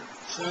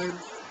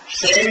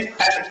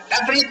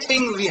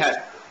 everything we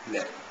have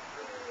left.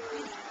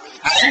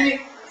 And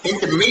in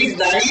the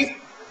midnight,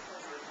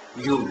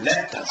 you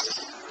left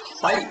us.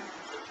 Why?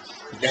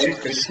 Then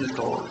Krishna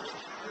told,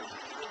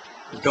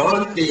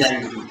 don't be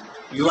angry,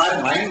 you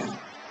are mine.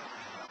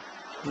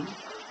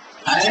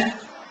 And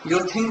you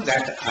think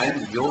that I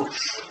am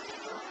yours.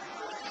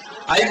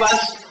 I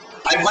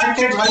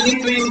wanted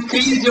only to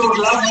increase your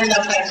love and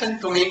affection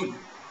to me.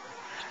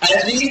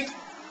 As if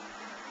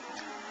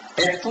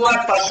a poor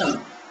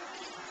person,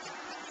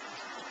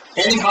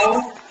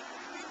 anyhow,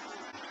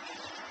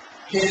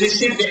 he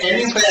received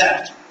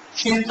anywhere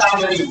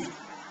Chintamani.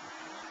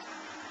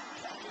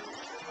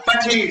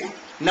 But he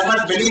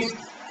never believed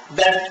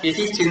that it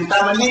is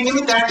Chintamani. He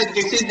knew that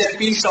this is a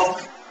piece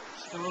of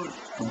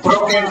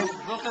broken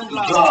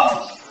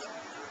glass.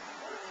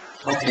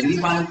 But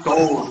anyone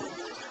told,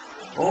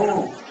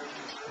 oh,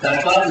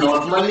 that was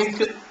normally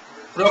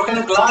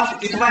broken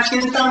glass, it was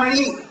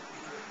Chintamani.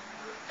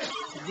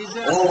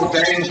 Oh,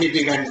 then he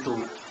began to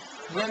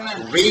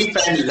weep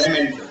and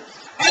lament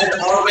and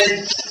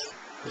always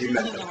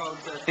remember.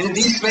 In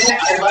this way,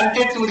 I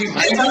wanted to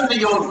revive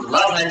your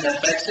love and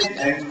affection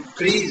and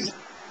increase.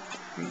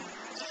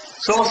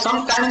 So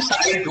sometimes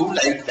I do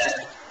like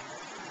that.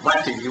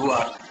 But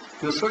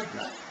you should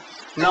not.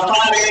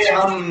 Napare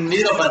ham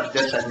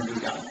nirabadya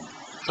sanjuyam.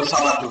 So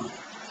sadhu.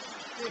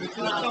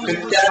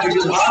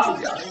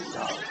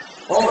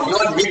 Oh,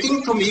 your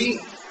meeting to me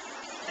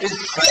is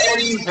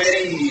very,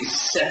 very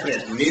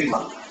separate,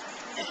 nirmal,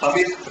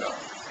 pavitra.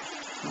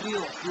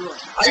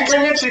 I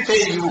cannot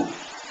repay you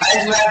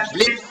as you have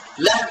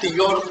left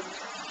your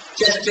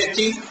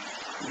chastity,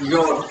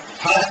 your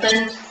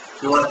husband,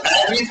 your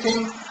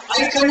everything.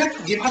 I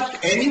cannot give up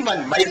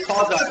anyone, my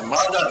father,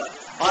 mother,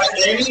 or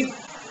any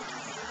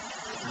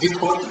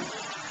devotee.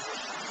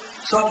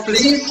 So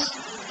please,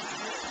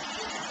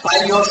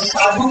 by your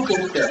sadhu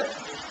character,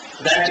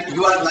 that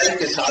you are like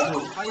a sadhu.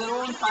 By your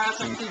own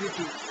pious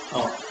activity.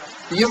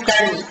 You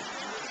can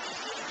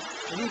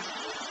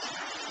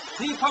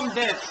free from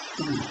death.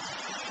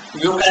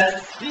 You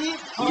can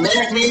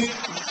make me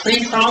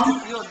free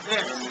from your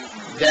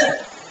death.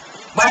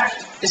 death.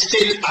 But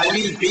still I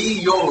will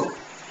be your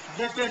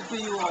Debted to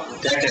you all.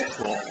 debted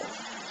to all.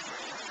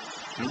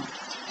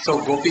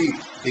 So Gopi,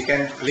 we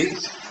can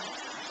please.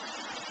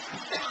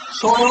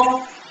 So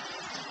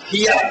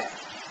here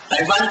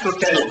I want to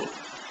tell you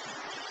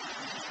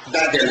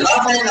that the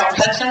love and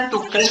affection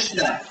to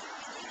Krishna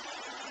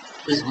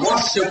is more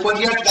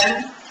superior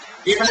than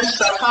even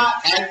Sakha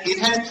and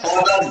even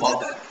father,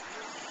 mother.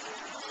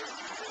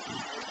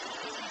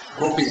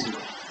 Gopis.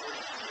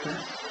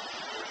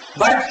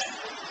 But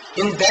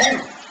in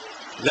them,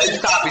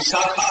 Lalita,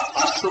 Vishakha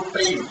are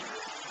supreme.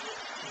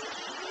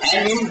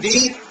 And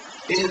indeed,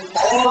 in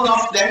all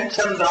of them,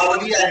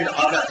 Chandravali and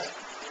others,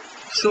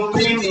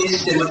 supreme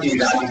is Srimati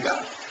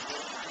Radhika.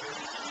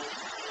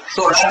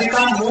 So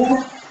Radhika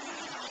moved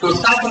to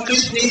serve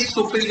Krishna is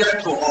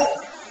superior to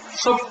all.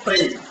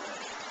 Supreme.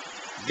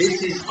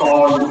 This is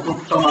called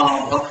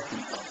Uttama Bhakti.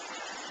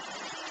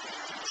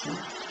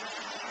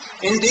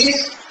 In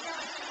this,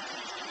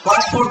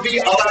 what should be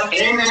our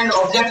aim and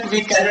object?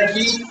 We cannot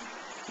be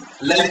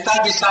Lalita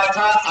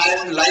Vishakha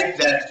and like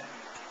that.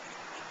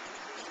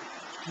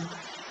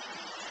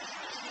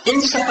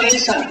 In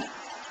separation,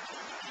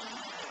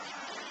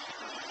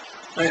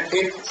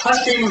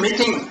 first in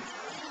meeting,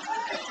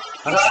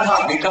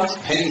 Radha becomes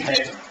very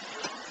happy.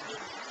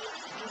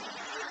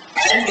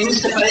 And in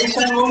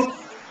separation mood,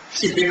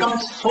 she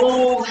becomes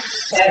so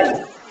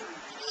sad.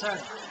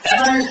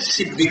 Even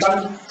she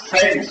becomes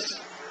friends.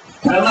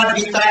 Brahma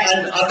Gita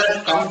and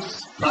others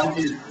comes from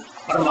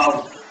her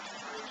mouth.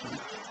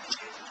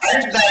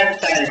 At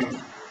that time,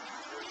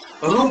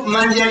 Rup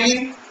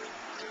Manjari,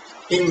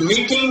 in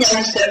meeting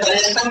and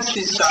separation,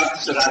 she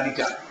serves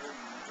Radhika.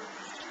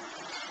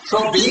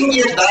 So being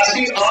a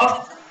dasi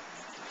of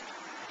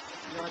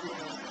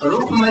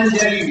Rup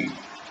Manjari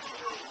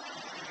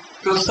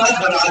to serve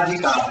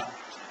Radhika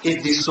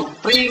is the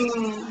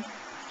supreme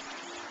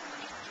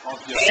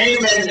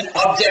aim and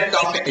object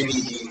of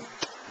any deed.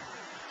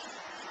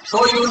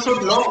 So you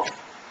should know,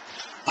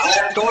 I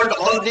have told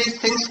all these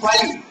things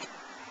why?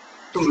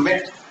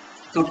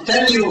 To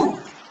tell you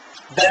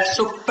that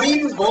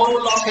supreme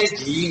goal of a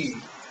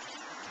jiva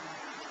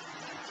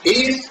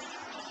is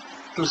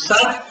to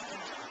serve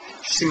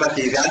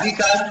Srimati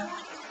Radhika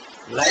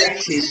like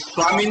his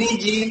Swamini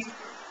ji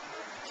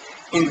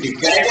in the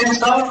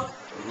guidance of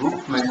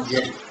Rup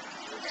Manjari.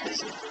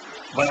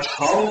 But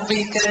how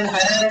we can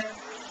have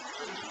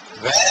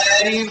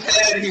very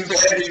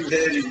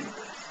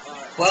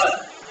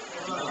what?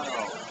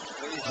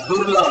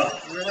 Durlabh.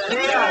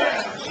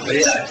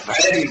 Rare,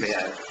 very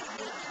rare.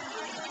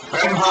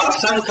 Brahma,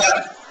 Shankar,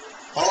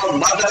 or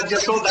Mother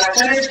Jashoda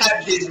cannot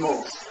have these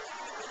modes.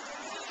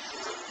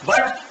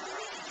 But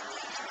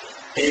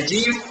a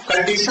jiva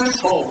conditions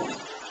hold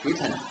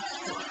within.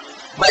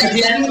 By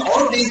hearing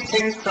all these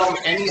things from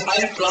any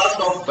high class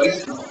of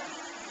Vaishnava,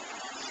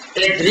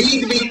 a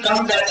greed will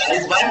come that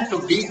I want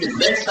to be the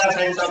maid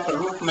servant of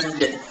Rup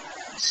Manjari.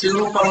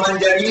 Sirupa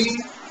Manjari,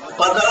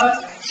 Pada,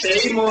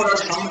 say more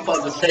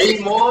Sampad, say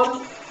more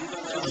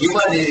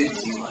Jivan is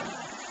Jivan.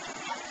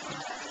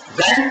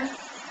 Then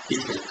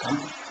it will come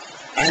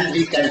and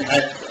we can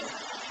help them.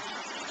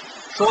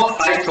 So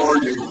I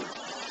told you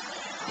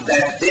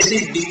that this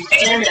is the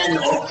aim and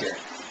object.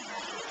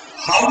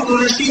 How to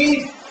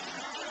receive?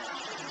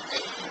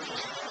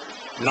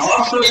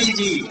 Not so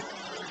easy.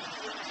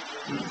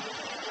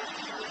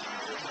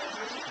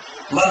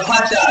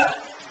 Madhvacharya,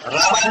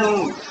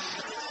 Ravanu,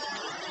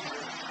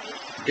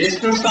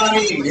 Vishnu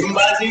Swami,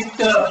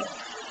 Nimbaditya,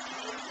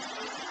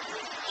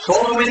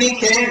 So many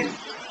came,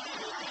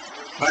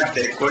 but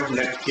they could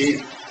not keep.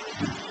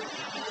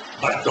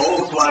 But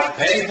those who are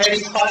very,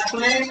 very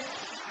fortunate,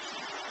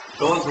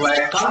 those who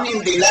have come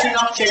in the line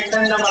of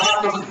Chaitanya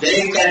Mahaprabhu,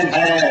 they can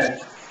have.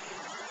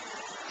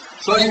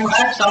 So you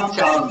have some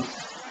chance.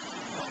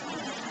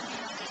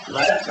 You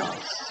have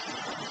chance.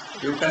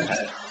 You can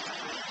have.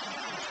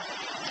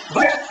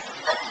 But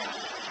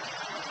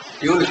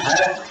you will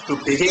have to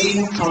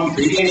begin from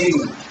beginning,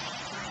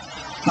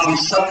 from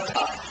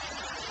Sattva.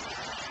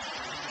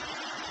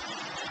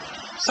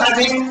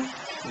 Serving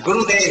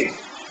Gurudev,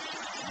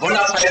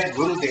 bona fide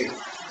Gurudev.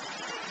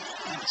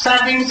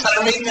 Serving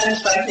and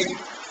serving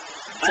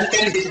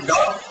until his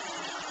dog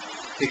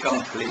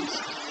becomes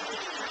pleased.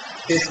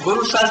 His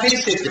Guru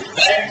service is the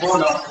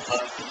backbone of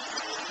Bhakti.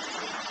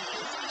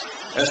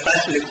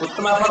 Especially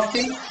Uttama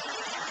Bhakti.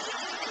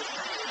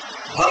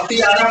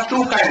 Bhakti are of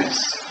two kinds.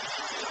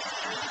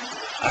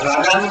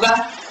 Raganuga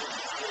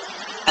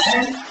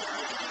and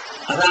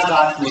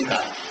Ragatmika.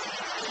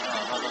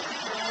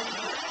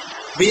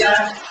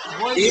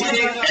 If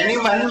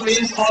anyone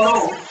will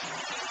follow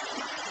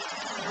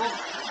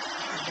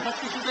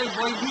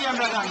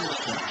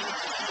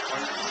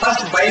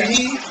first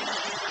Vaidhi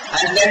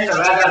and then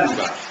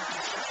Raganuga.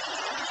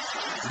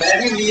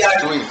 Vaidhi we are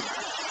doing.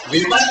 We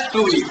must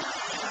do it.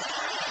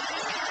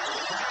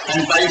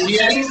 And by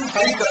hearing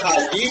Harikatha,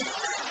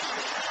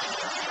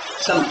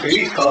 some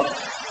great cause.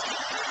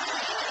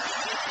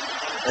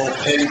 Oh,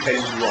 very,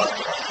 very you are.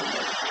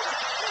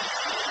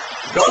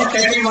 Don't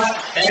tell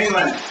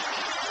anyone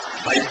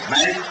by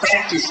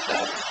malpractice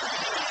that.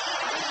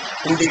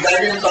 In the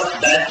guidance of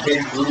that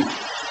great Guru,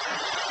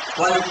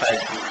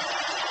 qualified Guru.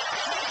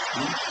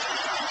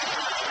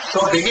 So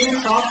begin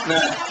from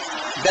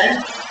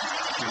then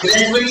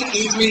gradually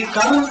it will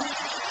come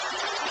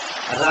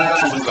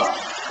Raganuga,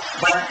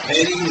 but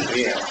very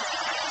rare.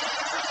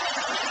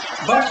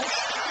 But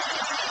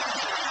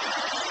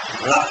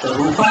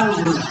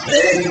Rupanuga is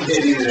very,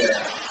 very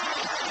rare.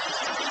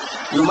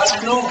 You must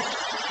know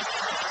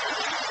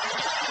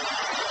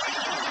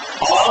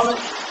all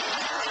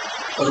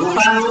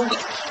Rupanuga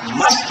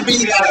must be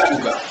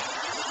Raganuga.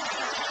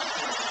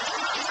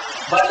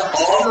 But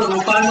all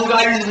Rupanuga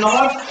is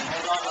not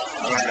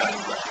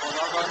Raganuga.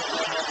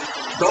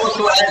 Those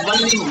who have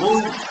only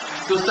moved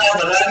to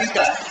serve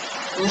Radhika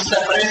in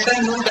separation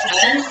mood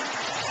and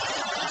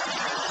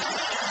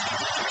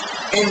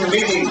in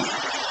meeting,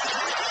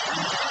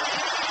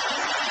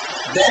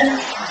 then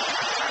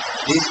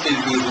this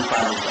will be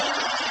Rupanuga.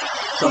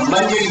 So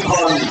Manjari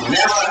Bhav is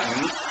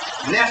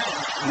never,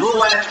 no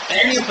one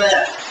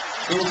anywhere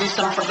in the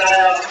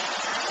Sampradaya,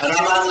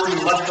 Ramanuja,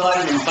 Madhva,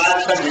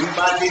 Nimbarka,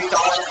 Nimbadi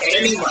taught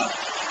anyone,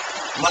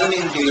 one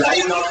in the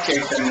line of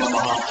Chaitanya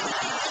Mahaprabhu.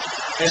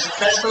 A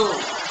special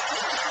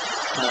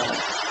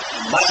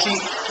mercy,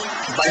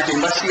 by the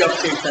mercy of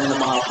Chaitanya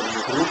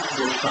Mahaprabhu, Rup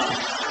Goswami,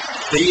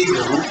 they is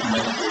Rup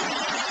Manjari.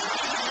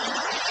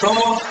 So,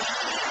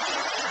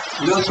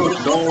 you should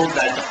know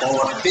that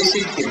this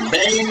is the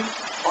main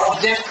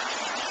object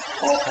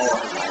of our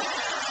life.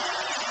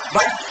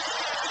 But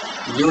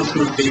you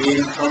should begin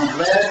from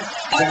where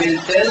I will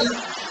tell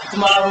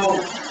tomorrow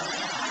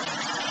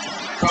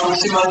from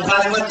Srimad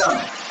Bhagavatam.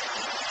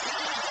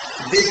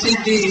 This is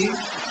the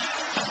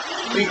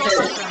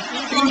preface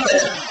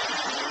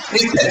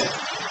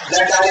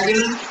that I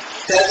will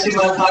tell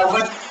Srimad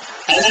Bhagavat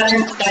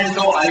 11th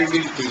canto I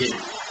will begin.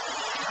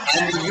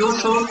 And you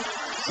should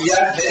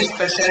hear very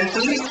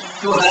patiently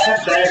to have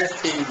that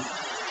thing.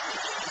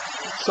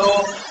 So,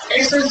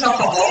 essence of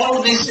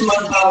all this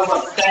Srimad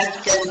Bhagavat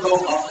can go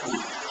up to,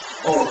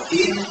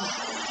 in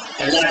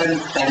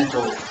 11th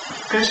canto,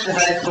 Krishna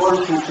has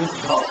told to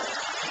Uddhav,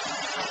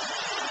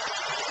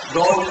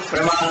 Lord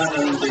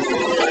Premanande.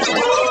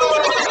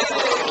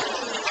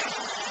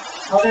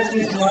 Hare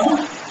Krishna.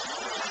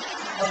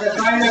 For the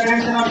kind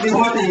attention of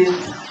devotees,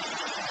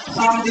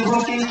 some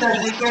devotees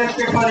have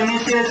requested for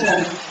initiation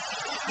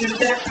will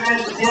take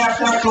place day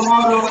after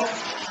tomorrow,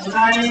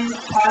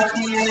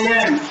 9:30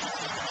 a.m.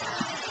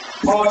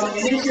 For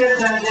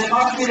initiation, they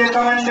must be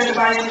recommended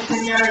by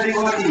senior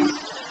devotees.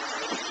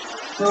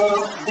 So,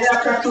 day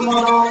after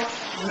tomorrow,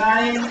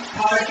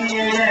 9:30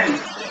 a.m.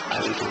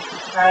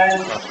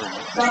 And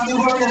some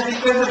devotees have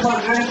requested for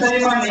grand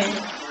ceremony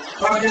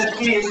for their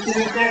kids. It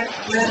will take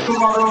place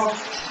tomorrow,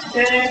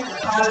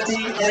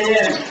 10:30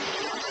 a.m.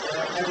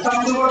 And some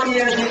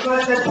devotees have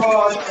requested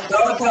for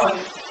darshan,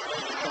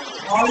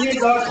 only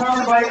darshan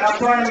by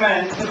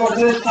appointment, because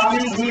he is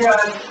coming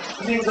here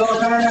to be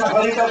darshan and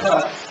Harikatha.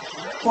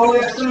 So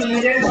if you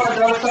needed for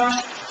darshan,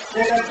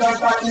 they can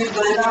contact me,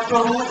 Jagannath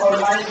Prabhu or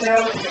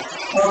myself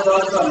for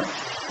darshan.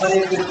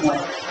 Hare Krishna.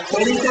 So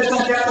initiation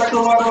chapter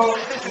tomorrow,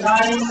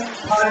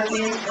 9:30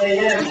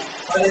 a.m.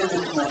 Hare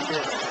Krishna.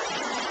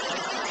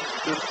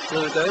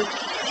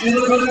 Shri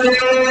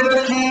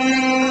Gurudev ki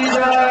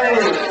jai,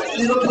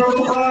 Shri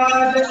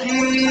Prabhupada ki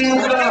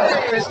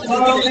jai,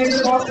 Swami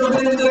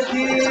Bhaktivedanta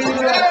ki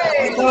jai,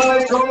 Jai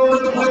Gaur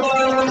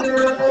Bhavan.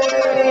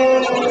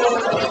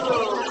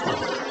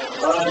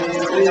 Hare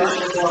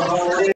Krishna.